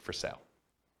already listed for sale.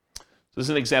 So this is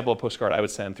an example of a postcard I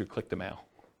would send through Click to Mail.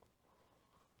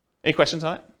 Any questions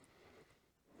on it?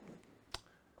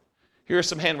 Here are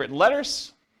some handwritten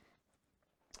letters.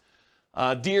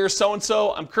 Dear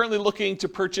so-and-so, I'm currently looking to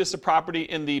purchase a property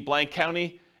in the blank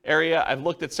county area. I've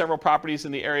looked at several properties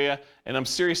in the area, and I'm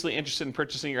seriously interested in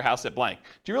purchasing your house at blank.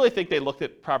 Do you really think they looked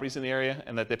at properties in the area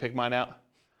and that they picked mine out?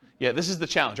 Yeah, this is the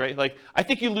challenge, right? Like, I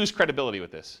think you lose credibility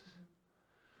with this.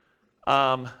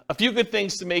 A few good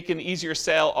things to make an easier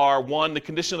sale are, 1, the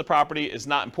condition of the property is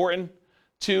not important.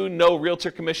 2, no realtor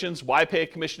commissions. Why pay a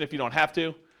commission if you don't have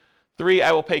to? 3,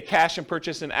 I will pay cash and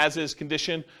purchase in as-is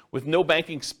condition with no bank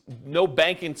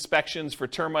inspections for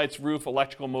termites, roof,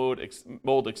 electrical mold,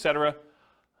 etc.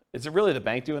 Is it really the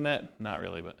bank doing that? Not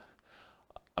really, but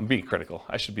I'm being critical.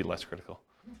 I should be less critical.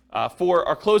 4,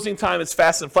 our closing time is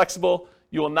fast and flexible.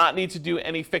 You will not need to do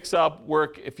any fix-up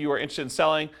work if you are interested in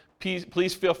selling.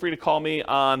 Please feel free to call me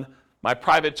on my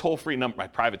private toll-free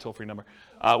number,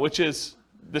 which is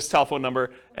this telephone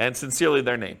number, and sincerely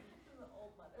their name.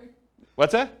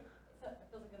 What's that? It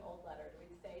feels like an old letter. Do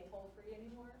we say toll-free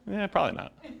anymore? Yeah, probably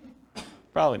not.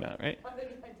 Probably not, right? I do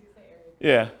say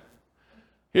area. Yeah.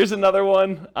 Here's another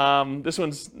one. This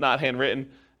one's not handwritten.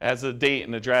 It has a date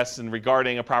and address and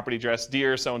regarding a property address.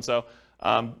 Dear so-and-so,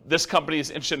 this company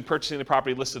is interested in purchasing the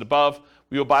property listed above.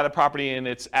 We will buy the property in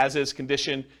its as-is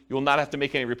condition. You will not have to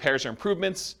make any repairs or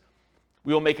improvements.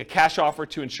 We will make a cash offer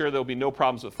to ensure there will be no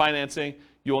problems with financing.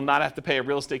 You will not have to pay a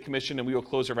real estate commission, and we will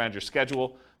close around your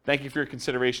schedule. Thank you for your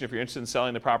consideration. If you're interested in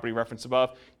selling the property referenced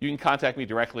above, you can contact me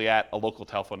directly at a local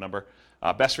telephone number.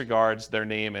 Best regards, their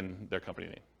name and their company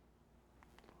name.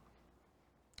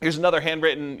 Here's another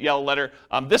handwritten yellow letter.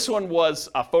 This one was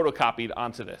photocopied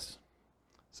onto this.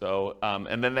 So,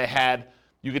 and then they had,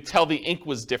 you could tell the ink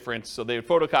was different, so they would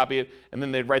photocopy it, and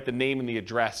then they'd write the name and the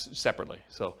address separately.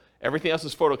 So everything else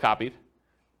was photocopied,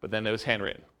 but then it was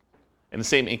handwritten in the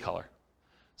same ink color.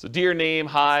 So dear name,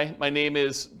 hi, my name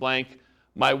is blank.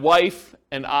 My wife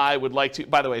and I would like to,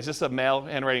 by the way, is this a male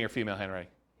handwriting or female handwriting?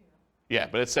 Yeah,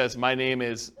 but it says my name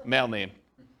is male name,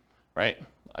 right?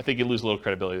 I think you lose a little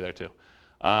credibility there too.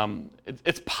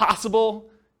 It's possible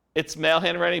it's male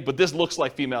handwriting, but this looks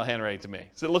like female handwriting to me.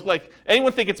 Does it look like,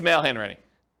 anyone think it's male handwriting?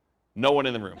 No one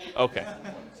in the room. Okay.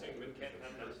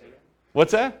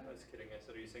 What's that? I was kidding. I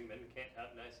said, are you saying men can't have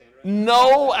nice handwriting?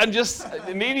 No, I'm just,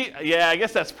 maybe, yeah, I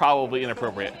guess that's probably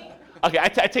inappropriate. Okay, I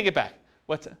take it back.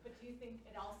 What's that? But do you think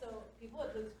it also, people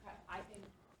would lose, I think,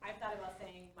 I've thought about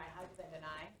saying my husband and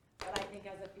I, but I think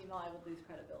as a female, I would lose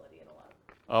credibility in a lot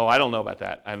of. Oh, I don't know about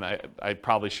that. And I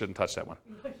probably shouldn't touch that one.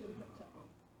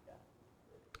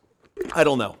 I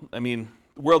don't know. I mean,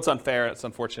 the world's unfair. It's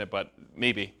unfortunate, but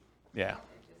maybe. Yeah.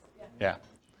 Yeah.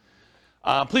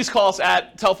 Please call us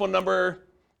at telephone number.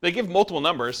 They give multiple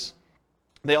numbers.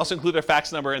 They also include their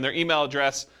fax number and their email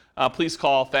address. Please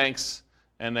call. Thanks.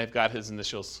 And they've got his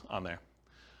initials on there.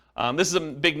 This is a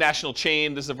big national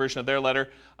chain. This is a version of their letter.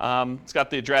 It's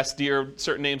got the address, dear,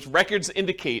 certain names. Records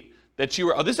indicate that you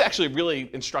are, oh, this is actually a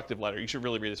really instructive letter. You should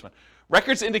really read this one.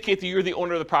 Records indicate that you're the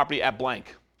owner of the property at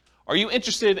blank. Are you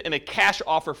interested in a cash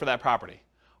offer for that property?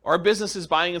 Our business is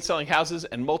buying and selling houses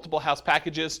and multiple house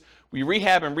packages. We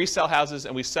rehab and resell houses,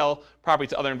 and we sell property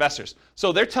to other investors.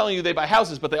 So they're telling you they buy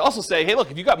houses, but they also say, hey,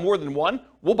 look, if you got more than one,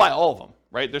 we'll buy all of them,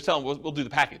 right? They're telling we'll do the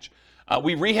package.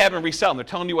 We rehab and resell them. They're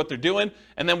telling you what they're doing,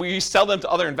 and then we sell them to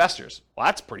other investors. Well,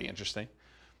 that's pretty interesting.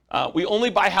 We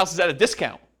only buy houses at a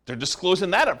discount. They're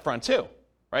disclosing that up front too,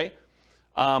 right?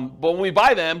 But when we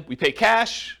buy them, we pay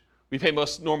cash. We pay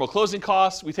most normal closing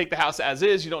costs. We take the house as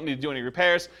is. You don't need to do any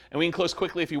repairs. And we can close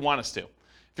quickly if you want us to. If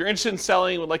you're interested in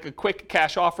selling, would like a quick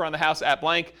cash offer on the house at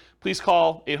blank, please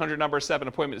call 800 number, set an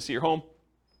appointment to see your home.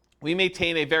 We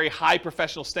maintain a very high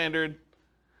professional standard.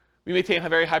 We maintain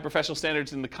very high professional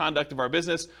standards in the conduct of our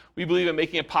business. We believe in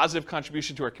making a positive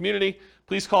contribution to our community.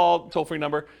 Please call toll-free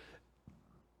number.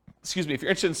 Excuse me, if you're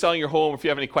interested in selling your home, or if you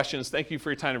have any questions, thank you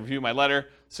for your time to review my letter.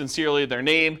 Sincerely, their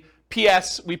name.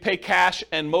 P.S. We pay cash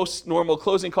and most normal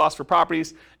closing costs for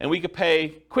properties, and we could pay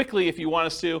quickly if you want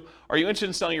us to. Are you interested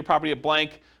in selling your property at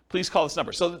blank? Please call this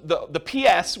number. So the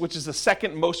P.S., which is the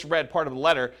second most read part of the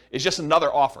letter, is just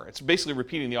another offer. It's basically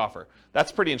repeating the offer.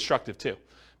 That's pretty instructive too.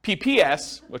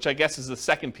 P.P.S., which I guess is the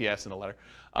second P.S. in the letter,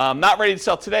 not ready to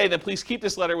sell today, then please keep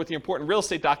this letter with your important real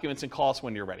estate documents and call us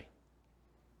when you're ready.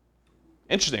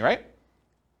 Interesting, right?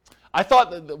 I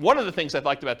thought that one of the things I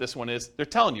liked about this one is they're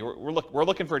telling you we're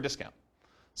looking for a discount.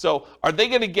 So are they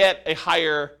going to get a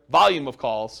higher volume of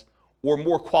calls or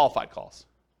more qualified calls?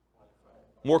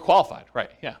 More qualified, right?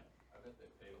 Yeah. I bet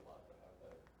they paid a lot to have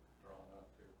that drawn up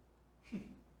too.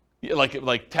 Yeah,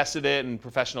 like tested it and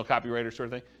professional copywriter sort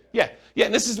of thing. Yeah.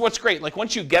 And this is what's great. Like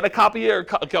once you get a copy or a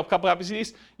couple copies of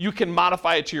these, you can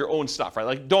modify it to your own stuff, right?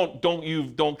 Like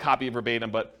don't copy it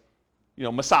verbatim, but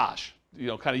massage.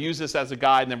 Kind of use this as a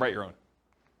guide and then write your own.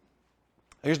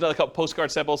 Here's another couple postcard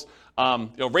samples.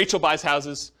 Rachel buys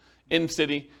houses in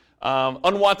city.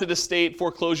 Unwanted estate,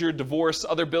 foreclosure, divorce,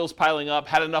 other bills piling up,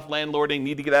 had enough landlording,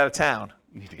 need to get out of town.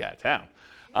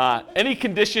 Any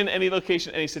condition, any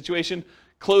location, any situation,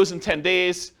 close in 10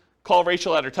 days. Call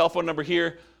Rachel at her telephone number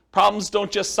here. Problems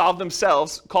don't just solve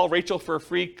themselves. Call Rachel for a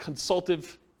free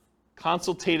consultative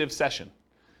session.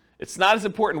 It's not as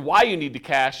important why you need the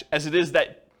cash as it is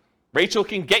that Rachel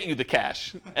can get you the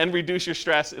cash and reduce your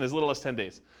stress in as little as 10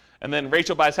 days. And then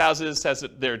Rachel buys houses, has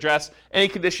their address, any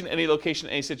condition, any location,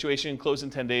 any situation, close in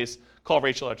 10 days. Call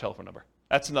Rachel at our telephone number.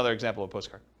 That's another example of a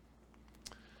postcard.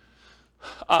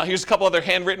 Here's a couple other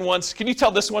handwritten ones. Can you tell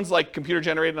this one's like computer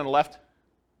generated on the left?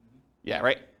 Yeah,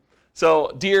 right?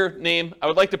 So, dear name, I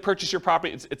would like to purchase your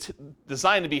property. It's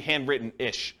designed to be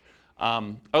handwritten-ish. I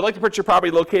would like to purchase your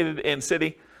property located in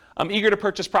city. I'm eager to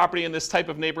purchase property in this type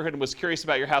of neighborhood and was curious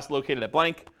about your house located at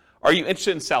blank. Are you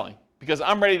interested in selling? Because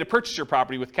I'm ready to purchase your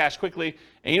property with cash quickly,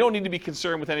 and you don't need to be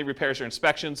concerned with any repairs or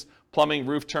inspections, plumbing,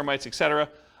 roof, termites, etc.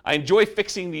 I enjoy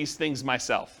fixing these things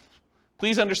myself.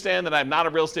 Please understand that I'm not a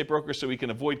real estate broker, so we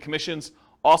can avoid commissions.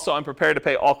 Also, I'm prepared to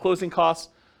pay all closing costs.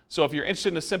 So if you're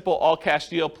interested in a simple all-cash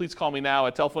deal, please call me now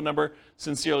at telephone number,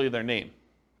 sincerely their name.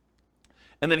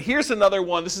 And then here's another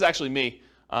one. This is actually me.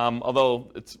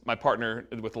 Although it's my partner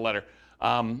with the letter.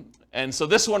 And so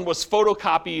this one was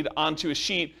photocopied onto a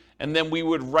sheet, and then we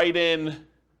would write in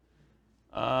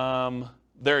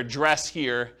their address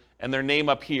here and their name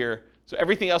up here. So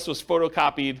everything else was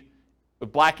photocopied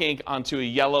with black ink onto a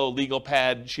yellow legal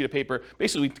pad sheet of paper.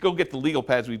 Basically, we'd go get the legal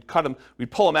pads, we'd cut them,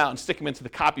 we'd pull them out and stick them into the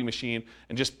copy machine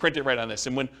and just print it right on this.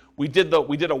 And when we did a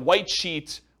white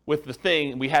sheet with the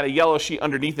thing, we had a yellow sheet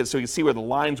underneath it so you could see where the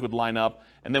lines would line up,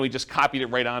 and then we just copied it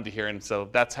right onto here, and so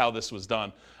that's how this was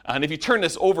done. And if you turn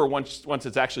this over once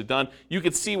it's actually done, you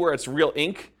could see where it's real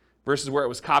ink versus where it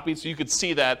was copied, so you could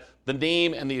see that the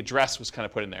name and the address was kind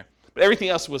of put in there. But everything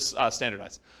else was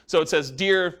standardized. So it says,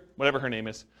 dear, whatever her name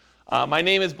is, my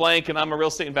name is blank, and I'm a real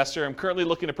estate investor. I'm currently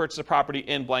looking to purchase a property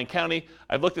in blank county.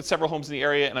 I've looked at several homes in the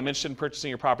area, and I'm interested in purchasing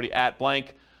your property at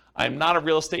blank. I'm not a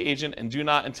real estate agent and do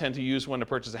not intend to use one to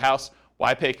purchase a house.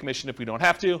 Why pay a commission if we don't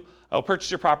have to? I will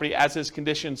purchase your property as is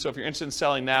conditioned, so if you're interested in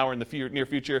selling now or in the near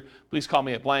future, please call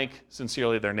me at blank,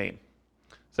 sincerely their name.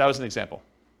 So that was an example.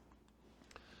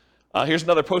 Here's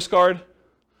another postcard.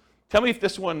 Tell me if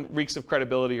this one reeks of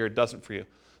credibility or doesn't for you.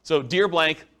 So, dear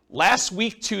blank, last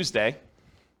week Tuesday,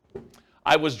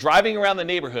 I was driving around the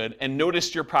neighborhood and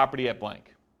noticed your property at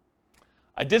blank.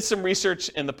 I did some research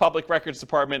in the public records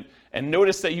department and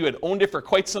noticed that you had owned it for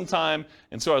quite some time,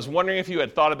 and so I was wondering if you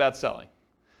had thought about selling.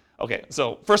 Okay,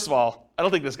 so first of all, I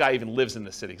don't think this guy even lives in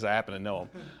this city because I happen to know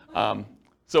him.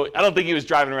 So I don't think he was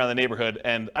driving around the neighborhood,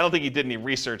 and I don't think he did any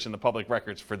research in the public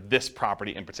records for this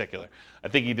property in particular. I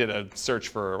think he did a search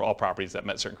for all properties that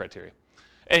met certain criteria.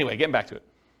 Anyway, getting back to it.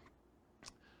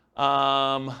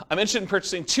 I'm interested in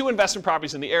purchasing 2 investment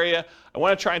properties in the area. I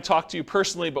want to try and talk to you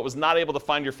personally, but was not able to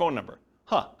find your phone number.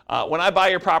 When I buy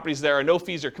your properties, there are no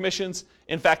fees or commissions.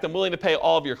 In fact, I'm willing to pay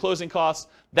all of your closing costs.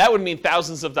 That would mean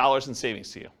thousands of dollars in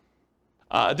savings to you.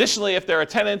 Additionally, if there are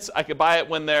tenants, I could buy it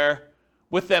when they're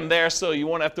with them there, so you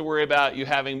won't have to worry about you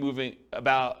having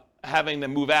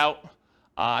them move out.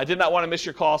 I did not want to miss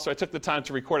your call, so I took the time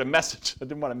to record a message. I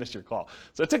didn't want to miss your call.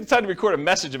 So I took the time to record a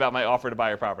message about my offer to buy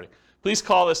your property. Please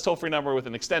call this toll-free number with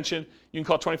an extension. You can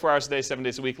call 24 hours a day, 7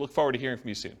 days a week. Look forward to hearing from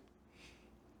you soon.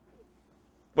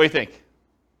 What do you think?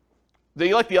 Do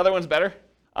you like the other ones better?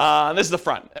 This is the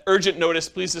front. Urgent notice.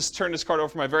 Please just turn this card over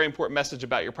for my very important message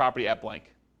about your property at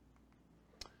blank.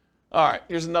 All right,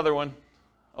 here's another one.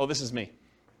 Oh, this is me.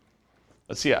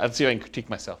 Let's see if I can critique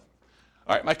myself.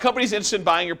 All right, my company's interested in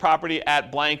buying your property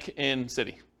at blank in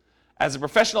city. As a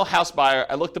professional house buyer,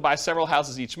 I look to buy several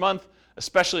houses each month,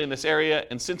 especially in this area,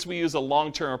 and since we use a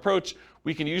long-term approach,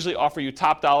 we can usually offer you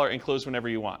top dollar and close whenever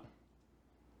you want.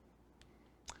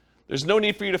 There's no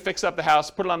need for you to fix up the house,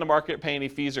 put it on the market, pay any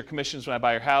fees or commissions when I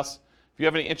buy your house. If you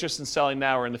have any interest in selling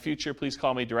now or in the future, please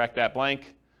call me direct at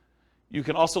blank. You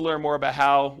can also learn more about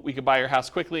how we can buy your house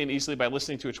quickly and easily by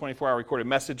listening to a 24-hour recorded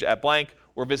message at blank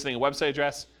or visiting a website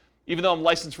address. Even though I'm a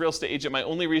licensed real estate agent, my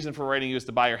only reason for writing you is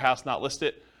to buy your house, not list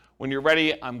it. When you're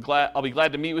ready, I'll be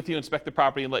glad to meet with you, inspect the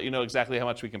property, and let you know exactly how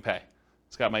much we can pay.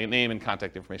 It's got my name and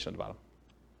contact information on the bottom.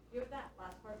 That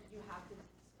last part, you have to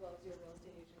disclose your real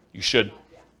estate agent. You should.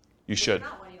 Yeah. You should. If you're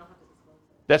not one, you don't have to disclose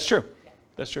it. That's true. Yeah.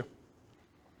 That's true.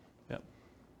 Yeah.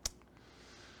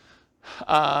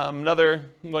 Another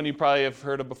one you probably have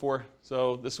heard of before.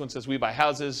 So this one says, we buy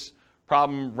houses,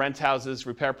 problem, rent houses,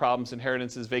 repair problems,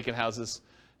 inheritances, vacant houses.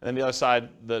 And then the other side,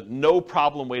 the no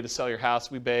problem way to sell your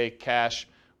house. We pay cash.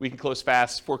 We can close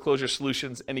fast. Foreclosure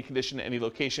solutions, any condition, any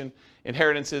location.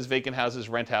 Inheritances, vacant houses,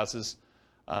 rent houses.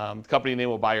 The company name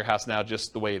will buy your house now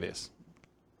just the way it is.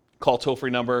 Call toll-free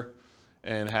number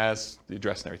and has the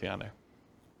address and everything on there.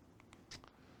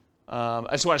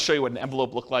 I just want to show you what an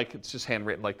envelope looked like. It's just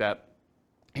handwritten like that.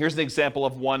 Here's an example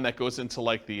of one that goes into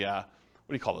like the, what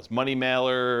do you call this, money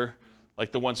mailer,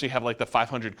 like the ones you have like the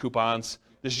 500 coupons.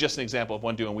 This is just an example of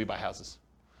one doing We Buy Houses.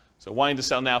 So wanting to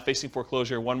sell now, facing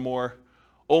foreclosure, one more,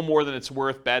 owe more than it's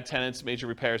worth, bad tenants, major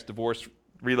repairs, divorce,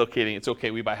 relocating. It's okay,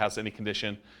 We Buy House, any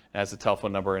condition. It has a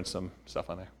telephone number and some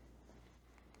stuff on there.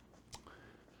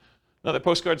 Another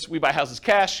postcards, We Buy Houses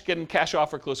cash, getting cash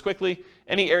offer, close quickly.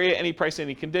 Any area, any price,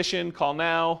 any condition, call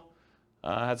now.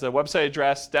 Has a website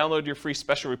address. Download your free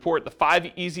special report. The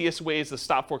 5 easiest ways to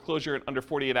stop foreclosure in under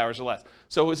 48 hours or less.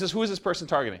 So who is this person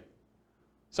targeting?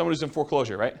 Someone who's in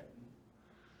foreclosure, right?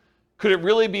 Could it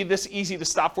really be this easy to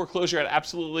stop foreclosure at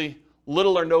absolutely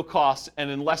little or no cost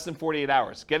and in less than 48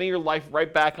 hours? Getting your life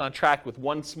right back on track with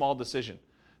one small decision.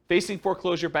 Facing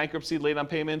foreclosure, bankruptcy, late on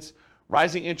payments,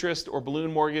 rising interest or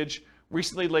balloon mortgage,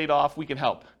 recently laid off, we can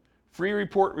help. Free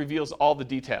report reveals all the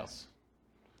details.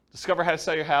 Discover how to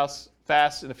sell your house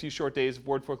fast in a few short days,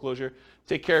 avoid foreclosure,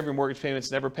 take care of your mortgage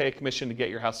payments, never pay a commission to get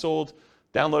your house sold.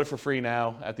 Download it for free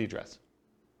now at the address.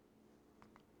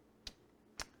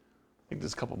 I think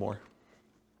there's a couple more.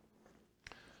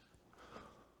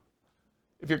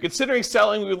 If you're considering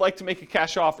selling, we would like to make a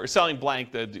cash offer, selling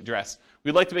blank, the address.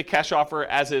 We'd like to make a cash offer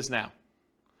as is now.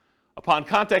 Upon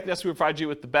contacting us, we provide you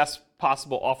with the best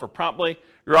possible offer promptly.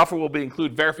 Your offer will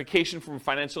include verification from a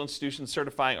financial institution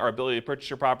certifying our ability to purchase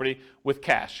your property with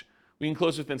cash. We can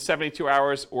close within 72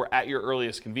 hours or at your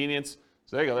earliest convenience.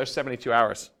 So there you go, there's 72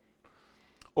 hours.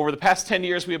 Over the past 10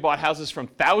 years, we have bought houses from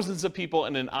thousands of people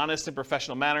in an honest and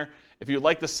professional manner. If you'd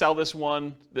like to sell this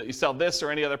one, that you sell this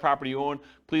or any other property you own,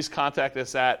 please contact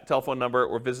us at telephone number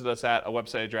or visit us at a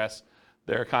website address.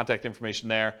 Their contact information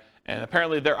there. And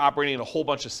apparently they're operating in a whole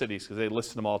bunch of cities because they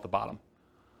listed them all at the bottom.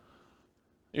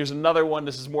 Here's another one.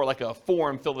 This is more like a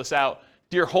form. Fill this out.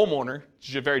 Dear homeowner,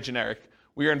 which is very generic.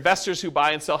 We are investors who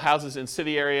buy and sell houses in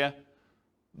city area.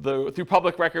 Through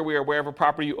public record, we are aware of a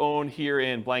property you own here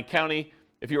in blank county.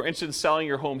 If you're interested in selling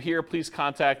your home here, please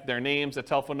contact their names, a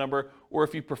telephone number, or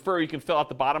if you prefer, you can fill out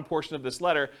the bottom portion of this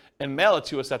letter and mail it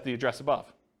to us at the address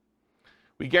above.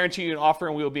 We guarantee you an offer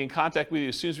and we will be in contact with you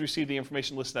as soon as we receive the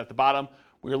information listed at the bottom.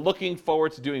 We are looking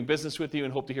forward to doing business with you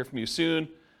and hope to hear from you soon.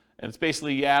 And it's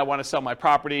basically, yeah, I want to sell my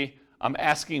property. I'm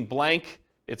asking blank.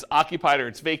 It's occupied or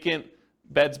it's vacant.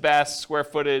 Beds, baths, square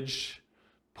footage,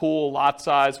 pool, lot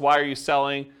size. Why are you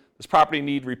selling? Does property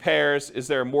need repairs? Is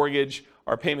there a mortgage?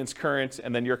 Are payments current?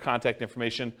 And then your contact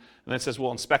information. And then it says,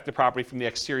 we'll inspect the property from the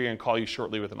exterior and call you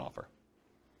shortly with an offer.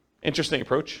 Interesting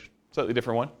approach. Slightly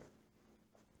different one.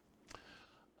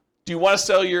 Do you want to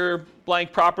sell your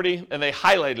blank property? And they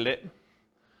highlighted it.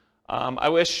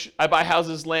 I buy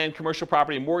houses, land, commercial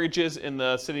property, and mortgages in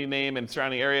the city name and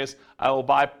surrounding areas. I will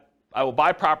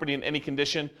buy property in any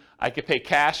condition. I could pay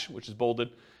cash, which is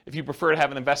bolded. If you prefer to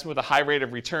have an investment with a high rate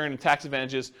of return and tax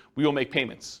advantages, we will make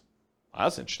payments. Wow,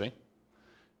 that's interesting.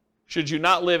 Should you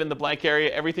not live in the blank area,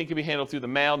 everything can be handled through the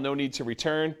mail, no need to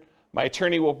return. My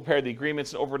attorney will prepare the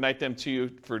agreements and overnight them to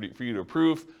you for you to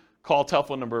approve. Call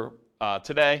telephone number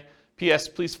today. P.S.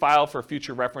 Please file for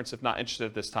future reference if not interested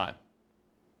at this time.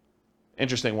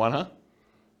 Interesting one, huh?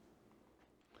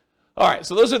 All right,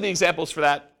 so those are the examples for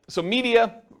that. So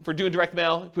media for doing direct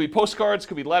mail, it could be postcards,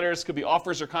 could be letters, could be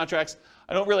offers or contracts.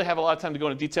 I don't really have a lot of time to go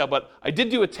into detail, but I did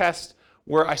do a test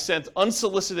where I sent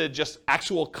unsolicited, just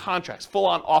actual contracts,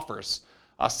 full-on offers,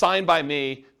 signed by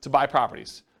me to buy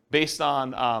properties based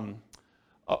on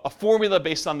a formula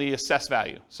based on the assessed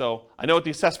value. So I know what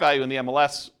the assessed value in the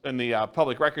MLS and the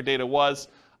public record data was.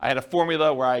 I had a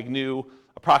formula where I knew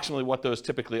approximately what those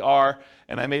typically are,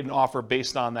 and I made an offer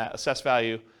based on that assessed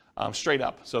value straight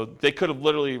up. So they could have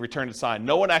literally returned it signed.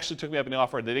 No one actually took me up on the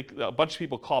offer. A bunch of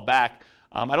people called back.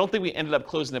 I don't think we ended up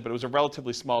closing it, but it was a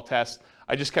relatively small test.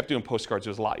 I just kept doing postcards. It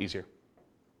was a lot easier.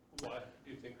 Why?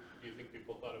 Do you think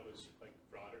people thought it was like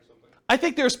fraud or something? I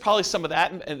think there's probably some of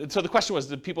that. And so the question was,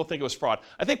 did people think it was fraud?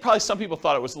 I think probably some people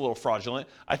thought it was a little fraudulent.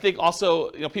 I think also,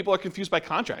 people are confused by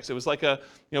contracts. It was like a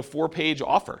 4-page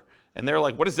offer. And they're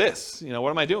like, what is this? What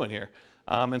am I doing here?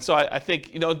 And so I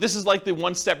think, this is like the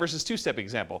 1-step versus 2-step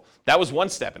example. That was 1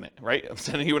 step in it, right? I'm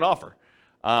sending you an offer.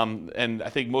 And I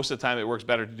think most of the time it works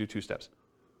better to do 2 steps.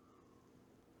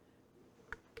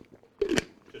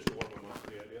 Just to warm them up to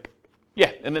the idea.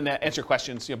 Yeah, and then answer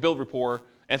questions, build rapport,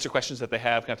 answer questions that they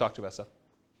have, kind of talk to about stuff.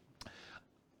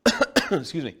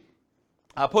 Excuse me.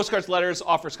 Postcards, letters,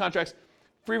 offers, contracts,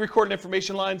 free recorded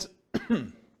information lines,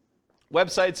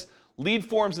 websites, lead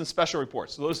forms, and special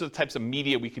reports. So those are the types of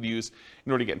media we could use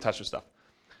in order to get in touch with stuff.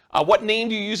 What name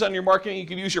do you use on your marketing? You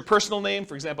could use your personal name.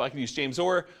 For example, I could use James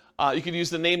Orr. You could use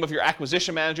the name of your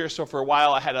acquisition manager. So for a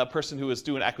while, I had a person who was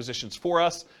doing acquisitions for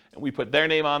us, and we put their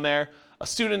name on there. A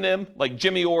pseudonym like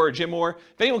Jimmy Orr or Jim Orr.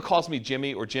 If anyone calls me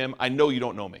Jimmy or Jim, I know you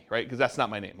don't know me, right? Because that's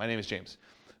not my name. My name is James.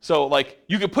 So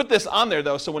you could put this on there,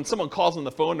 though, so when someone calls on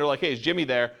the phone, they're like, hey, is Jimmy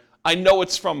there? I know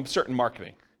it's from certain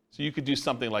marketing. So you could do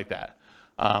something like that.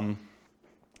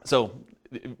 So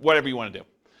whatever you want to do.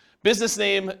 Business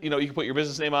name, you can put your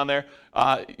business name on there.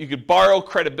 You could borrow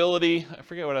credibility. I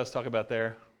forget what I was talking about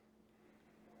there.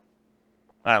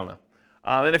 I don't know.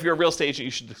 And if you're a real estate agent,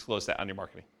 you should disclose that on your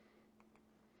marketing.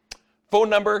 Phone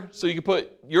number, so you can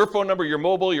put your phone number, your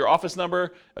mobile, your office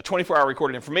number, a 24-hour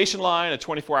recorded information line, a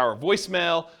 24-hour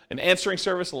voicemail, an answering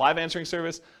service, a live answering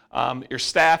service, your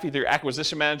staff, either your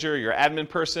acquisition manager or your admin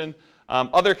person.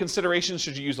 Other considerations,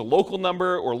 should you use a local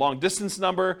number or long distance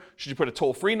number? Should you put a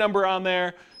toll-free number on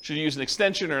there? Should you use an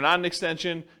extension or not an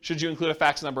extension? Should you include a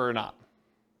fax number or not?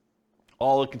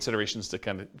 All the considerations to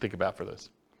kind of think about for this.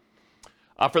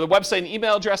 For the website and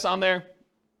email address on there,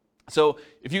 so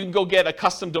if you can go get a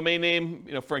custom domain name,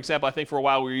 for example, I think for a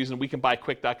while we were using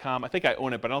wecanbuyquick.com. I think I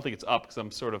own it, but I don't think it's up because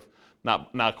I'm sort of not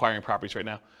acquiring properties right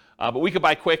now. But We Can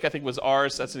Buy Quick, I think, was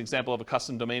ours. That's an example of a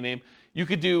custom domain name. You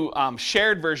could do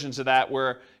shared versions of that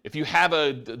where if you have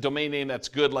a domain name that's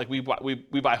good, like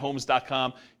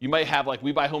WeBuyHomes.com, you might have like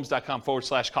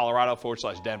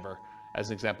WeBuyHomes.com/Colorado/Denver as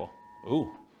an example. Ooh,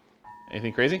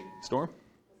 anything crazy? Storm?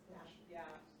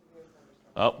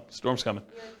 Oh, storm's coming.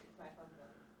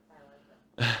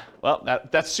 Well,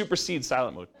 that supersedes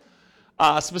silent mode.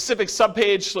 Specific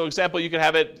subpage, so example, you could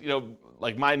have it,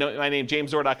 like my name,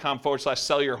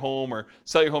 jamesorr.com/sellyourhome or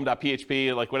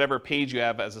sellyourhome.php, like whatever page you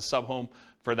have as a sub-home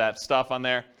for that stuff on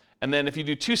there. And then if you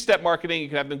do 2-step marketing, you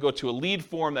can have them go to a lead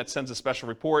form that sends a special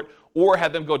report, or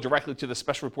have them go directly to the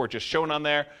special report just shown on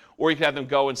there, or you can have them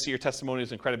go and see your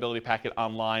testimonials and credibility packet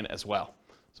online as well.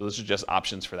 So those are just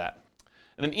options for that.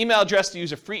 And then email address, do you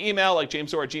use a free email like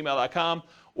jamesorr@gmail.com,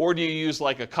 or do you use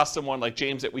like a custom one like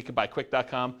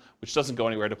james@wecanbuyquick.com, which doesn't go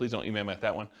anywhere, so please don't email me at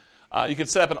that one. You can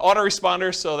set up an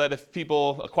autoresponder so that if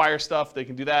people acquire stuff, they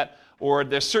can do that. Or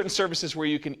there's certain services where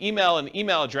you can email an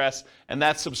email address, and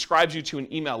that subscribes you to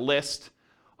an email list,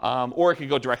 or it can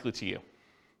go directly to you,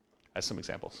 as some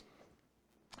examples.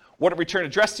 What return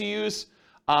address to use?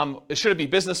 Should it be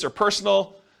business or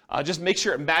personal? Just make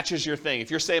sure it matches your thing.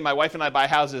 If you're saying my wife and I buy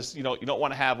houses, you don't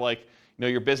want to have like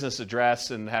your business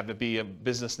address and have it be a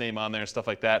business name on there and stuff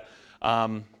like that.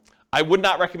 I would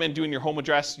not recommend doing your home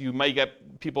address. You might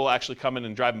get people actually coming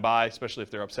and driving by, especially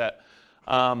if they're upset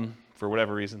for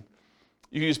whatever reason.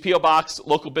 You can use P.O. Box,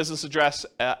 local business address,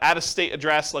 out-of-state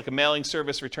address, like a mailing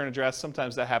service return address.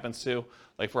 Sometimes that happens too,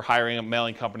 like if we're hiring a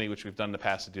mailing company, which we've done in the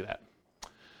past to do that.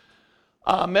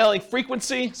 Mailing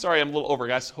frequency. Sorry, I'm a little over,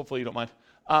 guys. Hopefully you don't mind.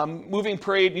 Moving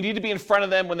parade, you need to be in front of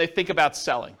them when they think about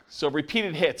selling. So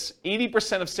repeated hits.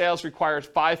 80% of sales requires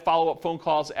 5 follow-up phone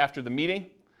calls after the meeting.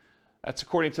 That's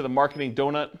according to the Marketing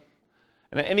Donut.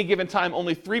 And at any given time,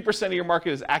 only 3% of your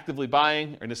market is actively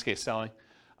buying, or in this case, selling.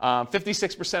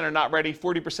 56% are not ready.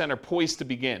 40% are poised to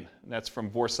begin. And that's from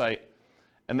Vorsight.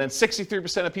 And then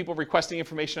 63% of people requesting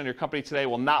information on your company today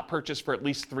will not purchase for at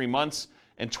least 3 months.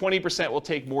 And 20% will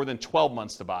take more than 12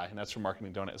 months to buy, and that's from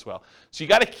Marketing Donut as well. So you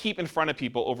got to keep in front of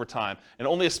people over time, and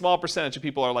only a small percentage of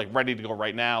people are like ready to go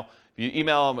right now. If you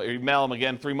email them or email them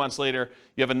again 3 months later,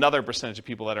 you have another percentage of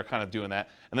people that are kind of doing that.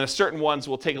 And then certain ones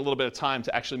will take a little bit of time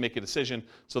to actually make a decision,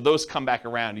 so those come back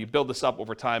around. You build this up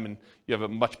over time, and you have a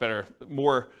much better,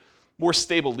 more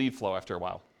stable lead flow after a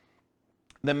while.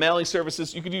 Then mailing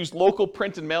services, you could use local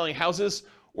print and mailing houses,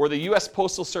 or the U.S.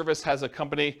 Postal Service has a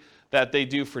company that they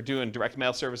do for doing direct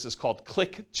mail services called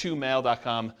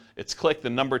click2mail.com. It's click the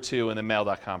number 2 and then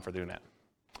mail.com for doing that.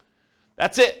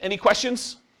 That's it. Any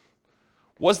questions?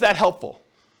 Was that helpful?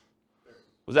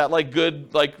 Was that like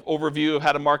good overview of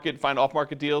how to find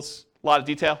off-market deals? A lot of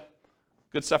detail?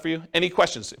 Good stuff for you? Any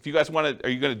questions? If you guys want to, are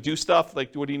you going to do stuff?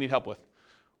 What do you need help with?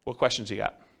 What questions you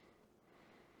got?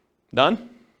 None?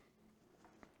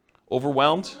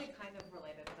 Overwhelmed? It's only kind of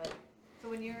related, but so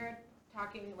when you're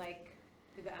talking to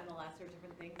the MLS or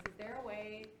different things, is there a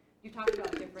way, you talked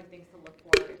about different things to look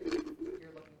for if you're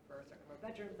looking for a certain number of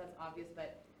bedrooms, that's obvious,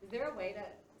 but is there a way to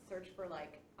search for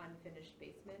unfinished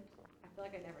basement? I feel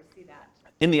like I never see that.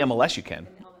 In the MLS you can,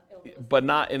 but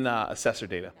not in assessor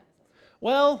data.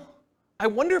 Well, I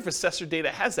wonder if assessor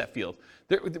data has that field.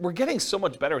 We're getting so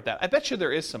much better at that. I bet you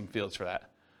there is some fields for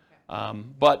that. Okay.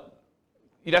 But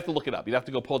you'd have to look it up. You'd have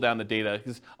to go pull down the data,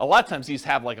 because a lot of times these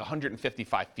have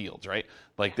 155 fields, right?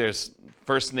 There's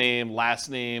first name, last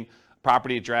name,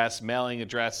 property address, mailing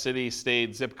address, city,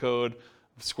 state, zip code,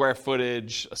 square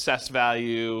footage, assessed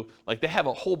value. They have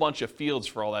a whole bunch of fields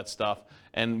for all that stuff,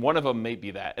 and one of them may be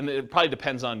that. And it probably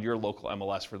depends on your local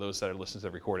MLS for those that are listening to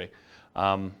the recording.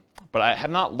 But I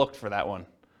have not looked for that one.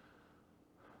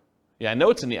 Yeah, I know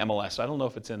it's in the MLS, so I don't know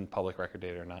if it's in public record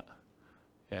data or not.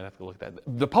 Yeah, I'd have to look at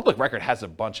that. The public record has a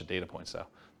bunch of data points, though.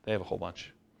 They have a whole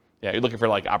bunch. Yeah, you're looking for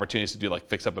opportunities to do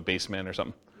fix up a basement or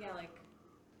something. Yeah, I think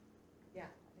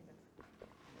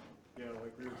that's. Yeah,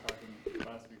 we were talking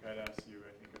last week, I'd asked you,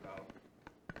 I think, about,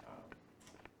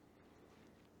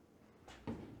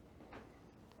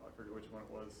 I forget which one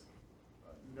it was,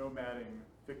 nomading,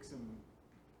 fix and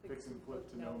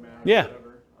flip to nomad, yeah. Or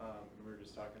whatever. We were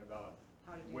just talking about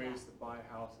ways to buy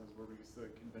houses where we use the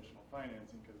conventional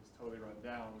financing because it's totally run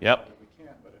down. Yep. We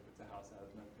can't, but if it's a house that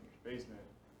has an unfinished basement,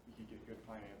 you can get good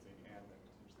financing and then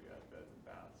potentially add beds and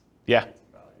baths. Yeah. Get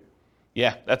some value.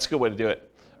 Yeah, that's a good way to do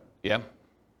it. Yeah.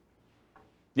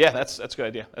 Yeah, that's a good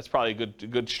idea. That's probably a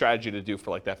good strategy to do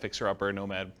for that fixer-upper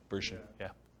nomad version. Yeah.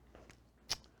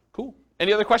 Cool.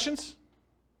 Any other questions?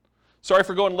 Sorry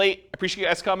for going late. I appreciate you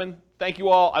guys coming. Thank you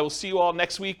all. I will see you all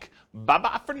next week.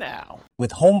 Bye-bye for now.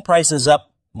 With home prices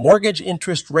up, mortgage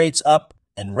interest rates up,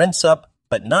 and rents up,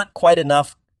 but not quite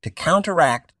enough to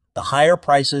counteract the higher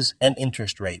prices and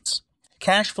interest rates.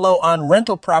 Cash flow on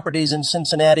rental properties in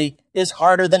Cincinnati is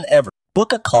harder than ever.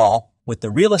 Book a call with the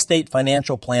Real Estate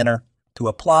Financial Planner to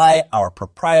apply our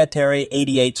proprietary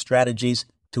 88 strategies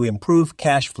to improve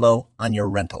cash flow on your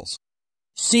rentals.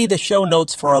 See the show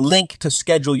notes for a link to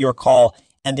schedule your call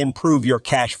and improve your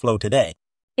cash flow today.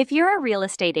 If you're a real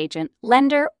estate agent,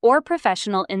 lender, or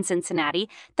professional in Cincinnati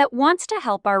that wants to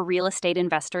help our real estate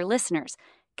investor listeners,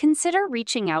 consider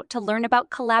reaching out to learn about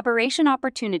collaboration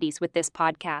opportunities with this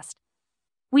podcast.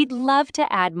 We'd love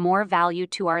to add more value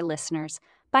to our listeners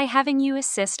by having you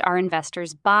assist our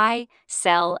investors buy,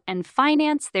 sell, and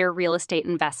finance their real estate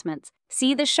investments.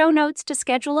 See the show notes to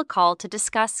schedule a call to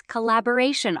discuss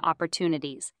collaboration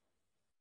opportunities.